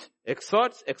 teach.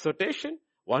 Exhorts, exhortation.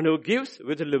 One who gives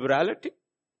with liberality.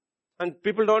 And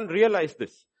people don't realize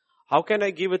this. How can I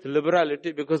give with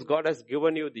liberality? Because God has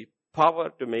given you the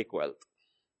power to make wealth.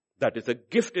 That is a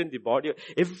gift in the body.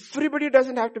 Everybody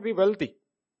doesn't have to be wealthy.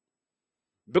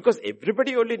 Because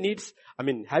everybody only needs,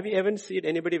 have you ever seen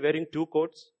anybody wearing 2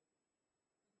 coats?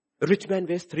 A rich man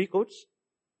wears 3 coats?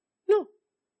 No.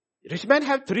 Rich man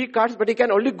have 3 cars, but he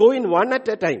can only go in one at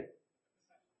a time.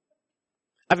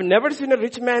 I've never seen a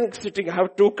rich man sitting,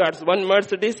 have 2 cars, one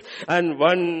Mercedes and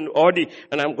one Audi,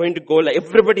 and I'm going to go like,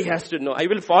 everybody has to know. I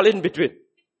will fall in between.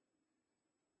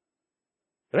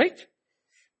 Right?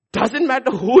 Doesn't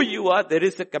matter who you are, there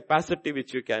is a capacity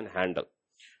which you can handle.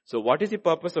 So what is the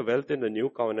purpose of wealth in the new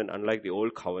covenant, unlike the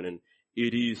old covenant?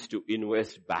 It is to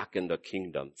invest back in the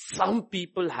kingdom. Some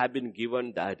people have been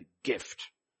given that gift.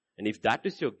 And if that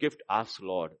is your gift, ask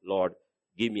Lord,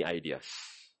 give me ideas.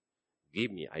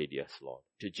 Give me ideas, Lord,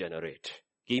 to generate.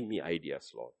 Give me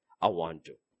ideas, Lord. I want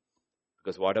to.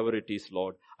 Because whatever it is,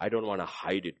 Lord, I don't want to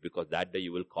hide it, because that day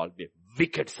you will call me a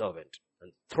wicked servant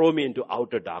and throw me into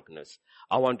outer darkness.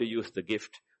 I want to use the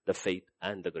gift, the faith,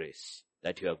 and the grace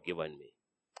that you have given me.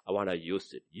 I want to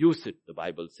use it. Use it, the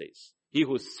Bible says. He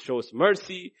who shows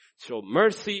mercy, show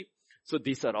mercy. So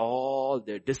these are all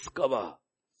they discover.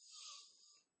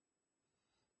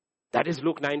 That is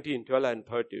Luke 19, 12 and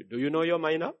 30. Do you know your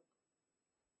mina?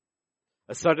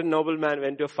 A certain nobleman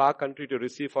went to a far country to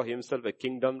receive for himself a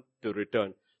kingdom to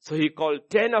return. So he called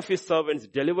 10 of his servants,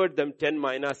 delivered them 10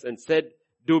 minas and said,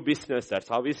 do business. That's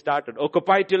how we started.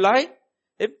 Occupy till I.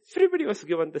 Everybody was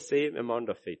given the same amount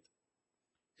of faith.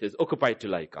 He says, occupy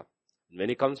till I come. And when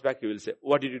he comes back, he will say,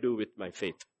 what did you do with my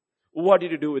faith? What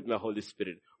did you do with my Holy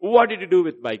Spirit? What did you do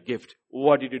with my gift?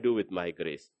 What did you do with my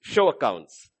grace? Show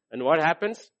accounts. And what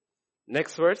happens?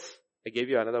 Next verse. I gave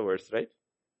you another verse, right?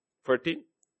 14.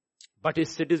 But his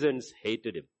citizens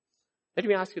hated him. Let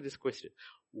me ask you this question.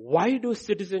 Why do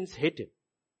citizens hate him?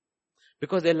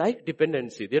 Because they like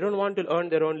dependency. They don't want to earn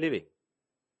their own living.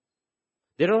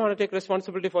 They don't want to take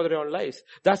responsibility for their own lives.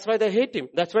 That's why they hate him.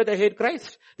 That's why they hate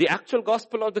Christ. The actual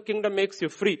gospel of the kingdom makes you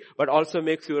free, but also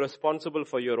makes you responsible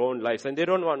for your own lives. And they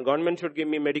don't want, government should give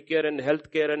me Medicare and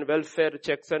healthcare and welfare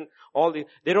checks and all the,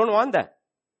 they don't want that.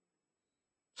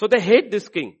 So they hate this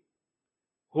king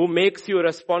who makes you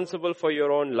responsible for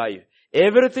your own life.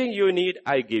 Everything you need,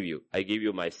 I give you. I give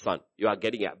you my son. You are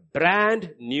getting a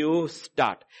brand new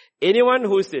start. Anyone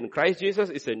who is in Christ Jesus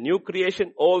is a new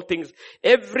creation. All things,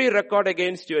 every record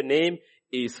against your name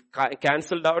is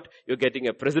cancelled out. You're getting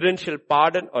a presidential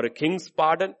pardon or a king's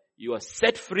pardon. You are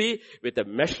set free with a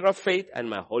measure of faith and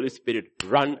my Holy Spirit.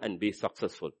 Run and be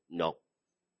successful. No.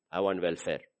 I want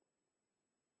welfare.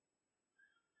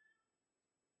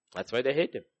 That's why they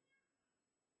hate him.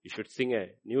 You should sing a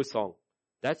new song.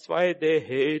 That's why they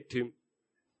hate him.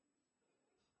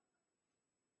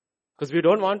 Because we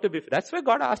don't want to be, that's why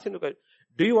God asked him to go,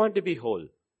 do you want to be whole?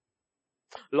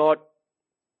 Lord,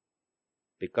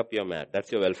 pick up your mat.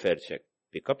 That's your welfare check.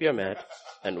 Pick up your mat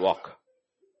and walk.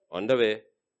 On the way,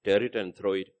 tear it and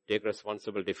throw it. Take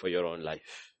responsibility for your own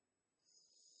life.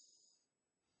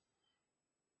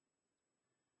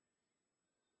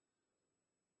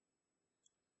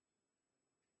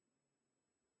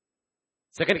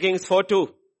 2 Kings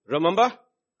 4:2. Remember?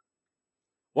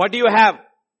 What do you have?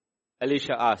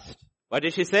 Elisha asked. What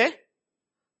did she say?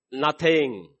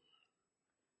 Nothing.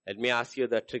 Let me ask you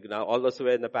the trick now. All those who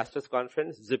were in the pastor's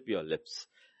conference, zip your lips.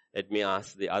 Let me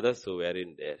ask the others who were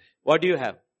in there. What do you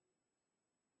have?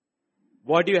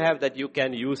 What do you have that you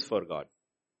can use for God?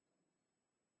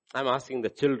 I'm asking the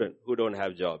children who don't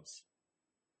have jobs.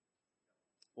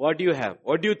 What do you have?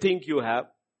 What do you think you have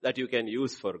that you can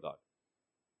use for God?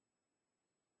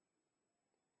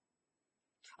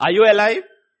 Are you alive?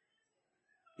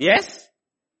 Yes?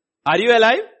 Are you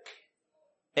alive?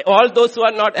 All those who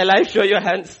are not alive, show your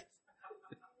hands.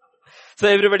 So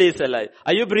everybody is alive.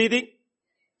 Are you breathing?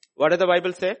 What does the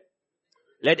Bible say?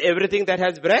 Let everything that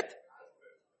has breath.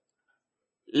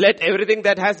 Let everything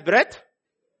that has breath.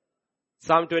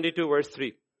 Psalm 22 verse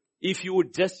 3. If you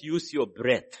would just use your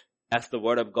breath, as the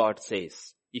word of God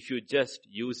says, if you just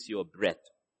use your breath,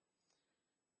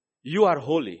 you are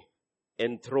holy,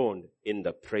 enthroned in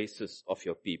the praises of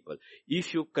your people.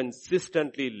 If you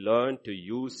consistently learn to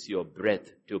use your breath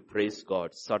to praise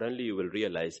God, suddenly you will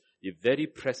realize the very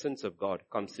presence of God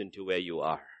comes into where you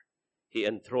are. He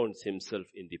enthrones himself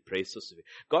in the praises of it.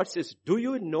 God says, do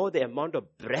you know the amount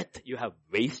of breath you have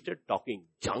wasted talking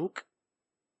junk?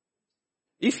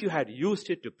 If you had used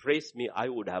it to praise me, I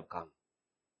would have come.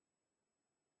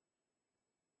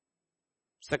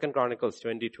 2 Chronicles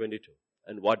 20:22.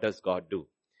 And what does God do?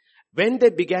 When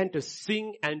they began to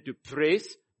sing and to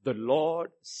praise, the Lord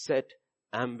set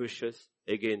ambushes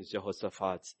against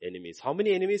Jehoshaphat's enemies. How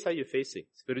many enemies are you facing?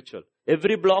 Spiritual.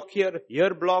 Every block here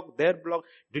block, there block.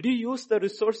 Did you use the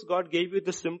resource God gave you,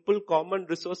 the simple common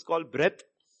resource called breath?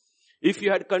 If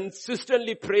you had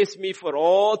consistently praised me for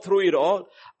all through it all,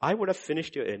 I would have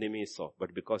finished your enemies off.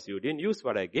 But because you didn't use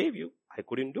what I gave you, I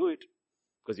couldn't do it.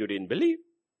 Because you didn't believe.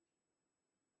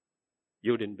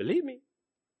 You didn't believe me.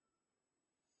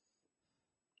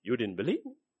 You didn't believe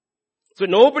me. So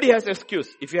nobody has excuse.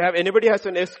 If anybody has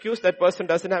an excuse, that person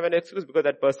doesn't have an excuse because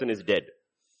that person is dead.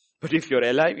 But if you're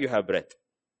alive, you have breath.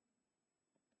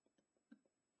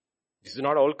 This is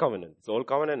not old covenant. It's old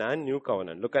covenant and new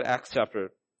covenant. Look at Acts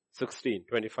chapter 16,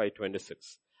 25,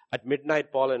 26. At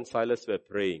midnight, Paul and Silas were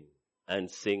praying and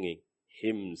singing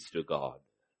hymns to God.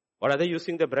 What are they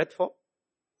using the breath for?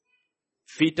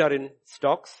 Feet are in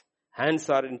stocks. Hands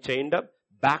are chained up.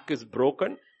 Back is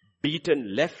broken.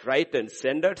 Beaten left, right and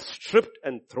center, stripped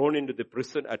and thrown into the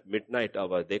prison at midnight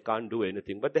hour. They can't do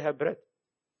anything, but they have breath.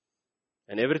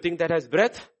 And everything that has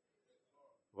breath,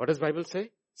 what does the Bible say?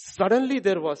 Suddenly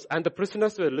there was, and the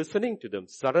prisoners were listening to them,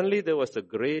 suddenly there was a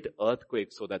great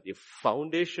earthquake so that the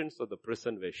foundations of the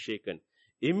prison were shaken.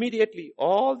 Immediately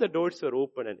all the doors were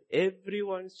open and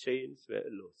everyone's chains were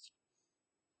loosed.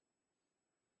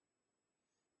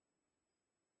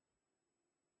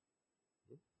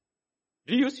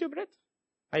 Do you use your breath?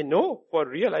 I know, for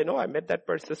real, I met that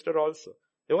sister also.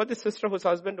 There was this sister whose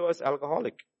husband was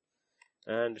alcoholic.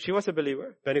 And she was a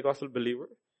believer, Pentecostal believer.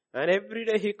 And every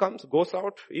day he goes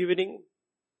out evening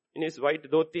in his white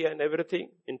dhoti and everything,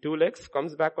 in 2 legs,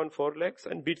 comes back on 4 legs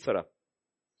and beats her up.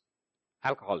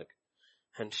 Alcoholic.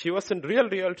 And she was in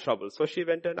real trouble. So she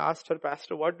went and asked her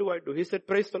pastor, what do I do? He said,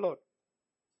 praise the Lord.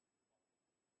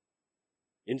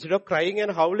 Instead of crying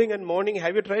and howling and mourning,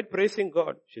 have you tried praising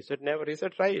God? She said, never. He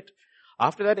said, try it.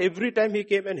 After that, every time he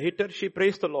came and hit her, she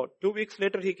praised the Lord. 2 weeks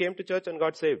later, he came to church and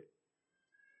got saved.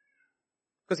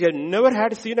 Because he had never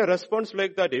seen a response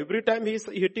like that. Every time he's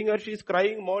hitting her, she's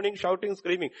crying, mourning, shouting,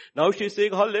 screaming. Now she's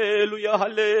saying, hallelujah,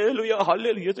 hallelujah,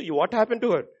 hallelujah. So what happened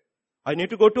to her? I need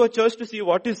to go to a church to see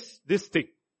what is this thing.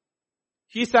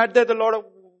 He sat there, the Lord of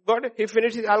God, he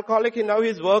finished his alcoholic, now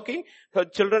he's working. Her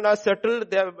children are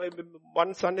settled.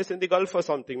 One son is in the Gulf or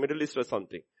something, Middle East or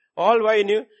something. All why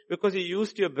knew? Because he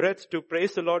used your breath to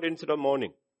praise the Lord instead of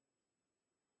mourning.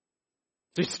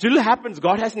 So it still happens.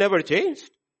 God has never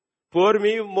changed. Poor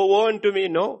me, woe unto me,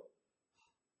 no.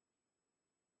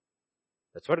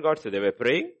 That's what God said. They were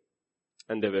praying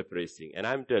and they were praising. And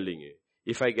I'm telling you,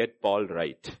 if I get Paul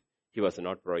right, he was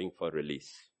not praying for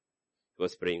release. He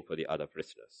was praying for the other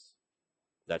prisoners.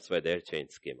 That's why their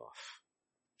chains came off.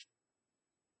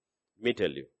 Let me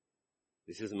tell you,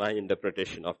 this is my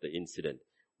interpretation of the incident.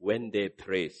 When they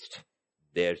praised,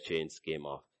 their chains came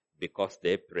off. Because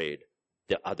they prayed,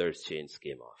 the others' chains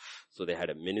came off. So they had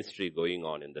a ministry going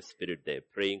on in the spirit there,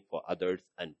 praying for others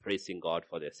and praising God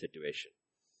for their situation.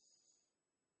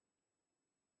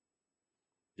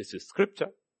 This is scripture.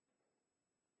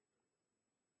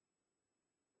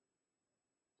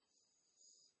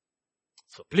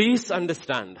 So please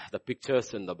understand the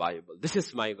pictures in the Bible. This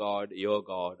is my God, your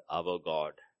God, our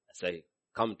God. As I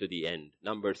come to the end,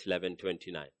 Numbers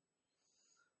 11:29.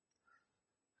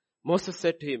 Moses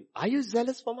said to him, are you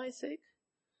zealous for my sake?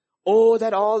 Oh,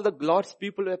 that all the Lord's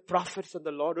people were prophets and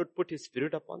the Lord would put his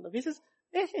spirit upon them. He says,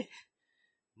 hey.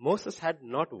 Moses had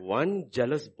not one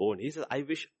jealous bone. He says, I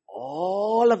wish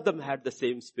all of them had the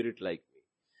same spirit like me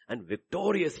and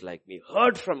victorious like me,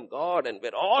 heard from God and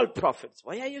were all prophets.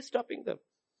 Why are you stopping them?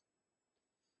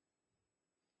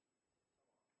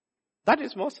 That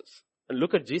is Moses. And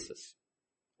look at Jesus.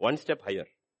 One step higher.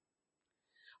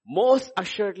 Most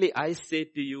assuredly I say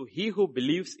to you, he who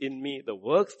believes in me, the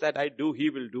works that I do,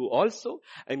 he will do also.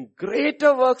 And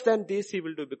greater works than this he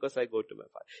will do because I go to my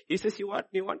Father. He says, you want?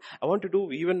 I want to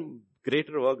do even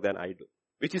greater work than I do.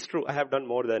 Which is true. I have done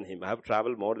more than him. I have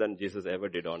traveled more than Jesus ever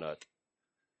did on earth.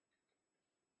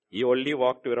 He only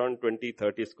walked around 20,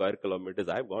 30 square kilometers.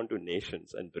 I have gone to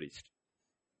nations and preached.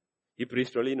 He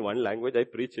preached only in one language. I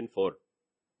preach in 4.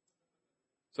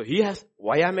 So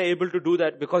why am I able to do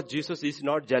that? Because Jesus is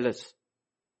not jealous.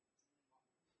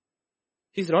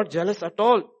 He's not jealous at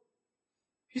all.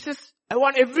 He says, I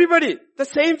want everybody, the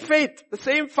same faith, the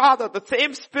same Father, the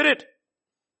same Spirit.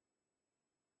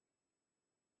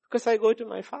 Because I go to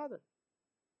my Father.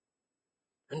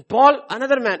 And Paul,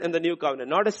 another man in the new covenant,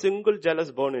 not a single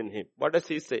jealous bone in him. What does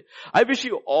he say? I wish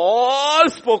you all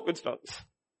spoke with tongues.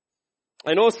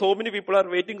 I know so many people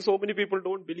are waiting, so many people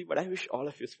don't believe, but I wish all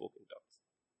of you spoke in tongues.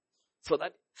 So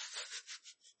that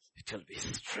it will be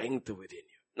strength within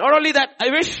you. Not only that,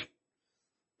 I wish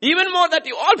even more that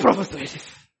you all prophesy.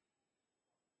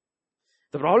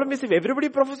 The problem is if everybody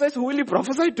prophesies, who will you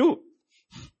prophesy to?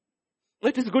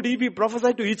 It is good if we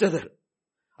prophesy to each other.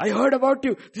 I heard about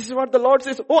you. This is what the Lord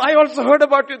says. Oh, I also heard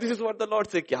about you. This is what the Lord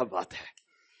says. Kya baat hai?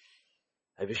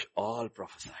 I wish all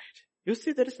prophesied. You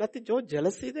see, there is nothing,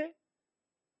 jealousy there.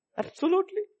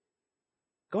 Absolutely.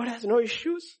 God has no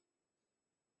issues.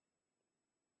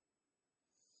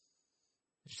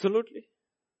 Absolutely.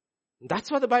 That's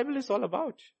what the Bible is all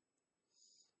about.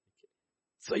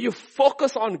 So you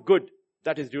focus on good.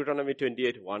 That is Deuteronomy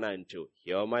 28, 1 and 2.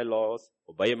 Hear my laws,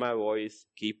 obey my voice,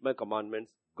 keep my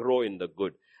commandments, grow in the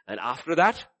good. And after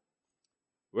that,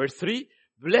 verse 3,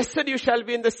 blessed you shall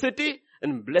be in the city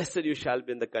and blessed you shall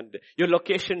be in the country. Your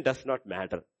location does not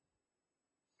matter.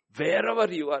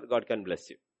 Wherever you are, God can bless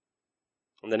you.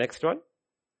 And the next one.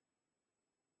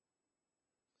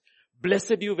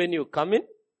 Blessed you when you come in.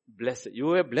 Blessed.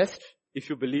 You are blessed if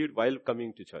you believed while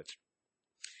coming to church.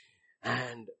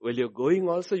 And while you're going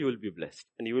also, you will be blessed.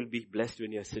 And you will be blessed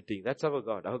when you're sitting. That's our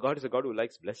God. Our God is a God who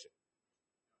likes blessing.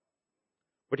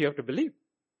 But you have to believe.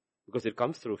 Because it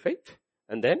comes through faith.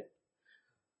 And then,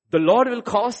 the Lord will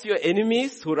cause your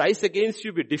enemies who rise against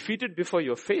you be defeated before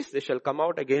your face. They shall come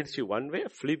out against you one way,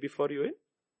 flee before you in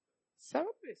 7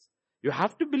 ways. You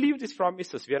have to believe these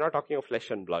promises. We are not talking of flesh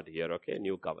and blood here, okay?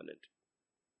 New covenant.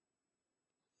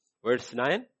 Verse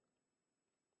 9.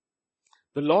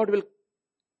 The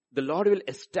Lord will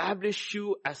establish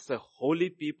you as a holy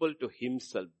people to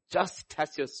himself, just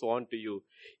as he has sworn to you,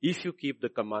 if you keep the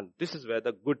command. This is where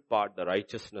the good part, the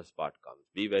righteousness part comes.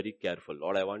 Be very careful.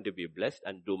 Lord, I want to be blessed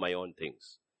and do my own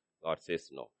things. God says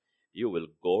no. You will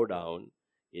go down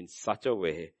in such a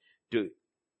way to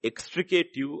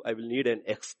extricate you. I will need an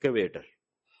excavator.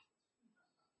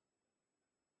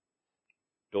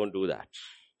 Don't do that.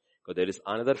 Because there is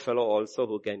another fellow also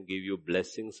who can give you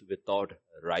blessings without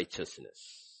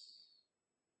righteousness.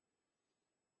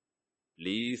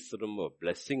 Please remember,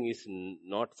 blessing is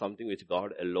not something which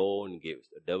God alone gives.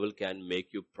 The devil can make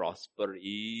you prosper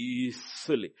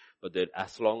easily, but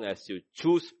as long as you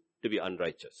choose to be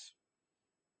unrighteous.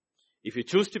 If you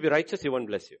choose to be righteous, he won't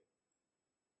bless you.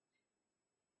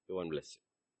 He won't bless you.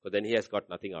 But then he has got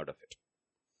nothing out of it.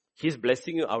 He's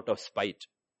blessing you out of spite.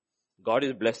 God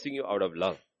is blessing you out of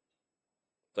love.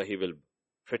 So he will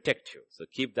protect you. So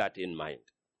keep that in mind.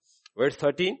 Verse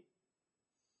 13.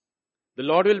 The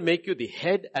Lord will make you the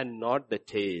head and not the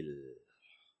tail.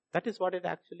 That is what it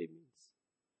actually means.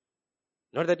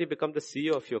 Not that you become the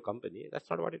CEO of your company. That's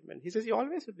not what it meant. He says you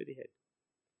always will be the head.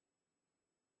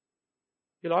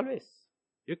 You'll always.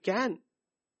 You can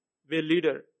be a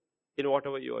leader in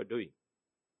whatever you are doing.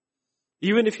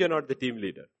 Even if you're not the team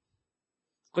leader.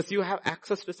 Because you have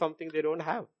access to something they don't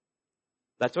have.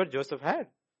 That's what Joseph had.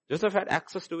 Joseph had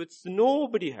access to it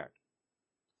nobody had.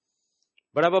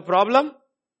 But our problem?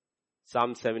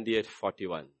 Psalm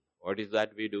 78:41. What is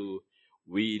that we do?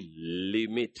 We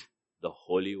limit the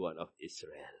Holy One of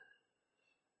Israel.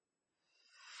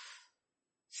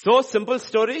 So simple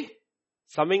story.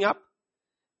 Summing up.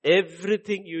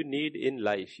 Everything you need in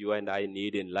life, you and I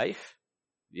need in life,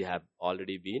 we have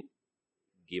already been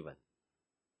given.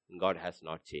 God has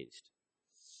not changed.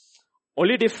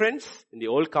 Only difference, in the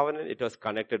old covenant, it was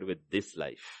connected with this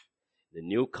life. The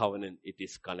new covenant, it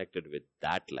is connected with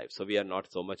that life. So we are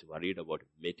not so much worried about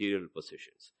material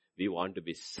possessions. We want to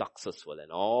be successful,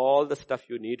 and all the stuff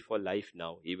you need for life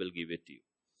now, He will give it to you.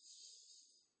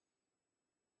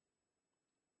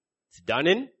 It's done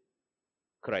in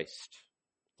Christ.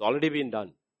 It's already been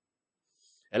done.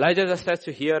 Elijah just has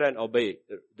to hear and obey.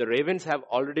 The ravens have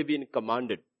already been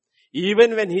commanded.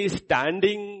 Even when he is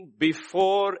standing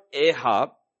before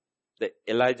Ahab,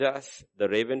 the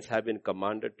ravens have been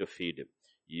commanded to feed him.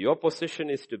 Your position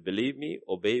is to believe me,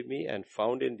 obey me, and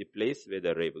found in the place where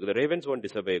the ravens won't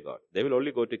disobey God. They will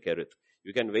only go to Kerith.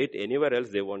 You can wait anywhere else,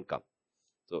 they won't come.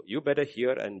 So you better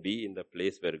hear and be in the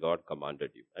place where God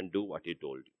commanded you and do what He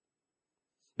told you.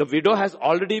 The widow has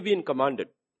already been commanded.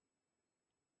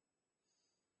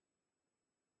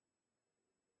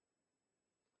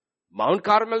 Mount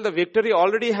Carmel, the victory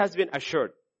already has been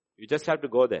assured. You just have to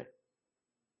go there.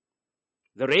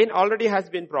 The rain already has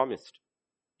been promised.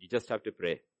 You just have to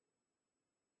pray.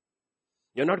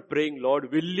 You're not praying,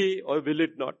 Lord, will He or will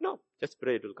it not? No, just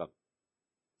pray, it will come.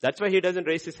 That's why He doesn't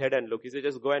raise His head and look. He says,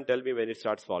 just go and tell me when it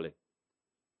starts falling.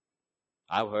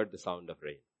 I've heard the sound of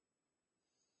rain.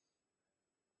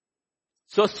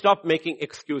 So stop making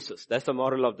excuses. That's the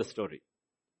moral of the story.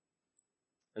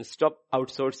 And stop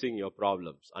outsourcing your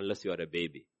problems unless you are a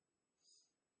baby.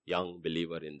 Young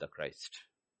believer in the Christ.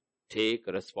 Take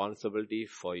responsibility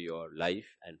for your life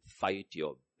and fight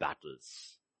your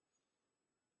battles.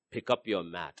 Pick up your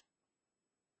mat.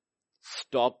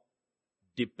 Stop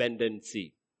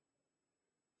dependency.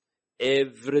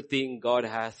 Everything God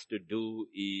has to do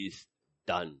is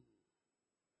done.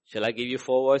 Shall I give you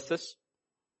 4 verses?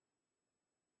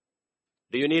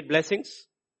 Do you need blessings?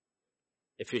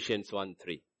 Ephesians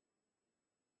 1:3.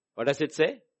 What does it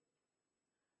say?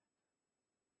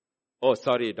 Oh,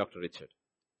 sorry, Dr. Richard.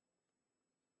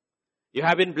 You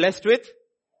have been blessed with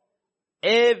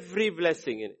every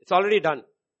blessing. It's already done.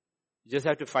 You just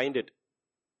have to find it.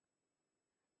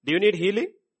 Do you need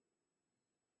healing?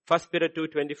 1 Peter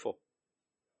 2:24.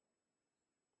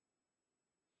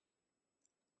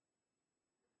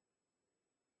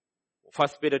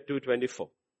 First Peter 2:24.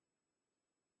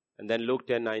 And then Luke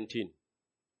 10:19.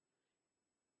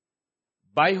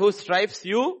 By whose stripes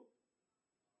you,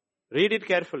 read it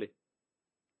carefully,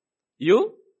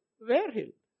 you were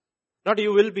healed. Not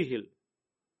you will be healed.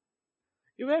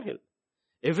 You were healed.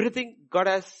 Everything God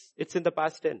has, it's in the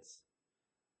past tense.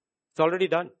 It's already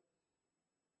done.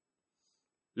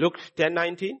 Luke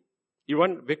 10:19. You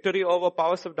want victory over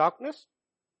powers of darkness?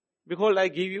 Behold, I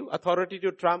give you authority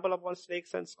to trample upon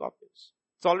snakes and scorpions.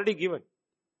 It's already given.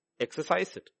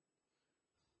 Exercise it.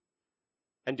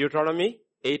 And Deuteronomy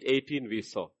 8:18 we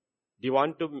saw. Do you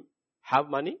want to have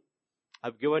money?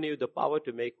 I've given you the power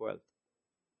to make wealth.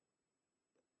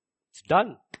 It's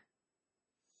done.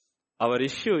 Our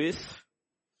issue is,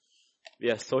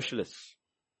 we are socialists.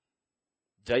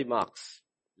 Jai Marx.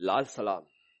 Lal Salam.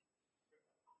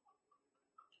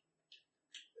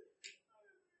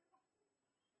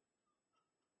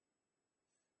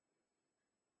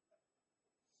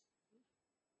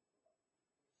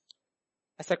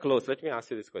 As I close, let me ask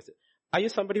you this question. Are you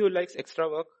somebody who likes extra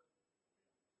work?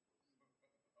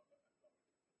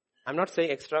 I'm not saying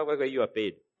extra work where you are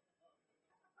paid.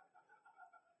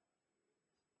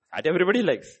 That everybody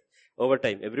likes.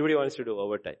 Overtime. Everybody wants to do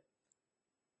overtime.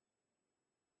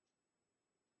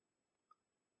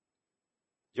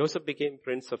 Joseph became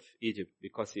prince of Egypt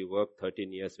because he worked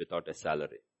 13 years without a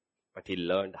salary. But he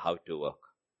learned how to work.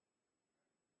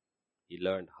 He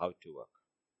learned how to work.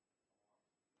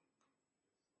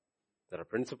 There are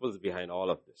principles behind all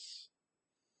of this.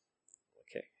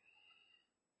 Okay.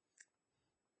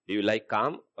 Do you like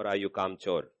calm or are you calm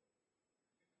chore?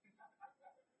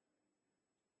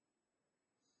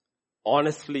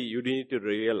 Honestly, you need to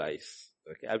realize.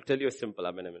 Okay, I'll tell you a simple.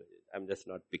 I'm just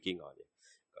not picking on you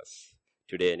because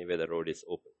today anyway the road is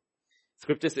open.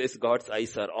 Scripture says God's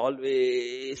eyes are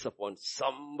always upon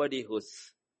somebody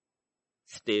who's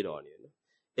stayed on you.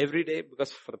 Every day,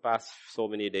 because for the past so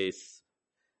many days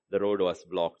the road was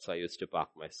blocked, so I used to park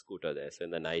my scooter there. So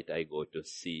in the night I go to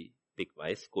pick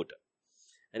my scooter.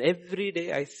 And every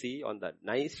day I see on that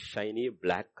nice shiny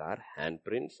black car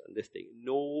handprints and this thing.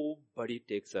 Nobody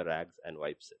takes a rags and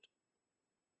wipes it.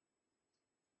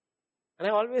 And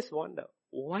I always wonder,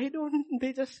 why don't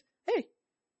they just, hey,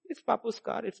 it's Papu's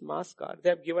car, it's Ma's car. They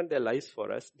have given their lives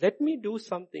for us. Let me do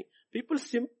something. People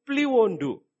simply won't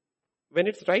do when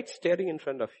it's right staring in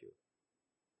front of you.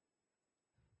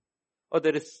 Or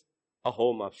there is a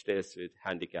home upstairs with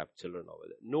handicapped children over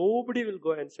there. Nobody will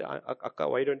go and say, Akka,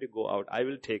 why don't you go out? I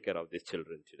will take care of these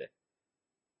children today.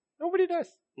 Nobody does.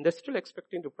 And they're still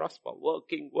expecting to prosper.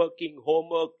 Working,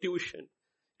 homework, tuition.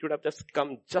 It would have just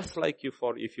come just like you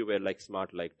if you were like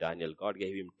smart like Daniel. God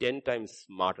gave him 10 times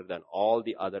smarter than all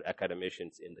the other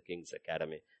academicians in the King's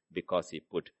Academy because he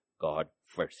put God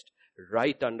first.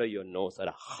 Right under your nose are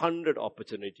 100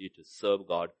 opportunities to serve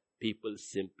God. People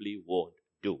simply won't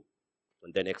do.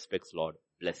 And then expects, Lord,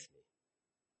 bless me.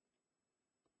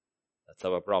 That's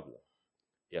our problem.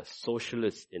 We are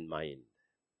socialists in mind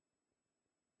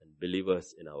and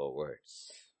believers in our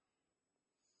words.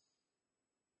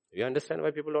 You understand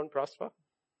why people don't prosper?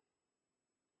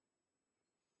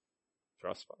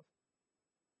 Prosper.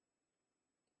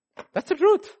 That's the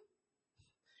truth.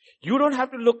 You don't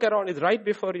have to look around. It's right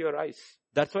before your eyes.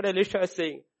 That's what Elisha is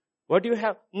saying. What do you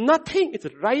have? Nothing. It's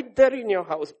right there in your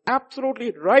house.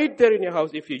 Absolutely right there in your house.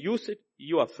 If you use it,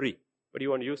 you are free. But you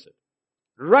won't use it.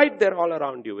 Right there all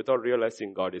around you without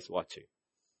realizing God is watching.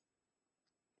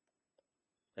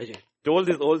 I told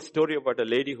this old story about a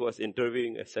lady who was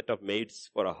interviewing a set of maids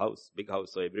for a house, big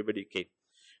house. So everybody came.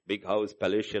 Big house,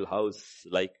 palatial house,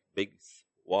 like big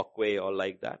walkway, all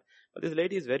like that. But this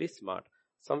lady is very smart.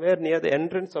 Somewhere near the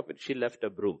entrance of it, she left a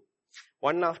broom.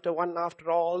 One after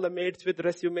all the maids with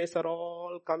resumes are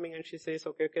all coming and she says,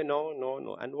 okay,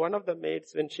 no. And one of the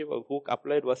maids, who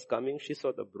applied was coming, she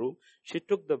saw the broom. She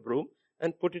took the broom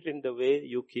and put it in the way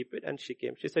you keep it and she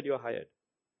came. She said, you're hired.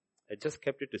 I just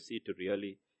kept it to see to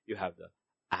really, you have the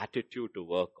attitude to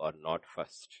work or not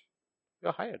first.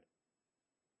 You're hired.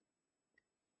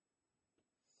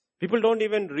 People don't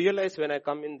even realize when I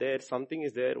come in there, something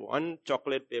is there, one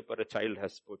chocolate paper a child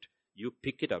has put. You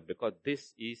pick it up because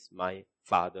this is my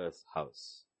Father's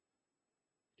house.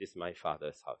 It is my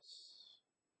Father's house.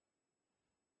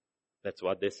 That's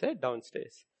what they said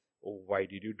downstairs. Oh, why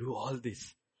did you do all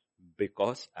this?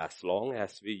 Because as long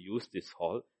as we use this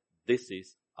hall, this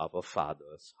is our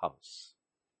Father's house.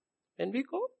 And we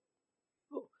go.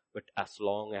 But as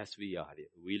long as we are here,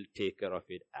 we'll take care of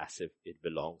it as if it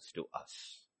belongs to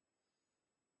us.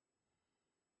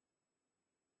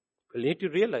 We need to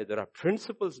realize there are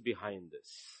principles behind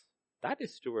this. That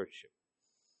is stewardship.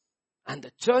 And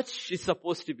the church is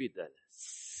supposed to be the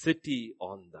city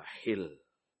on the hill.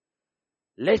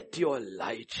 Let your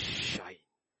light shine.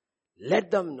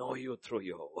 Let them know you through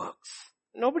your works.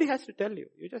 Nobody has to tell you.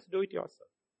 You just do it yourself.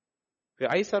 If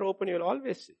your eyes are open, you'll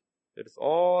always see. There is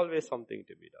always something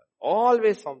to be done.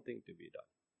 Always something to be done.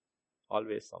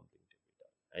 Always something to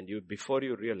be done. And before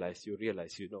you realize,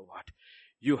 you know what?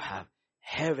 You have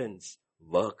heaven's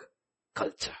work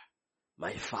culture.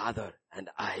 My Father and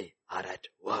I are at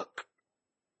work.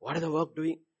 What are the work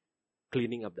doing?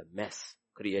 Cleaning up the mess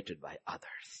created by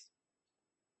others.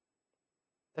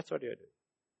 That's what you're doing.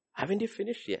 Haven't you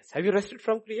finished? Yes. Have you rested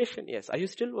from creation? Yes. Are you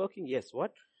still working? Yes.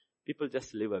 What? People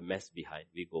just leave a mess behind.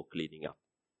 We go cleaning up.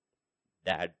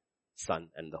 Dad, Son,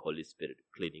 and the Holy Spirit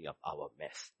cleaning up our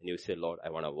mess. And you say, Lord, I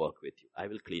want to work with you. I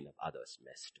will clean up others'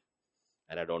 mess too.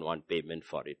 And I don't want payment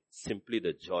for it. Simply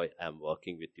the joy I'm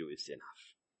working with you is enough.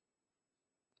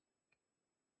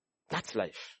 That's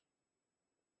life.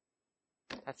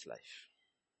 That's life.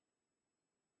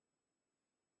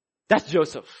 That's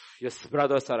Joseph. Your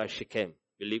brothers are at Shechem.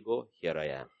 Will you go? Here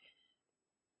I am.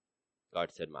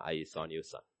 God said, my eye is on you,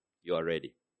 son. You are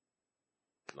ready.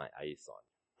 My eye is on you.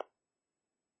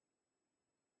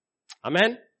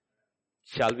 Amen?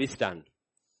 Shall we stand?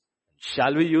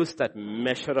 Shall we use that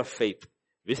measure of faith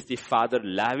which the Father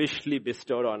lavishly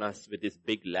bestowed on us with his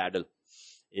big ladle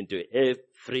into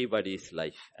everybody's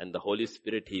life, and the Holy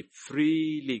Spirit he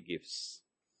freely gives.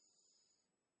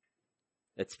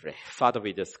 Let's pray. Father,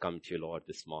 we just come to you, Lord,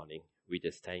 this morning. We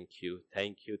just thank you,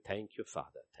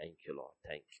 Father. Thank you, Lord.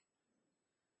 Thank you.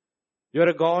 You're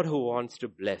a God who wants to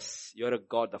bless. You're a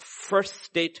God, the first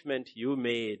statement you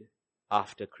made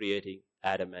after creating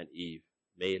Adam and Eve,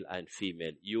 male and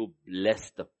female, you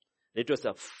blessed them. It was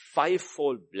a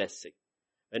fivefold blessing.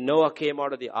 When Noah came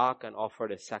out of the ark and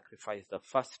offered a sacrifice, the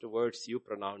first words you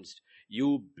pronounced,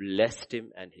 you blessed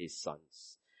him and his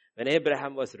sons. When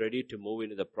Abraham was ready to move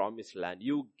into the promised land,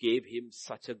 you gave him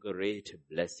such a great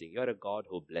blessing. You're a God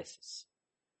who blesses.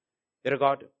 You're a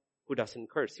God who doesn't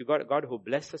curse. You're a God who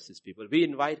blesses his people. We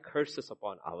invite curses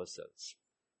upon ourselves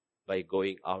by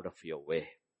going out of your way.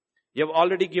 You have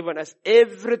already given us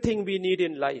everything we need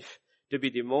in life to be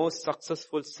the most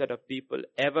successful set of people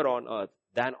ever on earth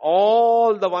than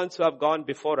all the ones who have gone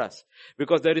before us.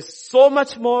 Because there is so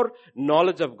much more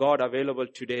knowledge of God available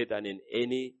today than in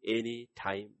any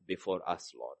time before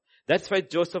us, Lord. That's why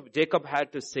Jacob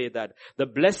had to say that the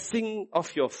blessing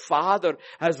of your father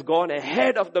has gone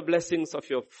ahead of the blessings of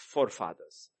your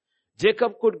forefathers.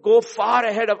 Jacob could go far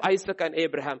ahead of Isaac and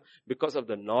Abraham because of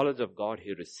the knowledge of God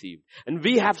he received. And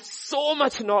we have so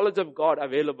much knowledge of God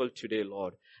available today,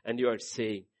 Lord. And you are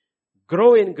saying,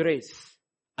 grow in grace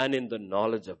and in the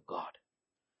knowledge of God.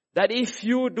 That if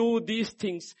you do these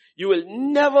things, you will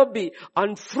never be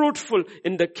unfruitful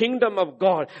in the kingdom of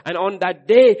God. And on that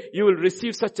day, you will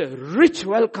receive such a rich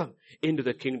welcome into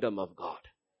the kingdom of God.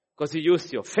 Because you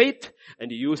used your faith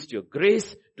and you used your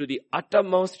grace to the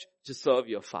uttermost to serve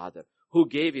your Father, who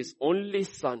gave His only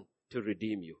Son to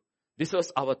redeem you. This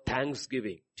was our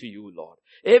thanksgiving to you, Lord.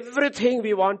 Everything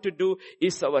we want to do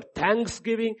is our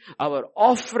thanksgiving, our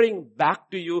offering back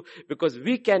to you, because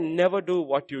we can never do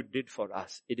what you did for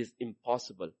us. It is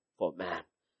impossible for man.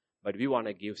 But we want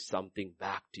to give something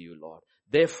back to you, Lord.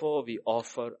 Therefore, we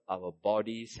offer our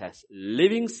bodies as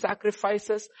living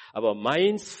sacrifices, our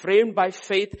minds framed by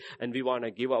faith, and we want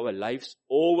to give our lives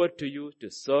over to you to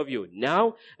serve you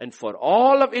now and for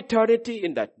all of eternity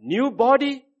in that new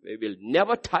body. We will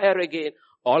never tire again.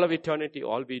 All of eternity,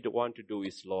 all we want to do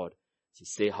is, Lord, to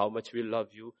say how much we love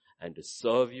you and to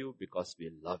serve you because we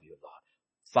love you, Lord.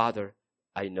 Father,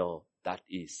 I know that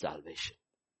is salvation.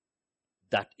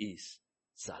 That is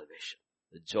salvation.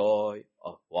 The joy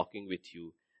of walking with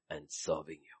you and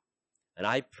serving you. And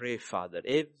I pray, Father,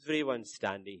 everyone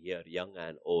standing here, young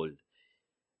and old,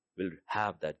 will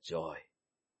have that joy.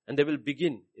 And they will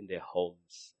begin in their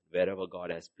homes, wherever God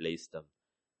has placed them.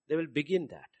 They will begin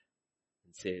that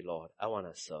and say, Lord, I want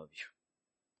to serve you.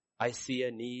 I see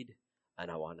a need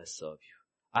and I want to serve you.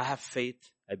 I have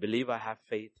faith. I believe I have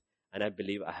faith and I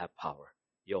believe I have power,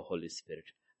 your Holy Spirit.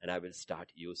 And I will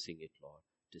start using it, Lord,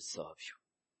 to serve you.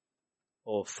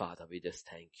 Oh, Father, we just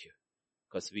thank you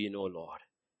because we know, Lord,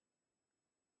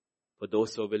 for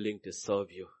those who are willing to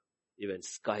serve you, even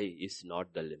sky is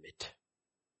not the limit.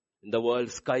 In the world,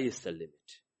 sky is the limit.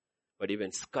 But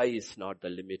even sky is not the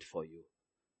limit for you,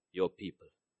 your people.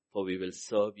 For we will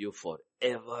serve you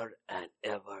forever and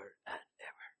ever and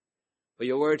ever. For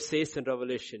your word says in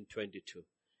Revelation 22,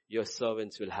 your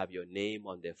servants will have your name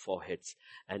on their foreheads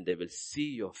and they will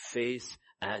see your face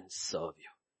and serve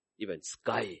you. Even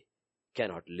sky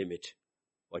cannot limit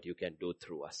what you can do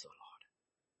through us, O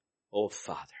Lord. Oh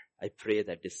Father, I pray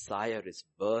that desire is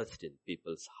birthed in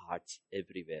people's hearts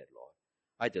everywhere, Lord.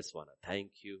 I just want to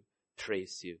thank you,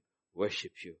 praise you,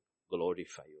 worship you,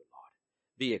 glorify you, Lord.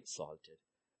 Be exalted,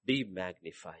 be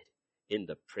magnified in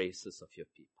the praises of your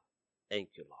people. Thank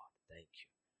you, Lord. Thank you.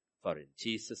 For in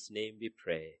Jesus' name we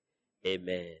pray.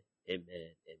 Amen,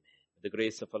 amen, amen. The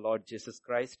grace of our Lord Jesus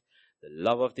Christ, the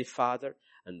love of the Father,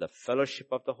 and the fellowship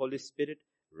of the Holy Spirit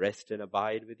rest and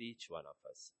abide with each one of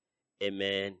us.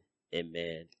 Amen,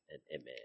 amen, and amen.